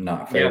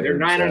not favored.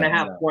 Yeah, they're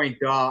 9.5 point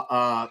dogs.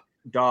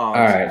 All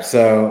right,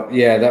 so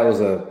that was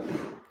a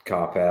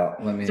cop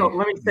out. Let me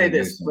say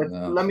this.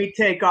 Let me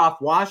take off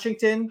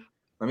Washington.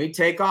 Let me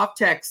take off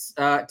Texas.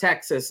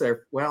 Texas.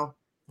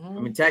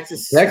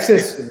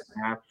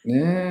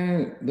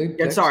 Yeah,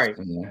 sorry.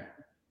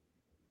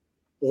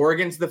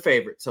 Oregon's the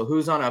favorite. So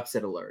who's on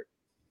upset alert?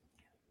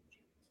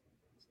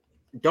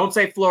 Don't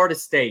say Florida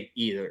State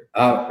either.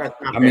 I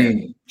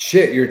mean,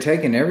 shit, you're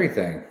taking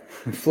everything.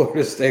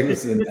 Florida State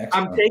was the next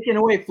one. I'm taking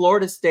away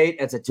Florida State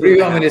as a 2. What do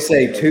you want me to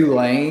say?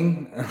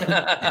 Tulane?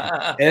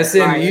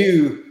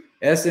 SMU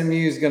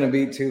is going to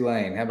beat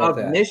Tulane. How about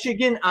that?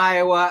 Michigan,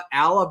 Iowa,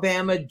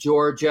 Alabama,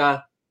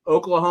 Georgia,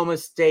 Oklahoma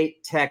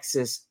State,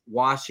 Texas,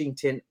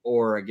 Washington,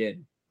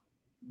 Oregon.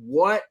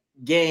 What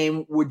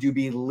game would you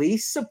be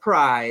least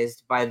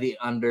surprised by the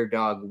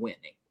underdog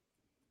winning?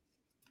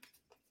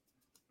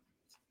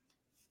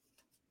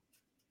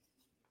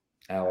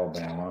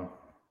 Alabama.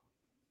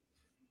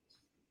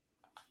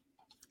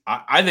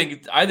 I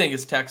think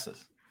it's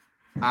Texas.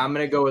 I'm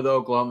gonna go with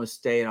Oklahoma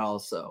State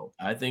also.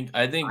 I think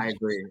I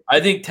agree.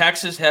 I think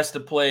Texas has to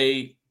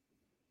play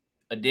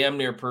a damn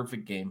near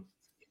perfect game.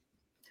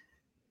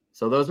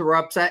 So those are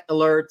upset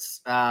alerts.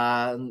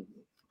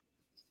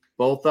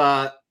 Both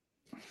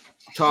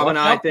Tom and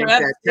I think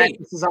that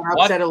Texas is on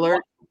upset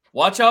alert.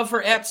 Watch out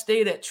for App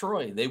State at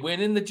Troy. They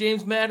went into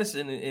James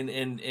Madison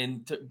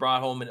and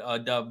brought home a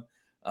dub.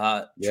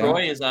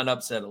 Troy is on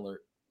upset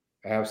alert.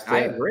 I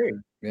agree.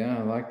 Yeah,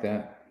 I like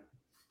that.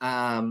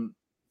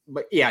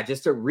 But yeah,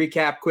 just to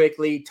recap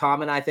quickly,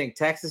 Tom and I think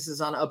Texas is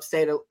on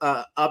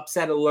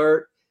upset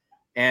alert,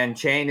 and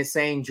Chain is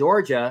saying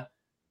Georgia.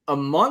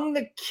 Among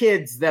the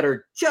kids that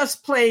are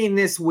just playing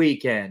this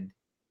weekend,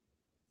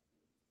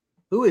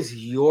 who is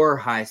your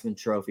Heisman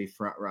Trophy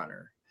front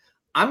runner?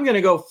 I'm going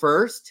to go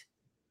first.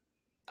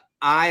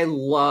 I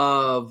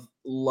love,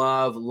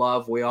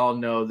 we all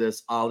know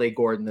this, Ollie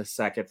Gordon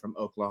II from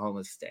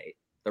Oklahoma State,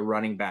 the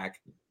running back,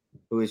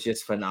 who is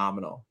just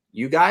phenomenal.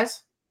 You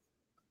guys?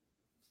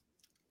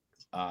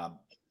 I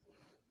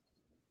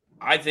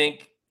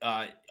think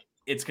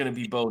it's going to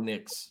be Bo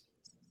Nix.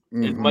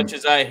 As much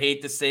as I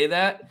hate to say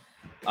that,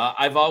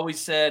 I've always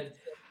said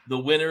the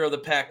winner of the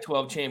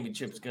Pac-12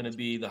 championship is going to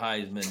be the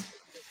Heisman.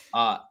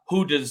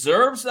 Who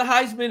deserves the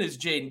Heisman is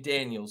Jaden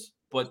Daniels,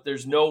 but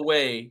there's no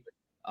way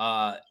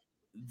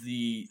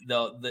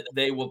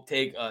they will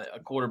take a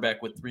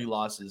quarterback with 3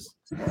 losses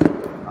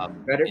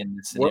in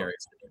this scenario.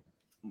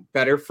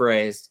 Better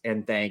phrased,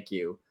 and thank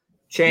you.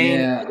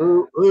 Shane,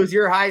 who's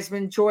your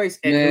Heisman choice,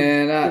 and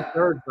who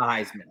deserves the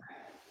Heisman?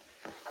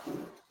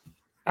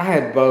 I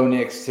had Bo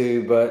Nix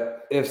too,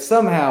 but if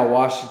somehow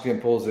Washington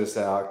pulls this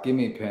out, give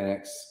me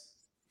Penix.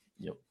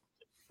 Yep.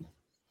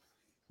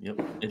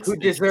 Who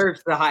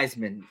deserves the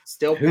Heisman?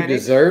 Still who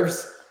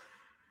Penix?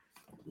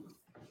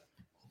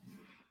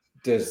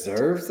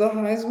 Deserves the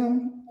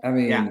Heisman? I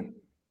mean, Yeah.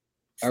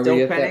 Are Still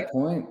we at Penix? that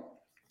point?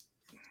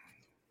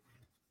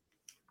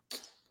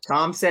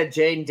 Tom said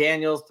Jaden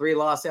Daniels,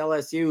 3-loss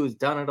LSU, who's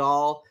done it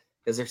all.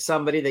 Is there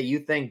somebody that you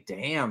think,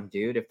 damn,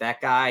 dude, if that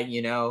guy,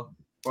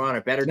 we're on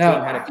a better team,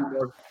 had a few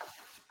more?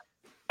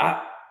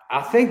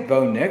 I think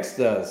Bo Nix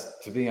does,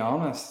 to be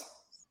honest.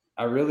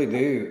 I really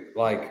do.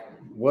 Like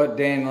what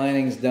Dan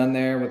Lanning's done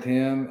there with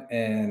him,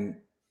 and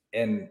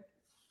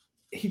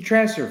he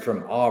transferred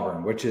from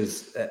Auburn, which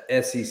is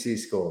a SEC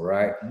school,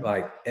 right?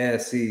 Like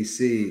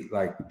SEC,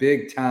 like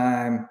big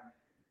time.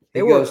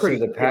 He goes to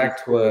the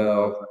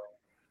Pac-12.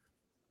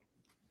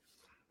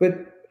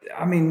 But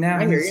I mean, now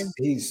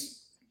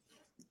he's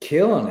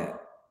killing it.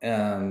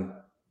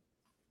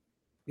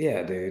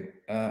 Yeah, dude.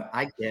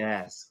 I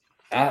guess.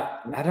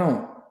 I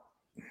don't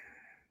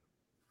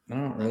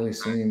really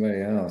see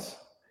anybody else.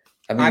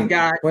 I mean, I've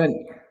got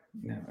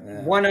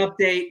one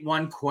update,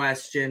 one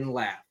question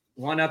left.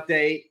 One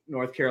update: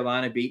 North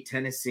Carolina beat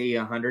Tennessee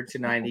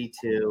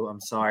 100-92. I'm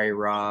sorry,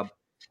 Rob.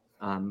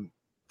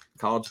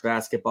 College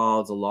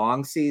basketball is a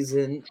long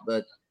season,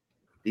 but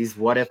these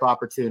what-if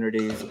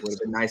opportunities, it would have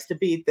been nice to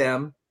beat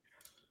them.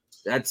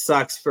 That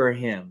sucks for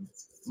him.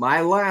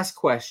 My last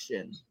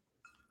question.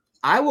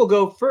 I will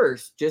go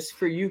first just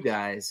for you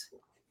guys.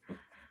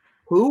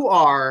 Who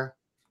are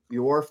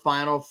your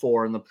Final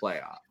Four in the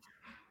playoff?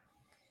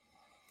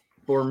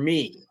 For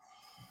me,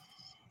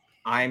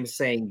 I'm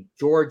saying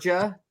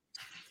Georgia,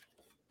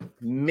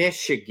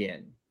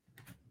 Michigan,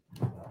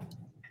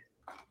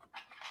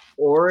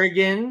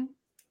 Oregon,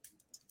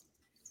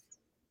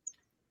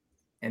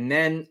 and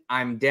then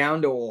I'm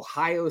down to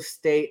Ohio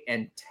State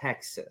and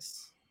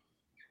Texas.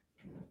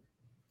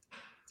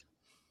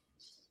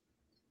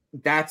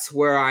 That's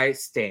where I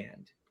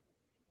stand.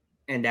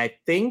 And I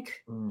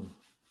think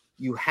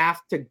you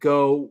have to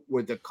go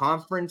with the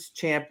conference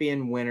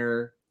champion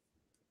winner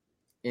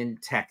in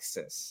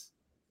Texas.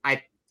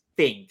 I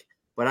think.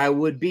 But I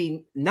would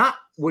not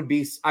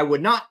be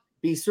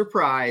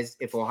surprised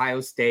if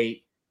Ohio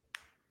State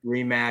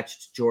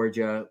rematched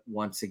Georgia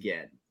once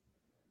again.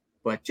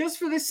 But just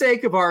for the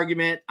sake of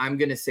argument, I'm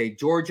going to say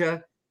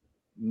Georgia,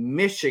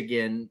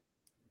 Michigan,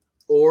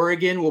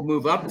 Oregon will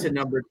move up to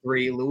number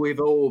 3.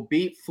 Louisville will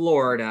beat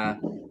Florida,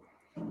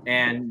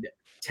 and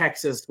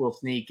Texas will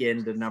sneak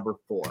into number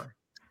 4.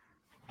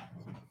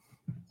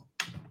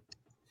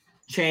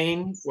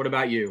 Shane, what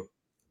about you?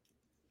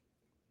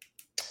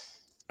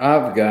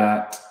 I've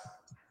got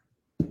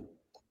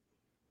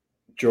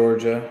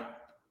Georgia,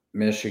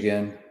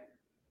 Michigan,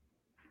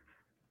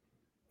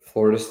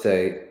 Florida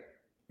State,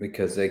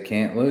 because they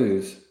can't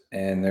lose,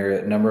 and they're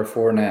at number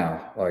 4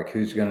 now. Like,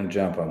 who's going to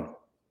jump them?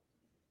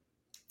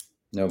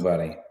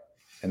 Nobody.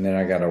 And then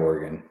I got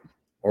Oregon.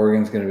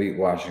 Oregon's going to beat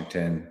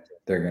Washington.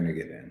 They're going to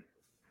get in.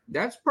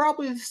 That's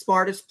probably the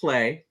smartest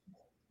play,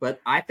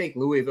 but I think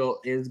Louisville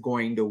is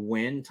going to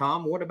win.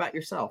 Tom, what about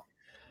yourself?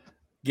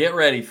 Get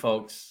ready,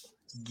 folks.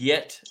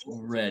 Get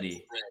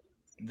ready.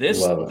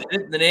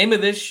 The name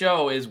of this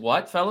show is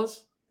what,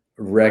 fellas?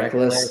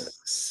 Reckless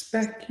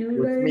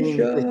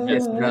speculation.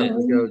 Yes,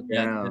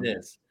 it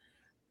is.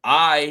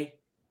 I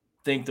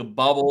think the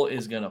bubble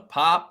is going to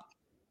pop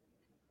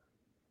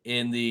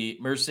in the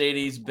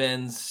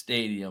Mercedes-Benz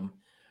Stadium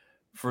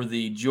for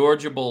the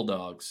Georgia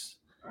Bulldogs.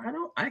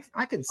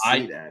 I can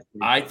see that.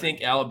 I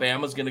think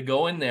Alabama's going to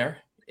go in there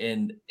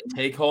and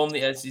take home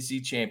the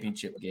SEC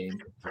championship game,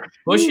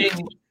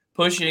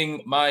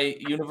 pushing my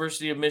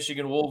University of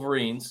Michigan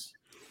Wolverines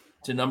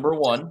to number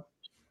 1.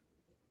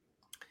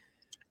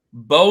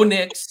 Bo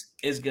Nix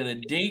is going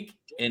to dink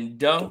and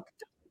dunk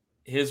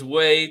his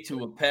way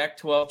to a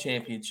Pac-12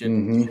 championship.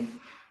 Mm-hmm.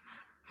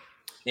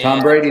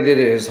 Tom Brady did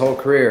it his whole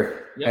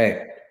career. Yep.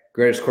 Hey,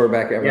 greatest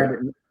quarterback ever.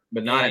 Yeah,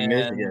 but not in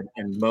Michigan.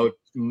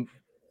 And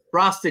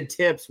Frosted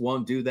Tips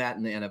won't do that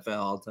in the NFL,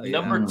 I'll tell you.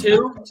 Number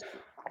 2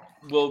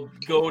 will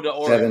go to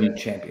Oregon. 7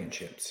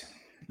 championships.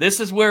 This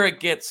is where it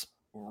gets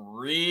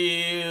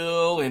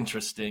real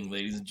interesting,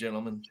 ladies and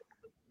gentlemen.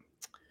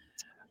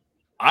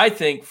 I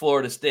think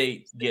Florida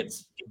State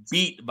gets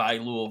beat by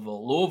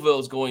Louisville. Louisville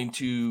is going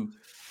to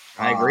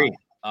I agree.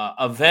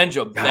 Avenge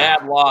a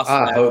bad loss.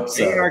 I hope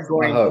so. They are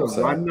going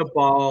to run the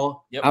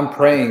ball. Yep. I'm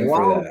praying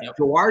for that.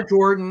 Jawar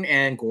Jordan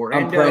and Gorendo.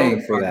 I'm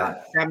praying for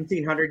that.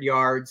 1,700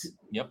 yards.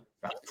 Yep.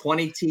 About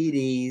 20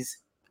 TDs.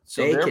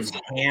 So they can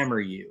hammer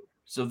you.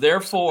 So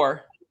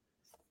therefore,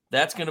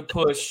 that's going to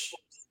push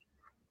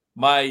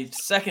my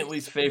second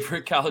least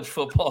favorite college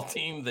football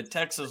team, the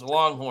Texas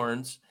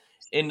Longhorns,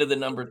 into the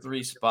number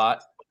 3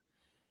 spot.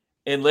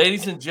 And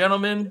ladies and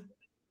gentlemen,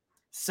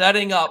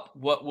 setting up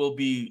what will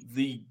be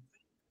the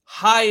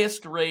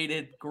highest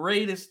rated,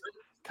 greatest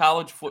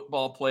college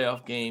football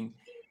playoff game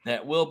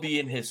that will be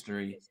in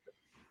history.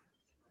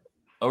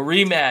 A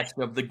rematch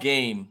of the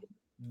game.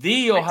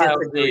 The Ohio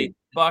State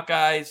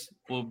Buckeyes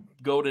will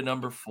go to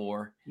number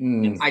 4.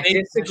 I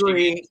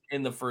disagree.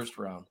 In the first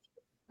round.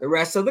 The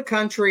rest of the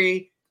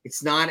country,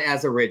 it's not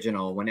as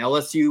original. When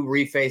LSU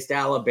refaced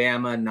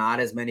Alabama, not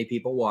as many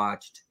people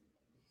watched.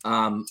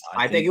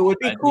 I think it would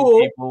be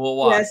cool. People will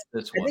watch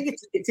this one. I think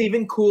it's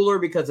even cooler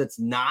because it's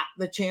not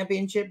the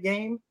championship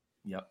game.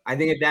 Yep. I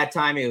think at that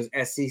time it was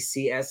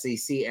SEC.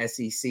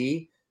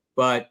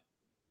 But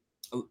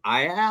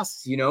I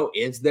asked,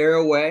 is there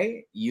a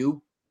way?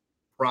 You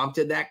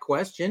prompted that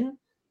question.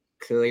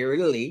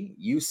 Clearly,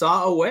 you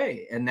saw a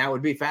way, and that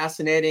would be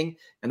fascinating.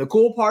 And the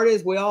cool part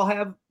is we all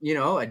have,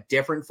 a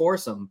different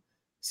foursome.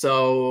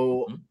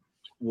 So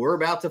we're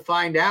about to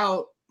find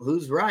out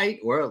who's right,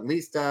 or at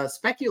least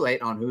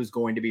speculate on who's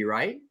going to be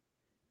right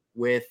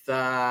with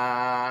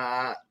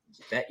Bet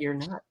Your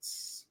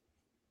Nuts.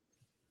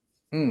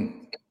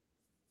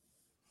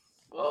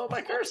 Oh,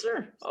 my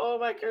cursor.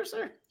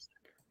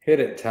 Hit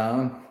it,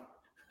 Tom.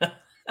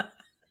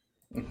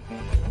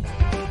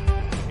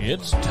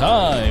 It's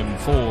time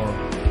for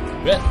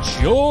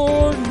Bet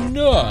Your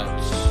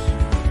Nuts.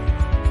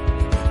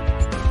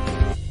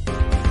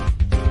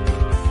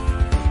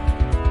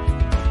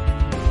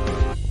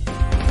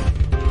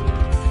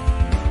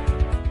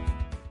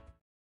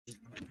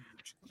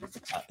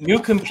 New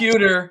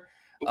computer,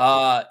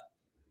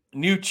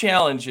 new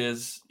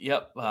challenges.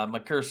 Yep, my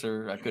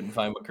cursor. I couldn't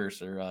find my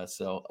cursor,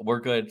 so we're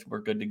good. We're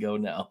good to go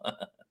now.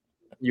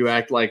 You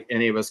act like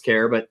any of us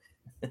care, but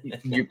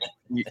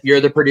you're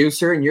the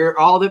producer and you're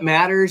all that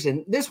matters.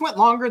 And this went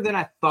longer than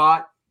I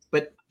thought,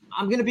 but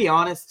I'm going to be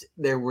honest.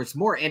 There was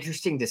more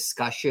interesting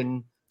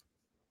discussion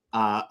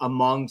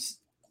amongst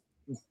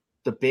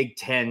the Big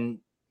Ten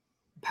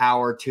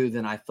Power 2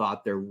 than I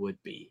thought there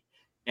would be,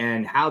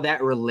 and how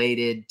that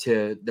related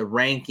to the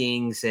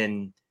rankings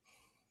and,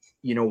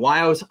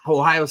 why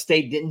Ohio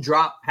State didn't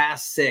drop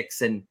past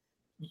 6. And,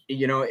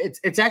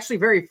 it's actually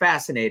very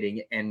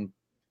fascinating. And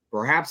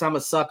perhaps I'm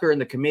a sucker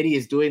and the committee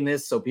is doing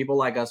this so people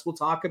like us will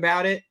talk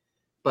about it.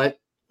 But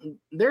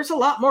there's a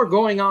lot more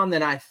going on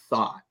than I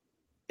thought.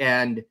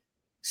 And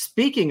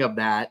speaking of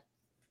that,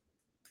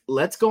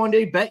 let's go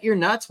into Bet Your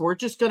Nuts. We're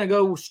just going to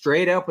go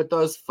straight up with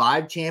those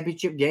 5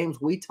 championship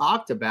games we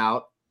talked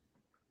about.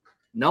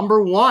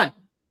 Number 1,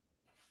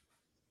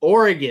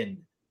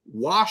 Oregon,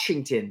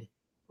 Washington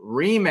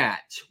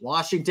rematch.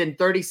 Washington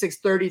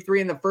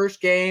 36-33 in the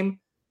first game.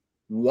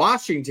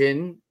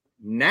 Washington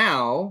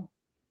now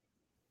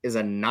is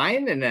a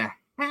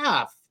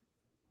 9.5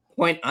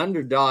 point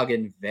underdog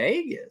in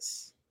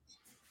Vegas.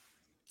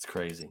 It's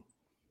crazy.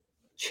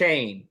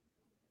 Chain.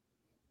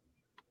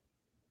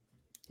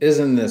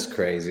 Isn't this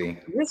crazy?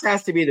 This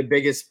has to be the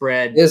biggest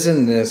spread.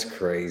 Isn't this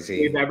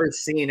crazy? We've ever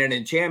seen in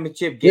a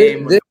championship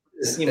game. This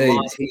is a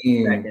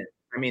team.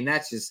 I mean,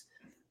 that's just,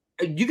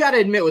 you got to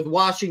admit with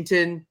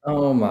Washington.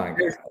 Oh my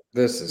God.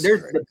 There's crazy.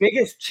 The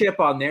biggest chip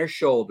on their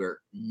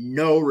shoulder.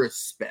 No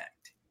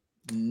respect.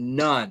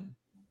 None.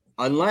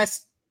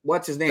 Unless,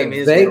 what's his name?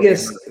 Is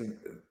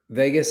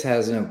Vegas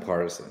has no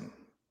partisan.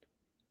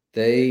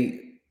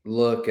 They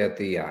look at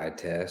the eye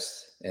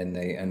test and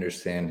they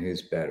understand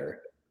who's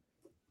better.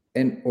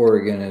 And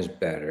Oregon is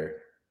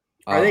better.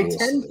 Are they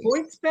 10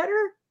 points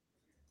better?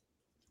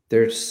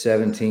 They're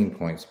 17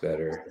 points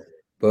better.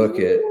 Book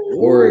it.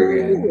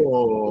 Oregon.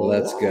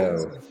 Let's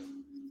go.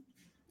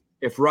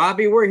 If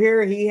Robbie were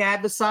here, he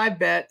had the side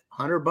bet.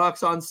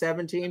 $100 on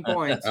 17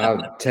 points.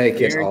 I'll take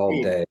it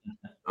all day.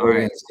 All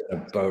right.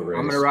 Boat race.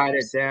 I'm going to write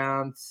it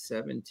down.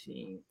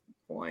 17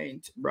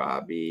 point.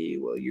 Robbie,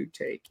 will you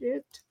take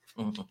it?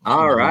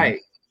 All right.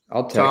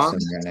 I'll text him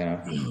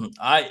right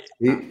now.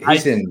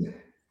 He's in.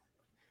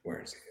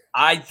 Where is he?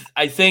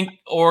 I think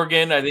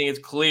Oregon, I think it's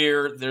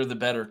clear they're the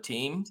better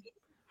team.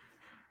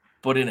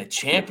 But in a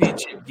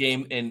championship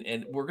game,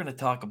 and we're going to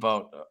talk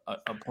about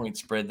a point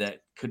spread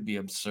that could be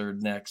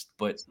absurd next,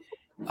 but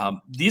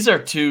these are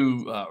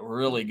 2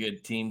 really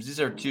good teams.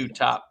 These are 2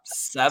 top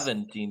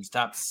 7 teams,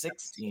 top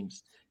 6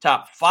 teams,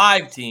 top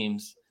 5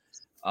 teams.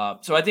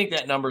 So I think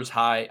that number is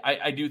high.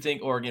 I do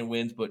think Oregon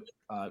wins, but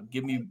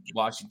give me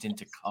Washington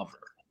to cover.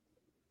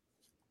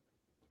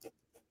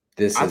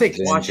 I think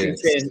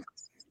Washington,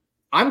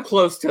 I'm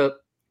close to,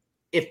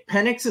 if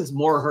Penix is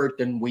more hurt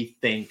than we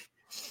think,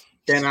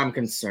 then I'm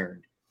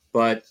concerned.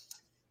 But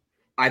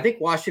I think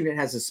Washington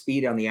has the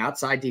speed on the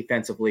outside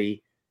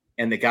defensively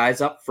and the guys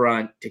up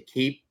front to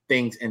keep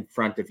things in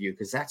front of you,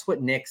 because that's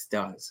what Nix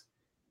does.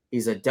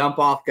 He's a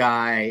dump-off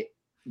guy.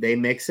 They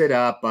mix it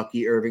up.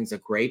 Bucky Irving's a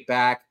great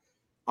back.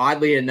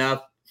 Oddly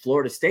enough,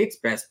 Florida State's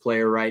best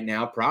player right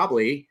now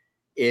probably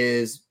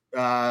is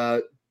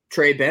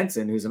Trey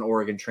Benson, who's an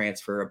Oregon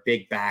transfer, a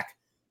big back.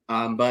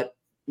 But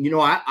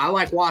I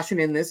like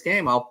Washington in this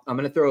game. I'm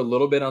going to throw a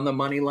little bit on the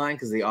money line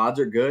because the odds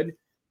are good,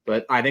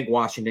 but I think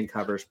Washington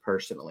covers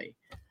personally.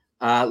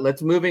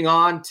 Let's moving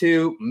on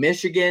to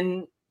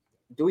Michigan.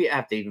 Do we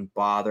have to even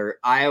bother?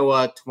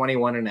 Iowa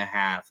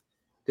 21.5.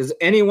 Does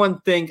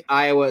anyone think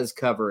Iowa is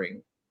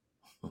covering?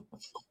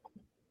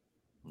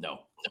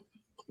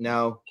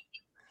 No.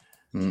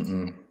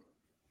 Mm-mm.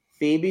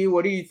 Phoebe,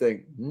 what do you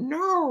think?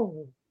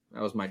 No.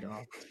 That was my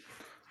dog.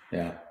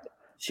 Yeah.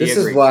 She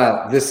agrees.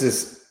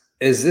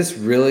 Is this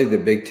really the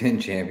Big Ten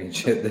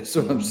championship? That's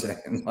what I'm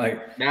saying.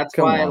 Like, that's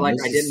come why, on, like,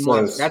 this I is didn't so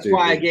want. That's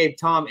why I stupid. gave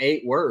Tom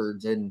 8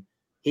 words, and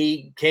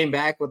he came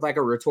back with like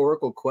a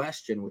rhetorical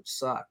question, which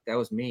sucked. That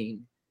was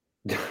mean.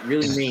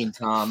 Really mean,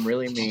 Tom.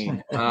 Really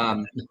mean.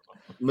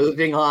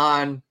 Moving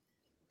on.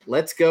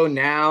 Let's go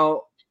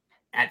now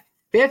at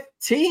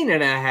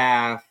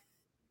 15.5.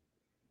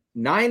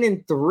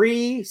 9-3,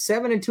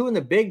 7-2 in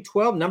the Big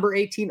 12. Number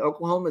 18,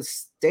 Oklahoma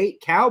State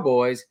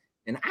Cowboys.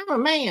 And I'm a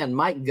man,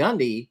 Mike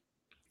Gundy,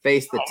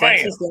 faced the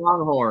Texas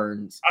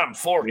Longhorns. I'm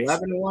 40.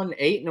 11-1,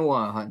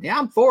 8-1. Yeah,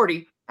 I'm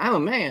 40. I'm a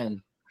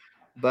man.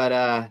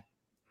 But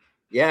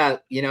yeah,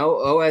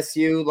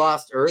 OSU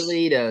lost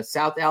early to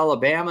South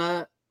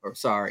Alabama.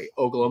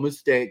 Oklahoma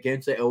State.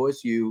 Can't say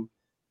OSU.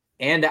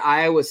 And to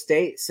Iowa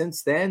State.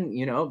 Since then,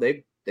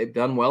 they've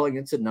done well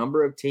against a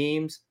number of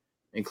teams,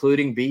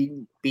 including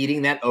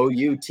beating that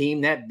OU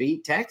team that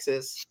beat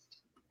Texas.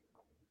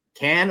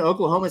 Can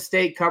Oklahoma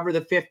State cover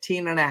the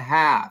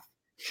 15.5?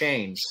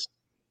 Change.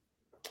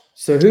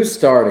 So who's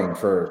starting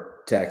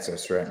for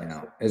Texas right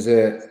now? Is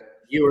it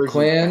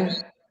Quinn?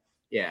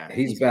 Yeah.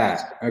 He's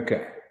back.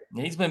 Okay.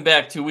 He's been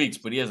back 2 weeks,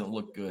 but he hasn't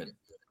looked good.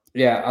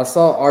 Yeah, I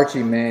saw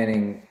Archie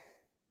Manning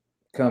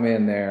come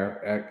in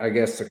there, I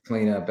guess, to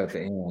clean up at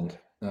the end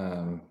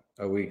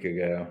a week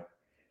ago.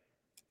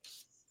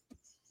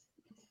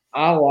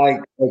 I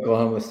like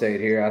Oklahoma State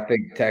here. I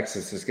think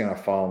Texas is going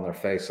to fall on their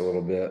face a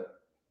little bit.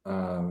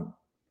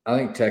 I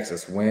think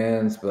Texas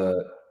wins,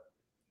 but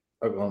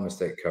Oklahoma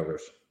State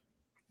covers.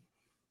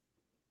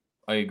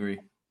 I agree.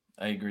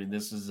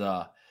 This is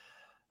a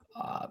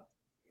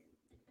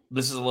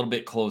little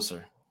bit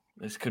closer.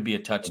 This could be a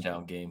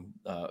touchdown game.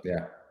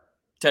 Yeah.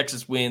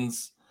 Texas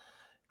wins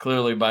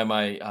clearly by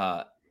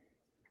my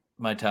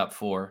top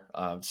 4.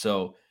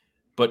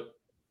 But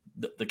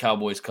the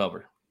Cowboys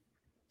cover.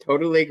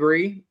 Totally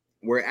agree.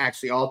 We're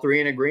actually all three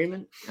in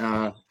agreement.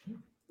 The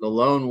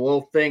lone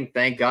wolf thing,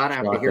 thank God I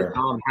have to hear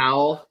Tom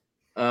Howell.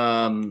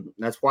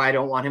 That's why I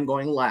don't want him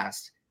going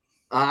last.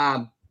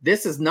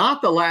 This is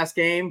not the last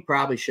game.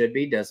 Probably should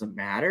be. Doesn't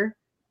matter.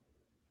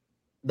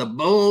 The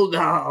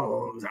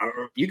Bulldogs.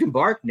 You can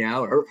bark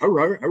now. Or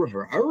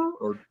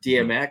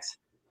DMX.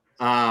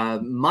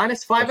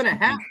 Minus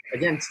 5.5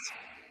 against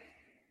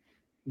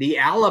the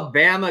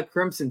Alabama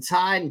Crimson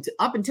Tide. And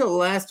up until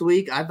last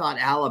week, I thought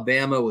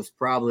Alabama was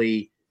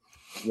probably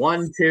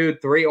 1, 2,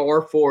 3,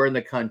 or 4 in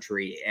the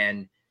country.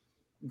 And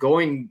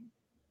going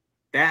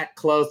that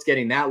close,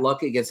 getting that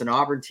lucky against an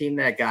Auburn team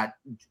that got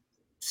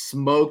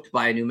smoked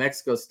by a New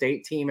Mexico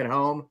State team at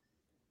home.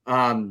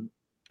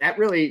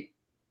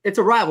 It's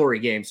a rivalry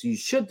game, so you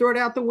should throw it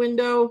out the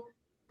window,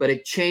 but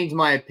it changed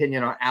my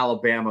opinion on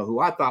Alabama, who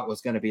I thought was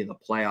going to be in the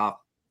playoff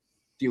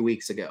a few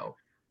weeks ago.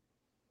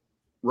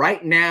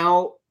 Right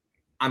now,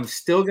 I'm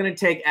still going to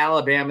take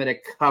Alabama to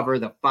cover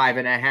the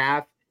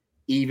 5.5,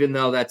 even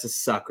though that's a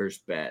sucker's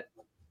bet.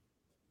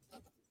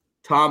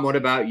 Tom, what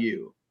about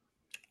you?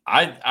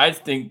 I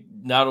think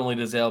not only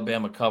does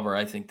Alabama cover,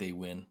 I think they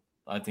win.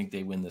 I think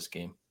they win this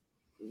game.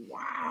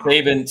 Wow.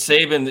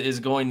 Saban is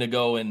going to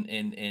go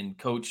and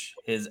coach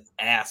his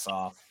ass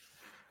off.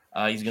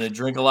 He's going to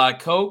drink a lot of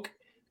Coke,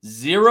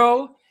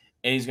 0,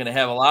 and he's going to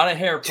have a lot of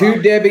hair problems.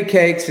 2 Debbie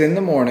cakes in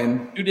the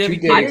morning. 2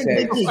 Debbie I cakes.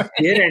 didn't think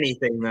he did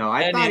anything, though.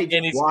 I thought he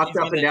just walked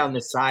up and down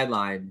the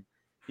sideline.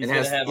 He's and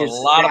has have his a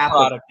lot of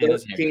product in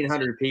his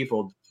 1,300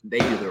 people. They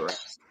do the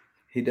rest.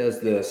 He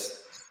does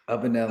this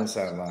up and down the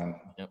sideline.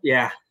 Yep.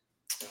 Yeah.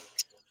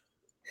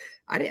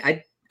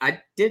 I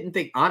didn't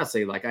think,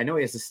 honestly, like, I know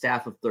he has a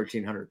staff of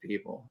 1,300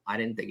 people. I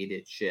didn't think he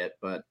did shit,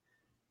 but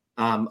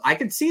I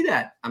could see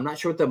that. I'm not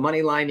sure what the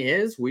money line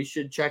is. We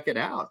should check it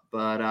out.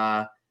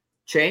 But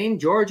Chain,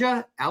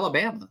 Georgia,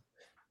 Alabama.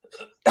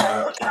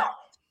 I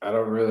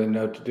don't really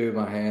know what to do with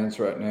my hands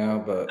right now,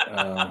 but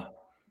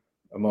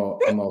I'm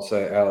gonna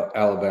say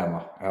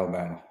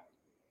Alabama.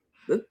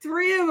 The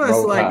three of us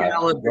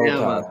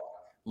Alabama.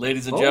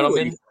 Ladies and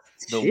gentlemen,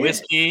 the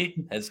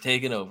whiskey has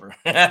taken over.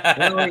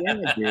 Hell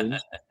yeah, dude.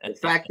 The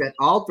fact that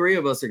all three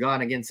of us are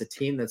gone against a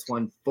team that's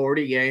won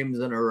 40 games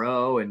in a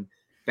row and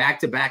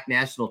back-to-back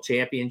national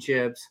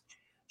championships.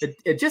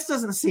 It just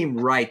doesn't seem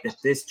right that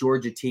this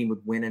Georgia team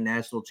would win a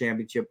national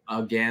championship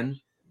again.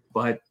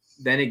 But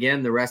then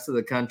again, the rest of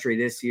the country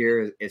this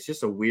year, it's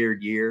just a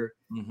weird year.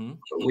 Mm-hmm.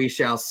 But we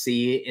shall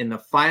see in the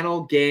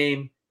final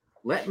game.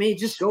 Let me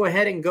just go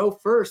ahead and go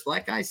first.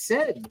 Like I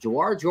said,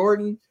 Jawar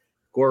Jordan,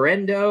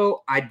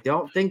 Guarendo, I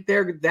don't think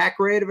they're that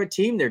great of a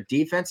team. Their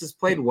defense has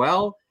played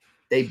well.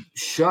 They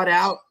shut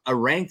out a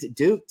ranked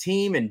Duke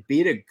team and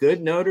beat a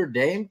good Notre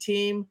Dame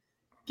team.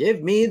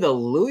 Give me the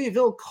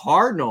Louisville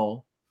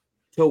Cardinal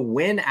to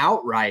win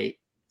outright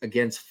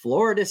against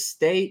Florida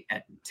State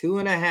at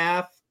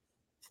 2.5.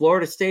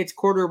 Florida State's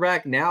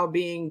quarterback now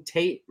being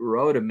Tate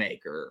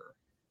Rodemaker.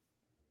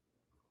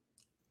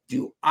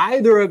 Do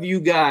either of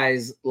you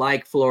guys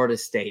like Florida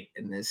State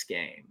in this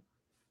game?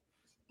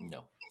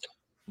 No.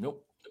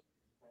 Nope.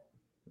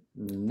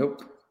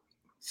 Nope.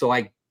 So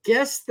I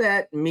guess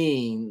that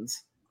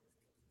means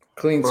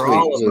Clean for sweep.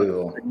 all of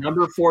Louisville. us, the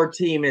number 4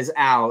 team is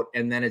out,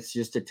 and then it's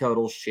just a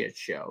total shit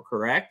show,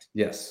 correct?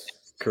 Yes,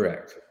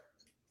 correct.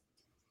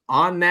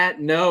 On that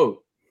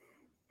note,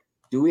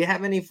 do we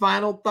have any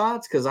final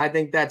thoughts? Because I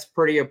think that's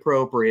pretty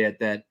appropriate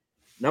that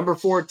number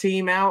 4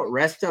 team out,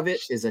 rest of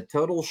it is a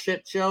total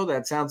shit show.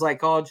 That sounds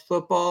like college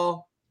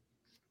football.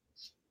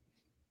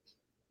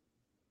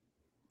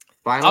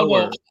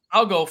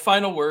 I'll go.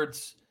 Final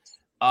words.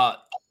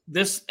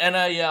 This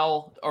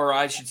NIL, or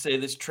I should say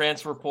this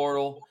transfer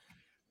portal,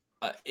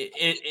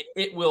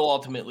 it will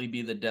ultimately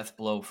be the death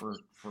blow for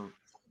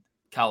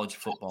college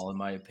football, in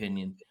my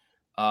opinion.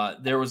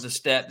 There was a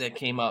stat that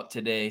came out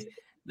today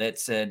that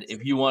said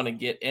if you want to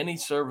get any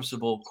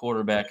serviceable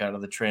quarterback out of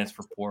the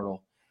transfer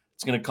portal,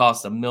 it's going to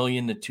cost $1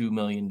 million to $2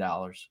 million.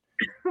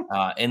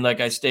 And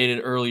like I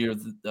stated earlier,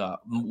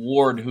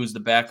 Ward, who's the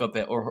backup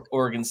at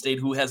Oregon State,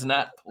 who has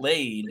not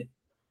played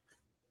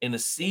in a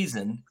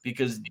season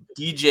because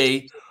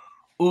DJ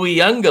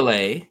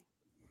Uyunglele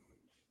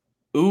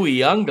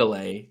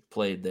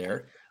played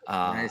there.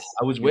 Nice.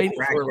 I was waiting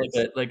for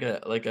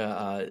like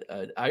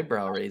a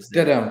eyebrow raise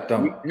there.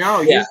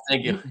 No, yeah,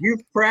 thank you.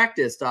 You've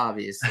practiced,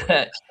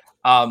 obviously.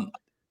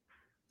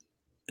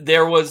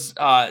 There was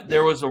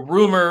a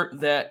rumor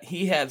that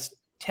he has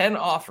 10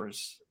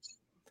 offers,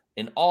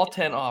 and all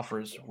 10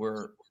 offers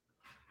were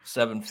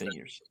 7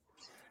 figures.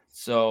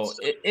 So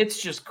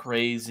it's just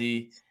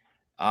crazy.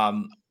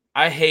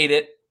 I hate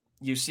it.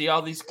 You see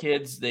all these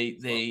kids,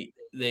 they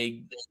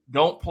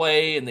don't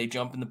play and they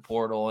jump in the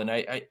portal, and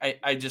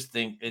I just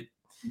think it.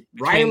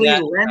 Riley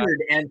Leonard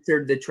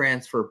entered the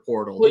transfer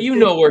portal. Well, you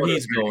know where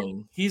he's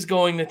going. He's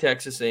going to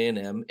Texas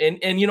A&M,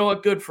 and you know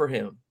what? Good for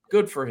him.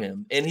 Good for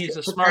him. And he's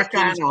a smart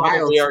kid. He's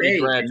probably already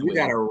graduated. You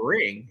got a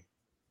ring.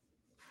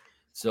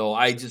 So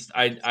I hate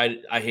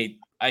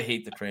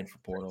the transfer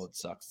portal. It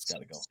sucks. It's got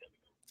to go.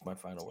 It's my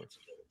final words.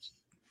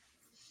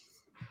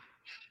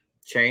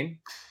 Shane?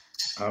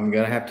 I'm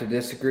going to have to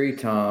disagree,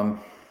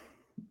 Tom,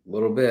 a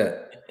little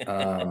bit.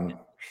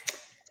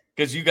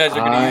 Because you guys are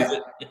going to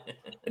use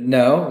it.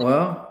 No,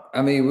 well,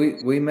 I mean,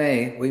 we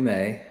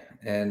may,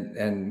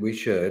 and we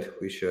should.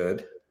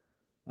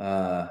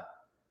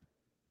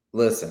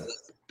 Listen,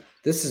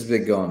 this has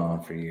been going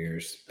on for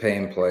years,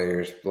 paying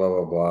players, blah,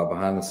 blah, blah,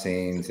 behind the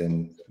scenes,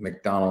 and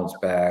McDonald's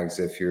bags.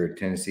 If you're a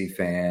Tennessee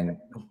fan,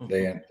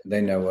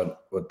 they know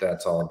what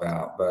that's all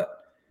about. But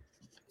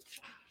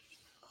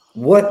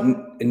what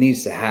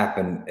needs to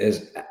happen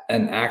is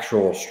an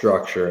actual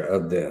structure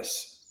of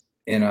this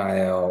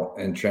NIL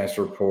and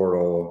transfer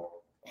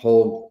portal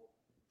whole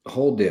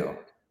deal.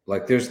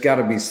 Like there's got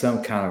to be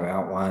some kind of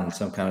outline,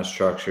 some kind of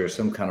structure,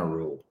 some kind of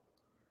rule.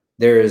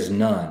 There is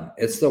none.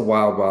 It's the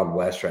wild, wild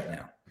west right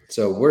now.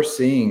 So we're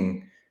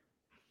seeing,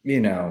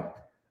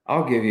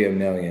 I'll give you $1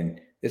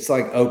 million. It's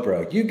like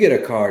Oprah. You get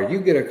a car,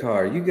 you get a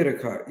car, you get a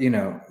car.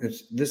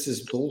 This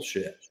is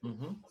bullshit.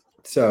 Mm-hmm.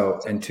 So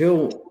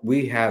until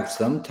we have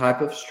some type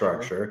of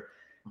structure,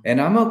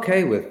 and I'm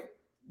okay with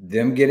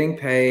them getting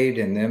paid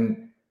and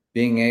them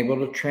being able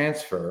to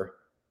transfer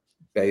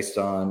based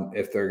on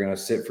if they're going to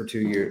sit for 2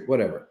 years,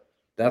 whatever,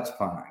 that's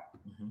fine.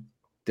 Mm-hmm.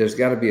 There's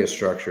got to be a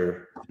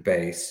structure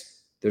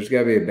base. There's got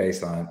to be a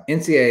baseline.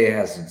 NCAA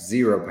has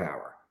zero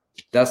power.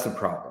 That's the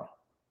problem,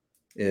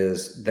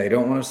 is they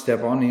don't want to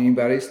step on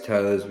anybody's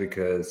toes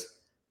because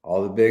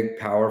all the big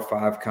Power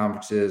 5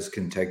 conferences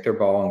can take their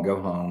ball and go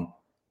home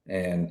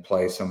and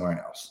play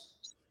somewhere else.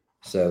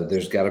 So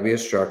there's got to be a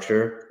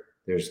structure.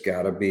 There's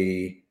got to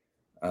be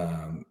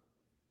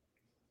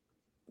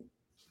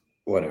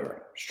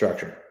whatever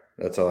structure.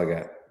 That's all I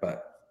got.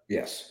 But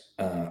yes,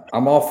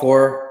 I'm all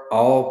for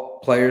all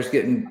players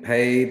getting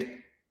paid,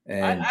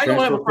 and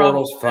transfer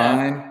portal's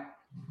fine.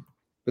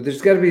 But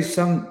there's got to be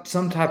some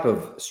type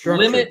of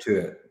structure to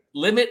it.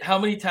 Limit how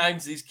many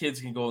times these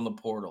kids can go in the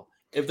portal.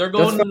 If they're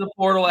going into the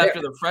portal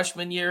after their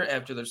freshman year,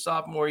 after their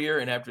sophomore year,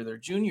 and after their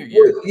junior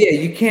year. Well, yeah,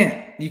 you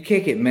can't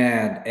get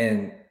mad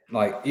and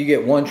you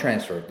get one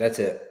transfer. That's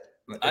it.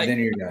 And then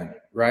you're done,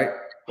 right?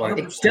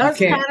 It does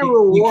kind of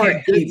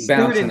reward good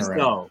students,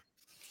 though.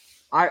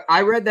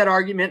 I read that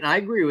argument, and I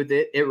agree with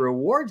it. It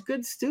rewards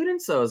good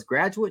students, though, as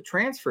graduate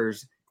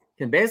transfers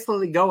can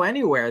basically go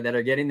anywhere that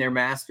are getting their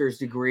master's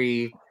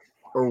degree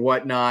or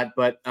whatnot.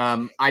 But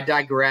I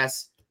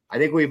digress. I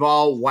think we've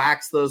all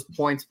waxed those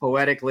points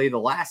poetically. The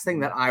last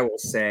thing that I will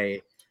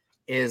say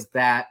is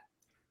that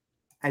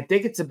I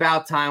think it's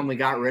about time we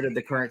got rid of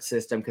the current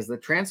system, because the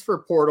transfer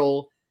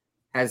portal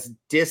has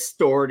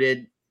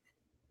distorted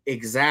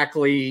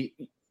exactly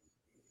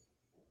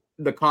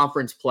the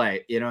conference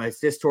play.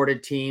 It's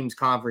distorted teams,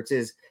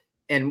 conferences.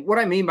 And what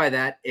I mean by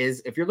that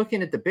is if you're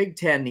looking at the Big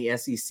Ten, the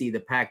SEC, the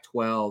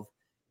Pac-12,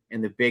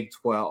 and the Big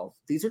 12,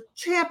 these are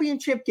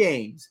championship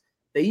games.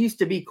 They used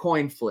to be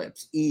coin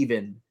flips,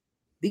 even.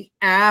 The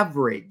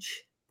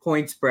average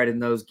point spread in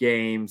those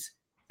games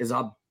is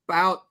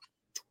about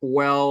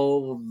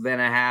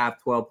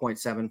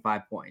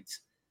 12.75 points.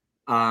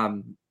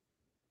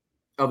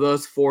 Of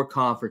those 4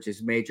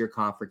 conferences, major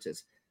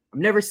conferences. I've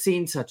never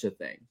seen such a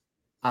thing.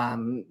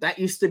 That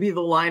used to be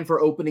the line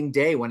for opening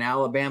day when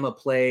Alabama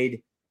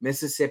played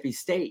Mississippi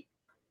State.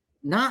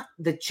 Not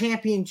the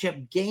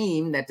championship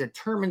game that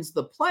determines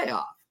the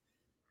playoff.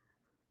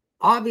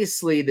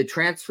 Obviously, the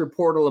transfer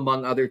portal,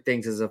 among other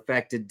things, has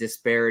affected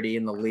disparity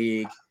in the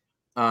league.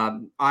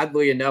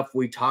 Oddly enough,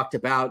 we talked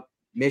about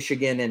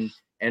Michigan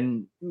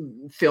and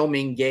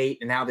filming gate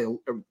and how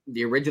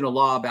the original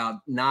law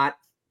about not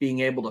being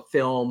able to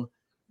film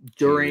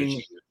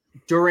during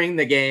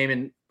the game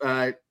and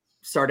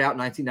started out in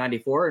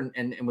 1994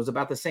 and was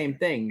about the same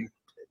thing,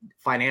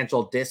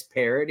 financial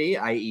disparity,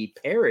 i.e.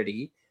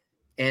 parity.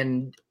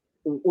 And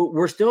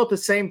we're still at the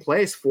same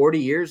place 40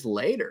 years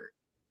later.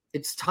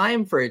 It's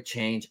time for a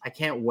change. I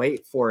can't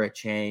wait for a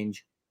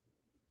change.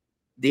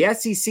 The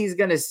SEC is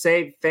going to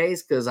save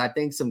face because I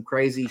think some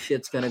crazy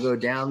shit's going to go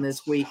down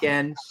this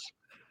weekend,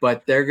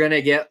 but they're going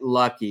to get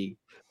lucky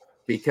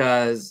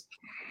because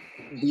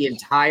the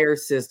entire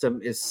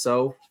system is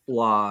so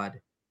flawed.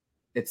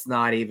 It's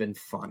not even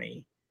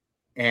funny.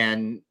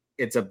 And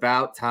it's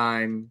about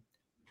time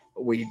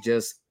we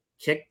just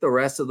kicked the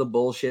rest of the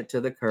bullshit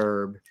to the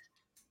curb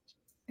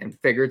and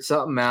figured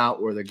something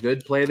out where the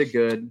good play the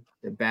good,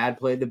 the bad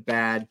play the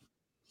bad,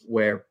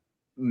 where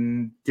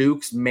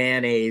Duke's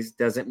mayonnaise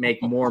doesn't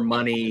make more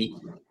money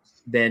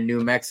than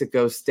New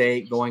Mexico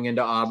State going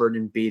into Auburn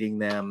and beating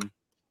them.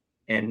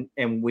 And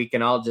we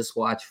can all just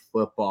watch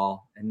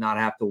football and not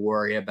have to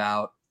worry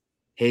about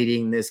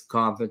hating this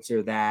conference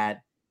or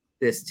that,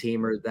 this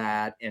team or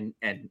that, and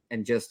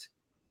just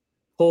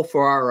pull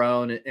for our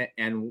own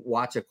and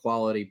watch a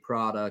quality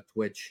product,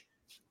 which,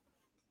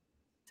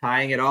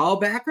 tying it all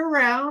back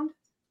around,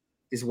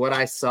 is what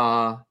I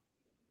saw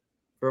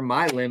for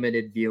my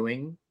limited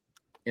viewing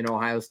in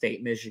Ohio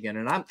State, Michigan.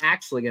 And I'm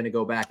actually going to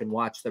go back and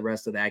watch the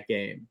rest of that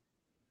game,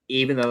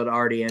 even though it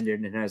already ended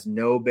and it has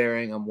no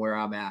bearing on where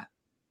I'm at,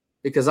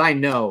 because I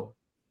know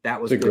that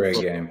was a great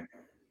football. game.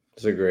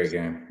 It's a great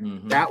game.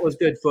 Mm-hmm. That was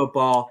good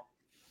football,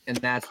 and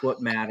that's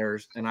what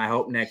matters. And I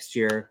hope next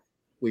year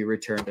we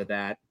return to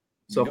that.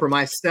 So for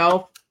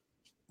myself,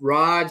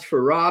 Raj,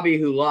 for Robbie,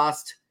 who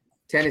lost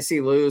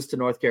Tennessee lose to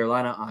North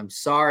Carolina, I'm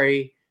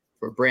sorry.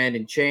 For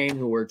Brandon Chain,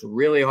 who worked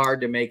really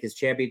hard to make his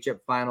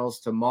championship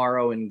finals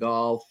tomorrow in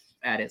golf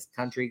at his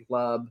country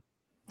club.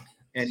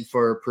 And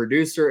for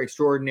producer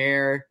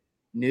extraordinaire,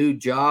 new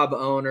job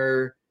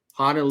owner,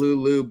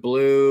 Honolulu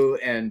Blue,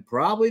 and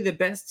probably the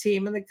best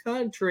team in the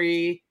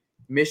country,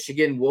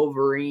 Michigan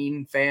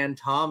Wolverine fan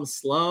Tom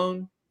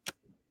Sloan.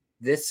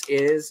 This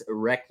is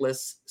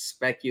Reckless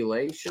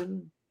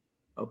Speculation.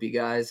 Hope you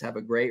guys have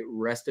a great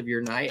rest of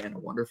your night and a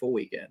wonderful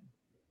weekend.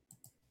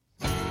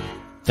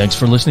 Thanks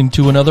for listening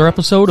to another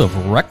episode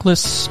of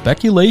Reckless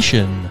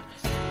Speculation.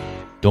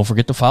 Don't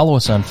forget to follow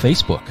us on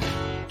Facebook,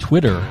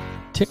 Twitter,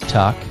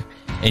 TikTok,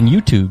 and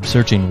YouTube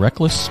searching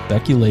Reckless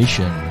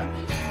Speculation.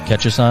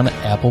 Catch us on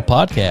Apple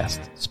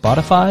Podcasts,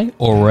 Spotify,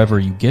 or wherever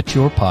you get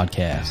your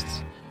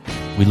podcasts.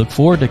 We look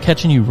forward to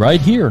catching you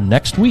right here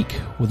next week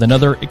with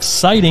another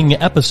exciting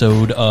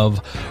episode of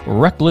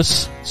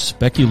Reckless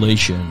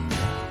Speculation.